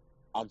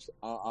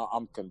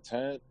 I'm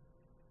content,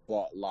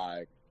 but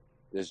like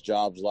this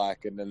job's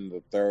lacking in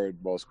the third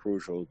most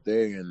crucial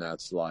thing, and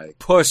that's like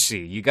pussy.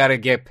 You got to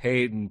get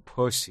paid in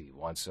pussy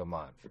once a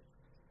month.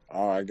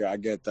 Oh, I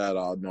get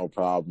that. No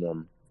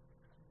problem.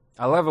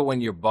 I love it when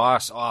your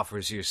boss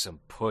offers you some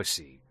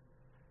pussy.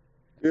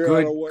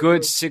 Yeah,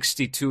 good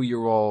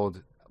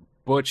 62-year-old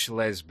butch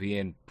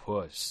lesbian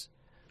puss.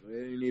 It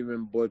ain't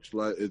even butch,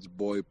 it's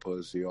boy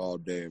pussy all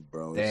day,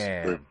 bro.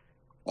 Damn.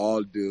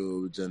 All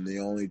dudes, and the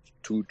only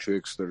two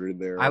chicks that are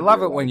there. I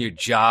love it when your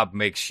job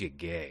makes you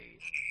gay.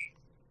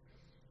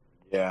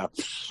 Yeah.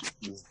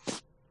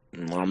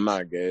 I'm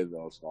not gay,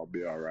 though, so I'll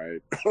be all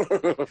right.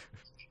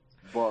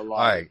 But,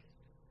 like,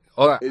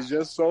 it's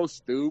just so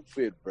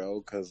stupid,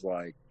 bro, because,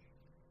 like,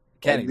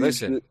 Kenny,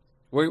 listen,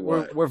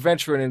 we're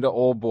venturing into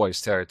Old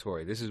Boys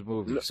territory. This is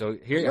movie. So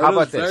here, how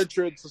about this?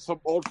 Venture into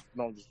some old.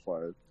 No, I'm just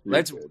fine.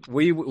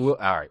 We'll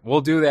all right.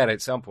 We'll do that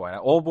at some point.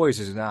 Old Boys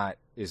is not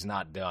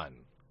done.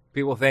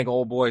 People think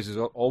Old Boys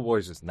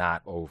is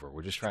not over.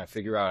 We're just trying to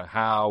figure out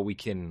how we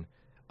can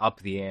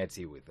up the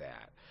ante with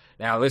that.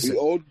 Now, listen, the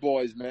Old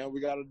Boys, man, we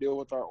got to deal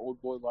with our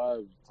old boy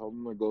lives. Tell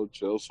them to go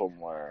chill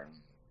somewhere,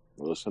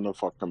 listen to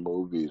fucking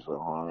movies with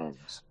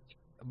arms.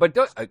 But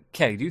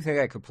Kenny, do you think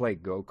I could play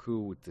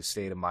Goku with the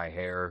state of my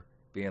hair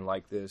being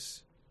like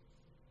this?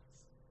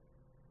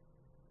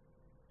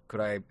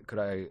 Could I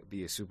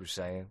be a Super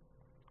Saiyan?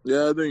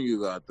 Yeah, I think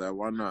you got that.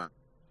 Why not?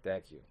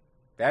 Thank you.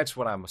 That's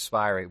what I'm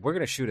aspiring. We're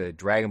going to shoot a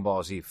Dragon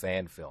Ball Z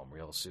fan film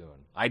real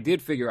soon. I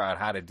did figure out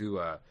how to do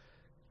a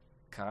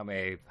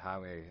Kamehameha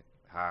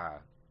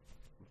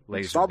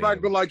laser Stop beam.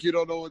 acting like you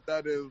don't know what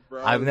that is,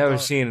 bro. I've never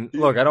seen...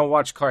 Look, I don't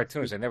watch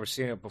cartoons. I've never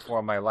seen it before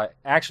in my life.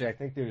 Actually, I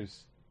think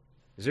there's...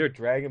 Is there a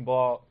Dragon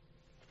Ball?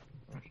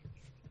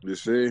 You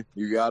see?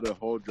 You got a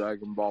whole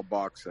Dragon Ball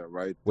box set,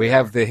 right? We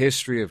have the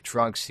history of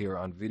Trunks here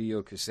on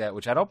video cassette,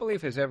 which I don't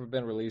believe has ever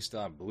been released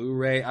on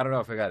Blu-ray. I don't know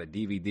if I got a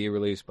DVD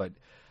release, but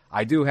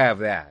I do have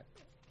that.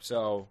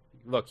 So,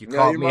 look, you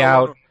called me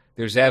out.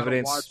 There's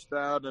evidence. Watch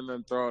that and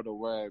then throw it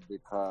away,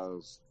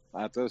 because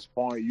at this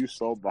point, you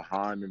so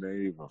behind and it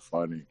ain't even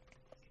funny.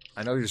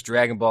 I know there's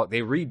Dragon Ball.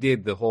 They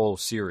redid the whole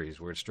series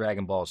where it's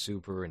Dragon Ball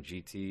Super and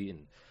GT.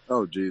 And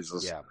oh,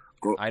 Jesus. Yeah.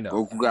 I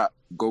know.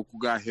 Goku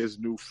got his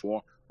new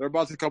form. They're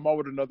about to come out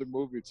with another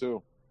movie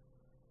too.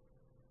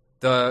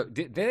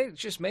 Did they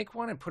just make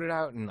one and put it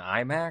out in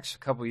IMAX a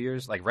couple of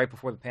years, like right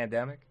before the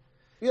pandemic?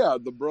 Yeah,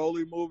 the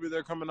Broly movie.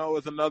 They're coming out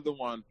with another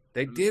one.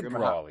 They did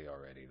Broly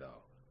already,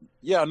 though.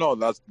 Yeah, no,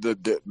 that's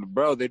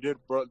bro. They did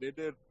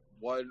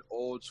one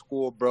old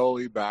school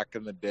Broly back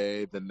in the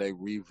day. Then they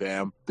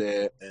revamped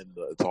it, and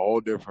it's a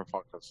whole different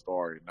fucking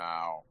story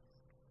now.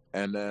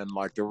 And then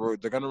like they're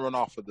gonna run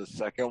off of the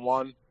second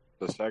one.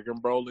 The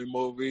second Broly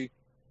movie,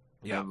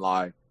 yeah, and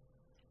like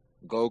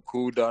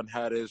Goku done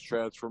had his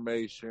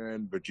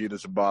transformation.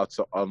 Vegeta's about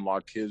to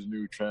unlock his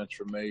new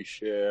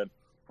transformation.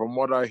 From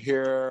what I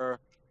hear,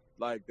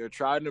 like they're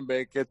trying to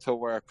make it to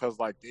where, because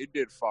like they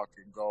did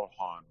fucking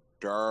Gohan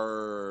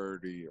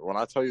dirty. When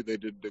I tell you they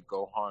did the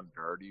Gohan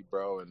dirty,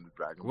 bro, in the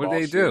Dragon What Ball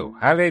did they do? series,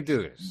 How did they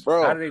do this?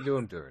 Bro. How did they do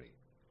him dirty?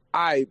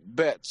 I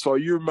bet. So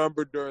you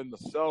remember during the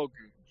Cell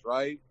games,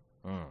 right?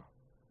 Mm.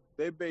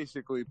 They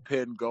basically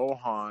pinned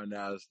Gohan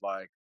as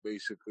like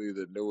basically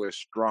the newest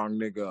strong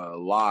nigga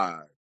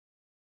alive.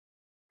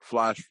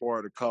 Flash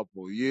forward a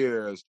couple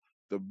years,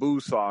 the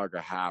Buu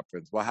saga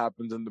happens. What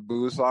happens in the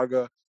Buu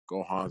saga?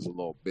 Gohan's a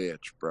little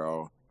bitch,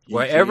 bro.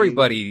 Well,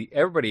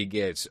 everybody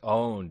gets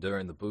owned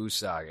during the Buu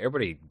saga.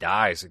 Everybody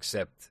dies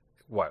except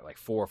what, like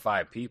 4 or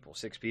 5 people,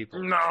 6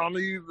 people. Not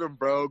even,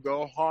 bro.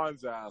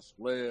 Gohan's ass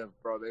lived,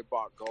 bro. They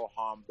bought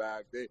Gohan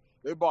back.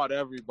 They bought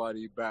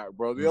everybody back,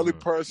 bro. The only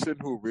person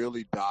who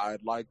really died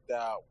like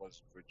that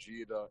was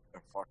Vegeta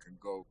and fucking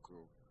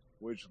Goku,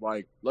 which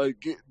like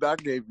that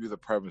gave you the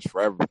premise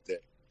for everything.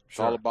 It's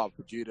all about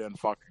Vegeta and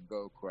fucking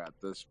Goku at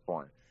this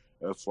point.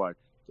 It's like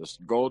this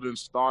golden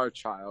star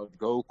child,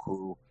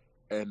 Goku,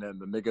 and then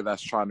the nigga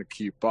that's trying to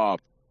keep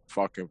up,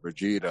 fucking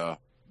Vegeta,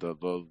 the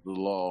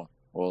little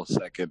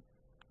second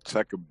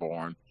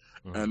born.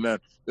 And then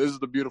this is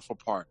the beautiful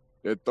part.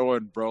 They're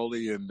throwing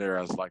Broly in there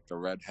as like the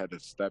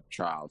redheaded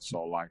stepchild.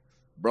 So like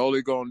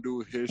Broly gonna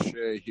do his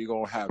shit. He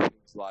gonna have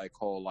his like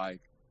whole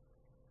like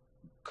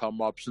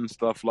come ups and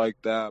stuff like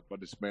that.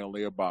 But it's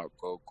mainly about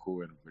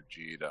Goku and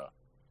Vegeta.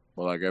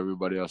 But like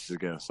everybody else is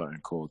getting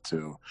something cool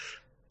too.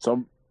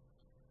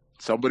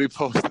 Somebody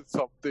posted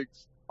something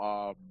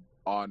on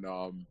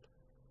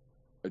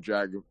a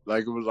dragon,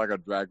 like it was like a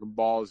Dragon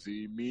Ball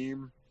Z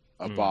meme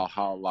about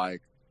how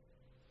like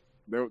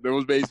there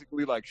was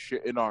basically like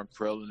shitting on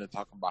Krillin and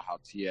talking about how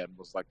Tien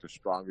was like the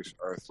strongest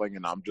Earthling,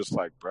 and I'm just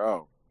like,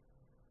 bro,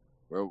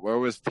 where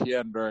was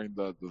Tien during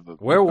the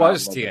Where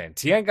was Tien?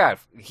 Tien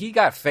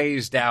got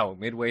phased out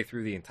midway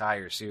through the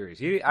entire series.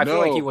 I feel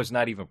like he was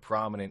not even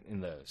prominent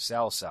in the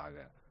Cell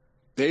saga.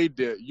 They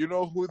did. You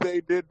know who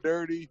they did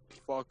dirty?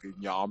 Fucking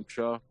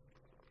Yamcha.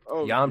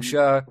 Oh,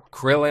 Yamcha.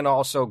 Krillin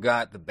also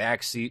got the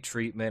backseat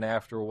treatment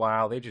after a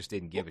while. They just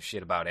didn't give a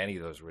shit about any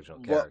of those original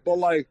characters. But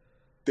like,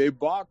 they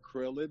bought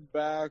Krillin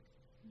back,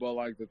 but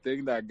like the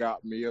thing that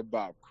got me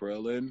about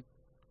Krillin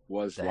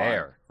was the like,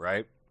 hair,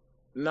 right?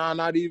 Nah,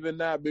 not even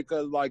that,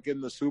 because like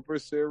in the Super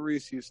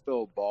series, he's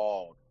still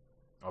bald.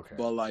 Okay.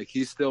 But like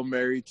he's still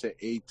married to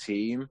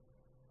 18,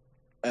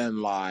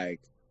 and like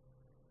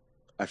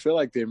I feel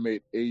like they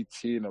made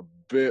 18 a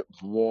bit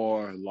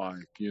more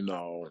like, you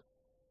know,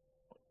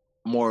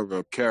 more of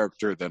a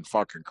character than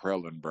fucking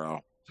Krillin,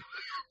 bro.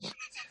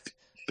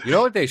 You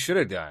know what they should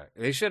have done?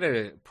 They should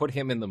have put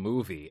him in the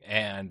movie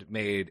and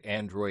made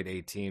Android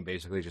 18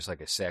 basically just like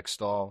a sex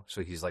doll.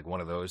 So he's like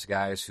one of those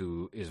guys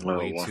who is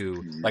way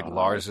too like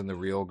Lars and the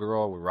Real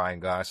Girl with Ryan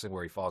Gosling,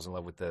 where he falls in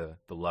love with the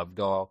love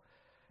doll.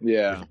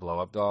 Yeah. The blow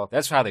up doll.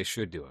 That's how they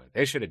should do it.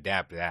 They should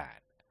adapt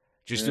that.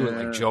 Just do it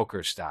like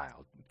Joker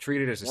style.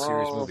 Treat it as a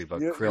serious movie,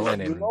 but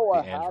Krillin and the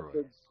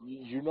Android.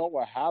 You know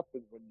what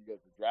happens when you get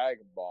the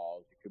Dragon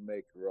Balls? You can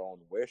make your own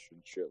wish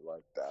and shit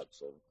like that.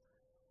 So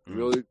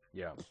really,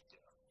 yeah.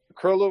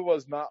 Krillin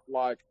was not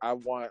like, I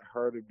want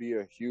her to be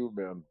a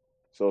human.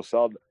 So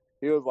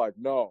he was like,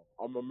 no,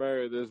 I'm gonna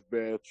marry this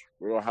bitch.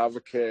 We're gonna have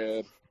a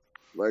kid.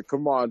 Like,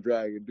 come on,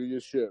 Dragon, do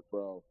your shit,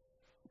 bro.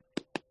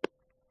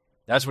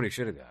 That's what he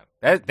should have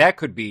done. That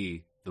could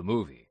be the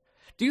movie.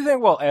 Do you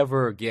think we'll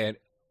ever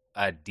get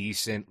a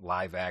decent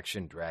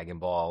live-action Dragon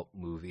Ball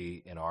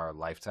movie in our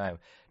lifetime?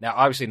 Now,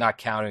 obviously not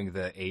counting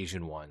the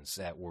Asian ones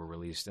that were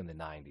released in the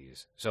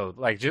 90s. So,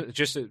 like,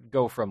 just to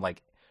go from,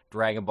 like,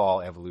 Dragon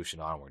Ball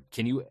Evolution onward.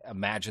 Can you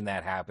imagine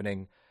that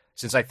happening?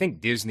 Since I think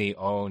Disney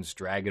owns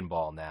Dragon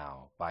Ball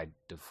now by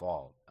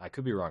default. I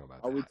could be wrong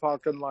about that. Are we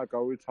talking like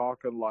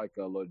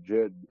a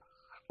legit,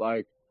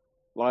 like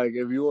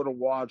if you were to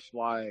watch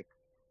like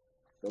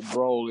the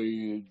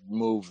Broly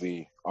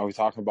movie, are we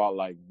talking about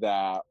like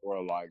that,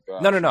 or like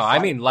No. I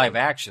mean live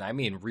action. I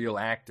mean real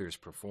actors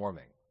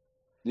performing.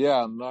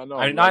 Yeah, no.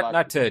 I mean,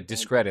 not to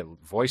discredit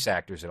voice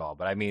actors at all,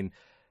 but I mean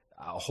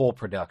a whole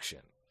production.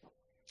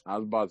 I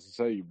was about to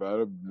say, you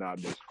better not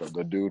discredit.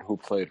 The dude who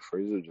played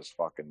Frieza just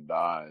fucking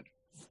died.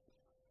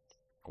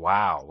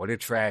 Wow, what a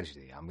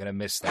tragedy! I'm gonna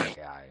miss that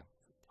guy.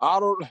 I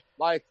don't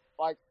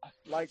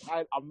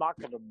I'm not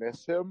gonna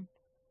miss him,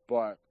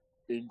 but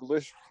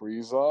English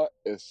Frieza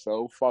is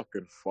so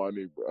fucking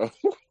funny, bro.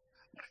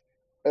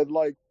 And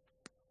like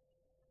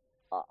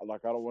I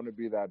don't want to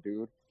be that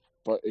dude,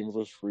 but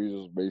English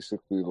Frieza is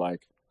basically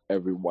like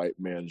every white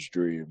man's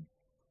dream.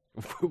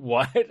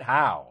 What?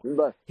 How?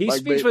 He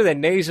speaks with a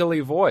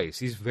nasally voice.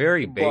 He's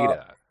very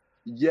beta.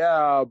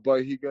 Yeah,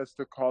 but he gets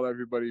to call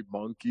everybody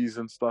monkeys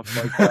and stuff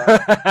like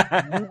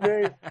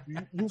that.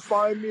 you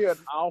find me an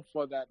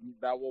alpha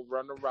that will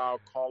run around,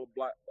 call a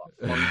black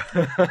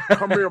monkey.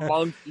 Come here,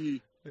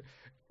 monkey.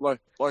 Like,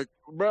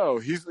 bro,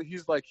 he's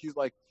like,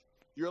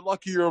 you're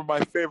lucky you're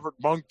my favorite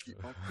monkey.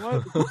 Like,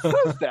 what? Who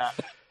says that?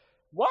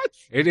 What?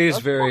 It is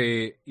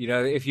very,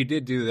 if you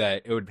did do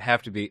that, it would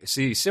have to be,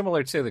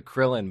 similar to the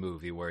Krillin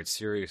movie where it's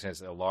serious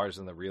as a Lars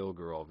and the Real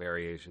Girl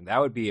variation. That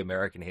would be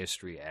American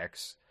History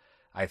X.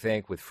 I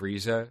think with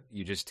Frieza,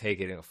 you just take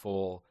it in a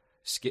full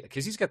skin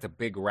because he's got the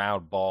big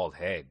round bald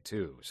head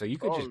too. So you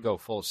could Oh, just go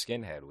full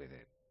skinhead with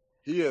it.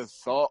 he is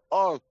so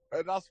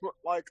and that's what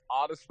like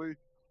honestly,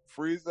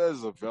 Frieza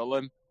is a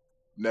villain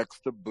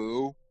next to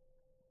Boo.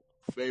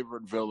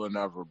 Favorite villain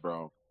ever,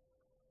 bro.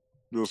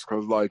 Just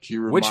because like he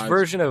Which reminds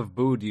version of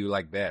Boo do you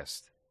like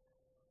best?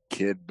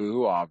 Kid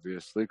Boo,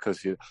 obviously,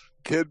 because he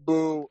Kid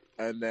Boo,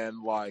 and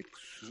then like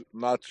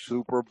not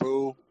Super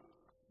Boo,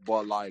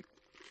 but like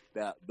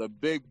that the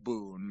Big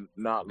Boo,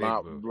 not Big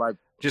not Boo. like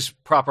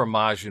Just proper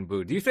Majin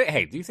Buu. Do you think?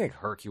 Hey, do you think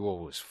Hercule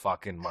was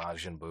fucking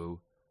Majin Buu?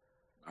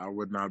 I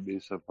would not be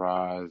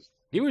surprised.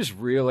 He was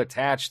real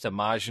attached to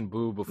Majin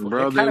Buu before.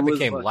 Bro, they kind they of was,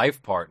 became like-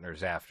 life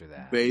partners after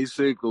that.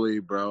 Basically,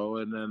 bro,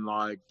 and then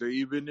like they're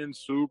even in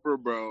Super,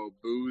 bro.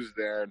 Boo's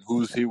there, and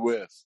who's he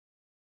with?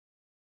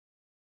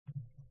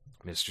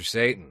 Mr.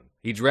 Satan.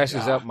 He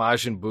dresses Yeah. up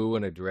Majin Buu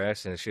in a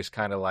dress, and it's just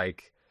kind of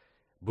like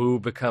Buu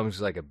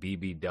becomes like a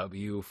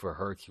BBW for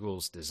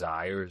Hercule's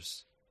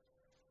desires.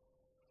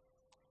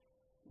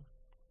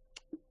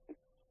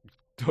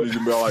 He's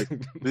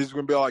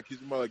gonna be like,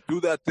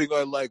 do that thing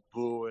I like,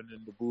 Boo, and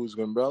then the Boo's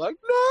gonna be like,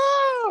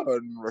 no,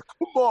 and we're like,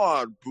 come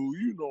on, Boo,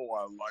 you know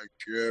I like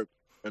it,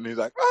 and he's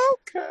like,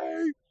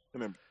 okay,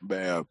 and then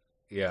bam,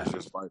 Yeah. it's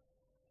just like,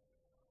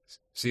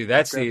 See,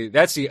 that's Okay.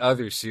 that's the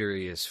other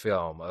serious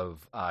film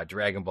of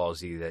Dragon Ball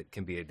Z that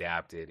can be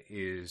adapted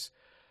is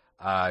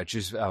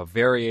just a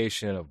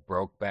variation of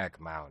Brokeback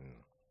Mountain.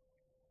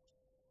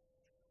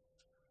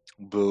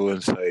 Boo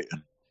and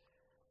Satan.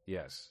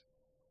 Yes.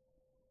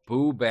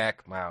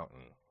 Booback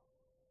Mountain.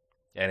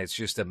 And it's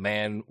just a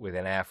man with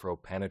an afro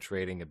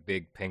penetrating a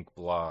big pink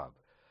blob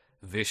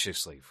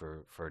viciously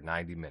for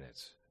 90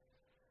 minutes.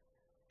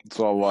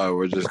 So what?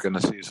 We're just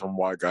gonna see some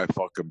white guy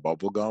fucking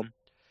bubblegum.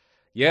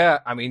 Yeah,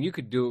 I mean, you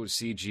could do it with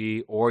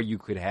CG, or you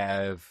could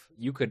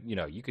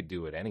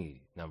do it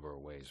any number of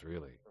ways,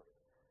 really.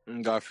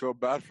 And I feel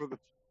bad for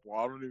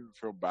I don't even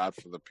feel bad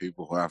for the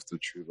people who have to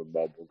chew the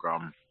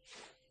bubblegum.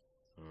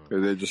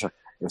 They just,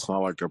 it's not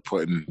like they're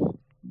putting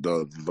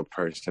the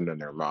person in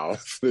their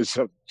mouth. They just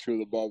have to chew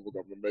the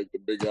bubblegum and make the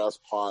big ass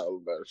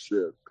pile of that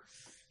shit.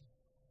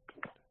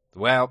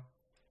 Well,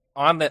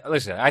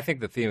 listen, I think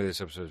the theme of this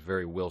episode is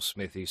very Will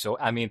Smithy. So,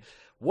 I mean,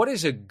 what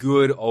is a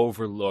good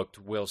overlooked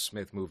Will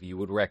Smith movie you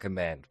would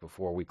recommend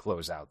before we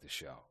close out the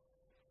show?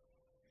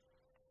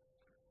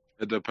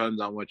 It depends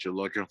on what you're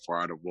looking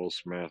for out of Will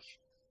Smith.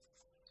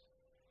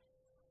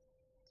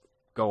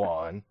 Go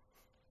on.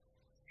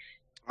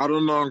 I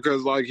don't know,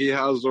 because like he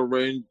has a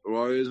range.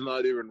 Well, it's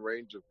not even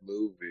range of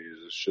movies.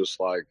 It's just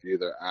like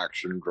either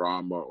action,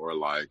 drama, or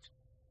like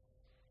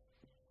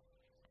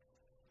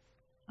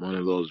one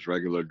of those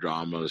regular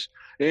dramas.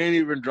 It ain't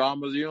even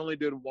dramas. He only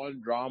did one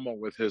drama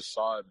with his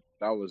son.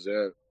 That was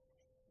it.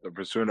 The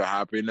Pursuit of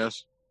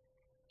Happiness.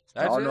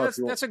 I don't know if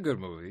you- That's a good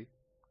movie.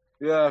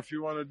 Yeah, if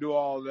you want to do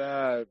all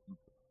that,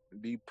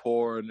 be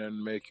poor and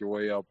then make your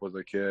way up with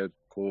a kid,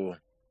 cool.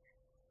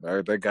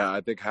 I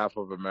think half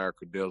of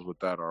America deals with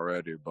that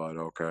already, but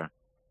okay.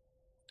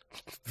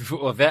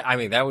 Well,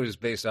 that was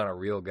based on a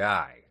real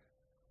guy.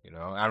 You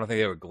know, I don't think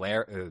they were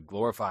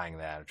glorifying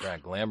that or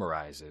trying to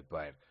glamorize it,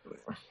 but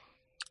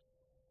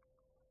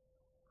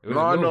it was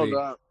No, a I know movie.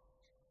 that.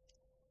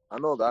 I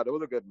know that. It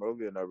was a good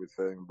movie and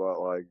everything, but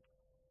like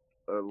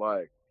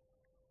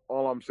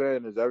all I'm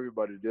saying is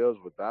everybody deals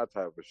with that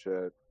type of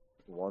shit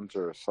once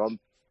or some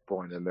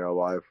point in their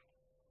life.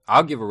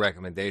 I'll give a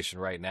recommendation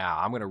right now.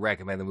 I'm going to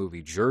recommend the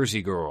movie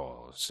Jersey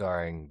Girl,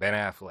 starring Ben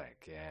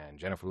Affleck and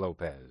Jennifer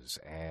Lopez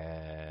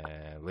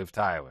and Liv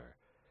Tyler,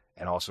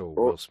 and also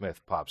Will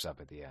Smith pops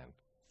up at the end.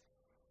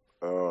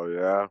 Oh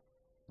yeah.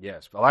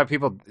 Yes, a lot of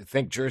people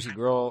think Jersey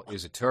Girl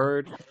is a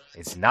turd.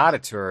 It's not a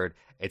turd.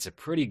 It's a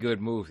pretty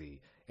good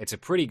movie. It's a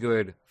pretty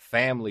good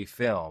family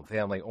film,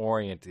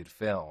 family-oriented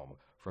film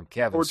from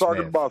Kevin We're Smith.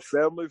 talking about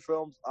family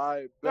films.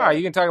 No,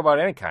 you can talk about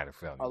any kind of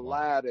film. you want.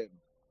 Aladdin.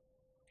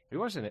 He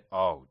wasn't.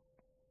 Oh,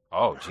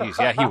 geez,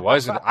 yeah, he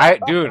wasn't.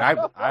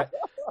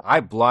 I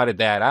blotted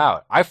that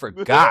out. I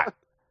forgot.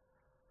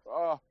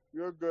 Oh,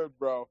 you're good,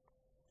 bro.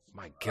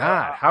 My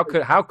God, how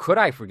could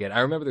I forget? I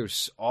remember there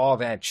was all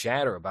that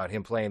chatter about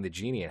him playing the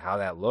genie and how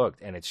that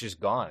looked, and it's just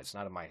gone. It's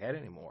not in my head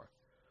anymore.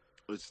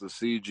 It's the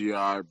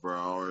CGI,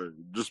 bro.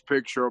 Just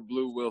picture a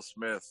blue Will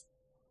Smith.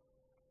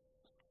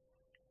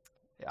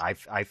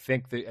 I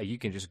think that you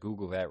can just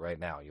Google that right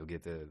now. You'll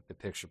get the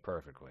picture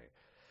perfectly.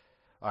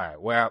 All right,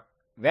 well,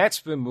 that's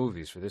been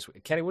movies for this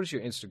week. Kenny, what is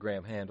your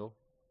Instagram handle?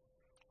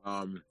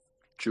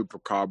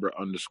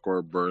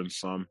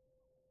 Chupacabra_burn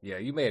Yeah,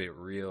 you made it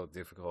real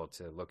difficult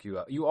to look you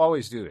up. You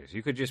always do this.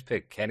 You could just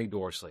pick Kenny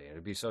Dorsley, and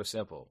it'd be so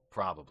simple,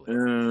 probably.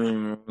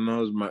 That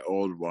was my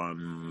old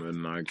one,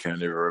 and I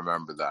can't even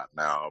remember that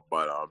now.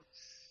 But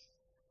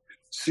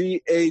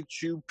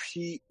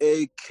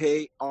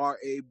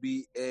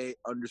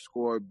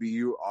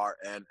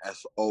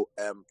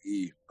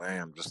CHUPAKRABA_BURNSOME.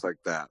 Bam, just like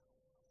that.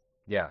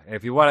 Yeah, and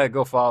if you want to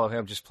go follow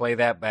him, just play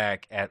that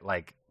back at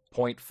like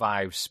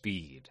 0.5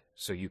 speed,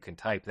 so you can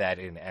type that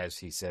in as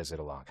he says it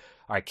along.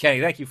 All right,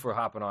 Kenny, thank you for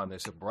hopping on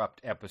this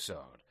abrupt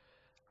episode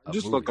of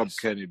Just look up movies.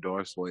 Kenny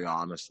Dorsey,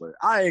 honestly.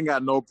 I ain't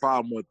got no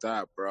problem with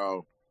that,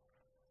 bro.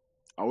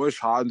 I wish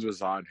Hans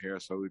was on here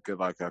so we could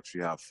like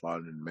actually have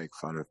fun and make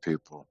fun of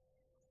people.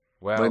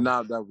 Well, But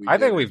not that we I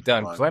think didn't, we've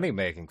done but- plenty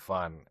making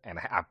fun, and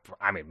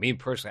I mean, me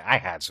personally, I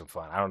had some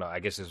fun. I don't know. I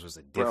guess this was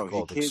a Bro, he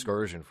difficult came-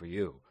 excursion for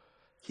you.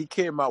 He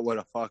came out with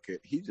a fucking.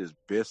 He just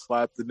bitch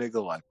slapped the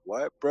nigga like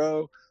what,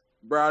 bro?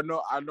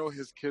 Bro, I know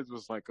his kids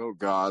was like, oh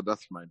god,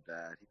 that's my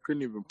dad. He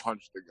couldn't even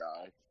punch the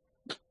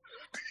guy.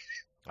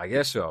 I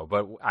guess so,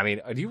 but I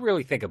mean, do you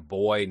really think a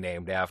boy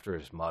named after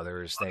his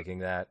mother is thinking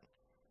that?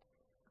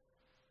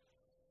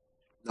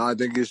 No, I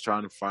think he's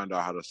trying to find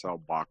out how to sell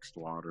boxed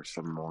water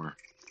some more.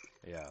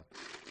 Yeah,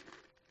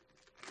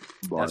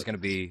 But that's going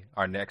to be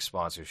our next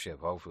sponsorship.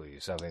 Hopefully,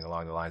 something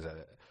along the lines of.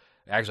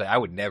 Actually, I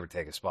would never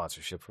take a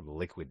sponsorship from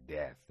Liquid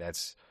Death.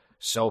 That's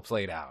so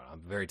played out. I'm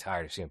very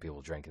tired of seeing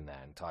people drinking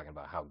that and talking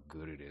about how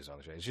good it is on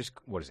the show. It's just,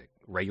 what is it,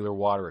 regular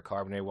water or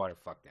carbonated water?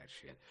 Fuck that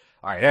shit.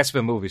 All right, that's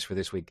been movies for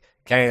this week.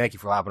 Kenny, thank you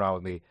for hopping on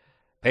with me.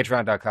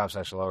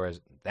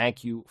 Patreon.com/LowRes.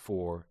 Thank you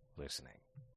for listening.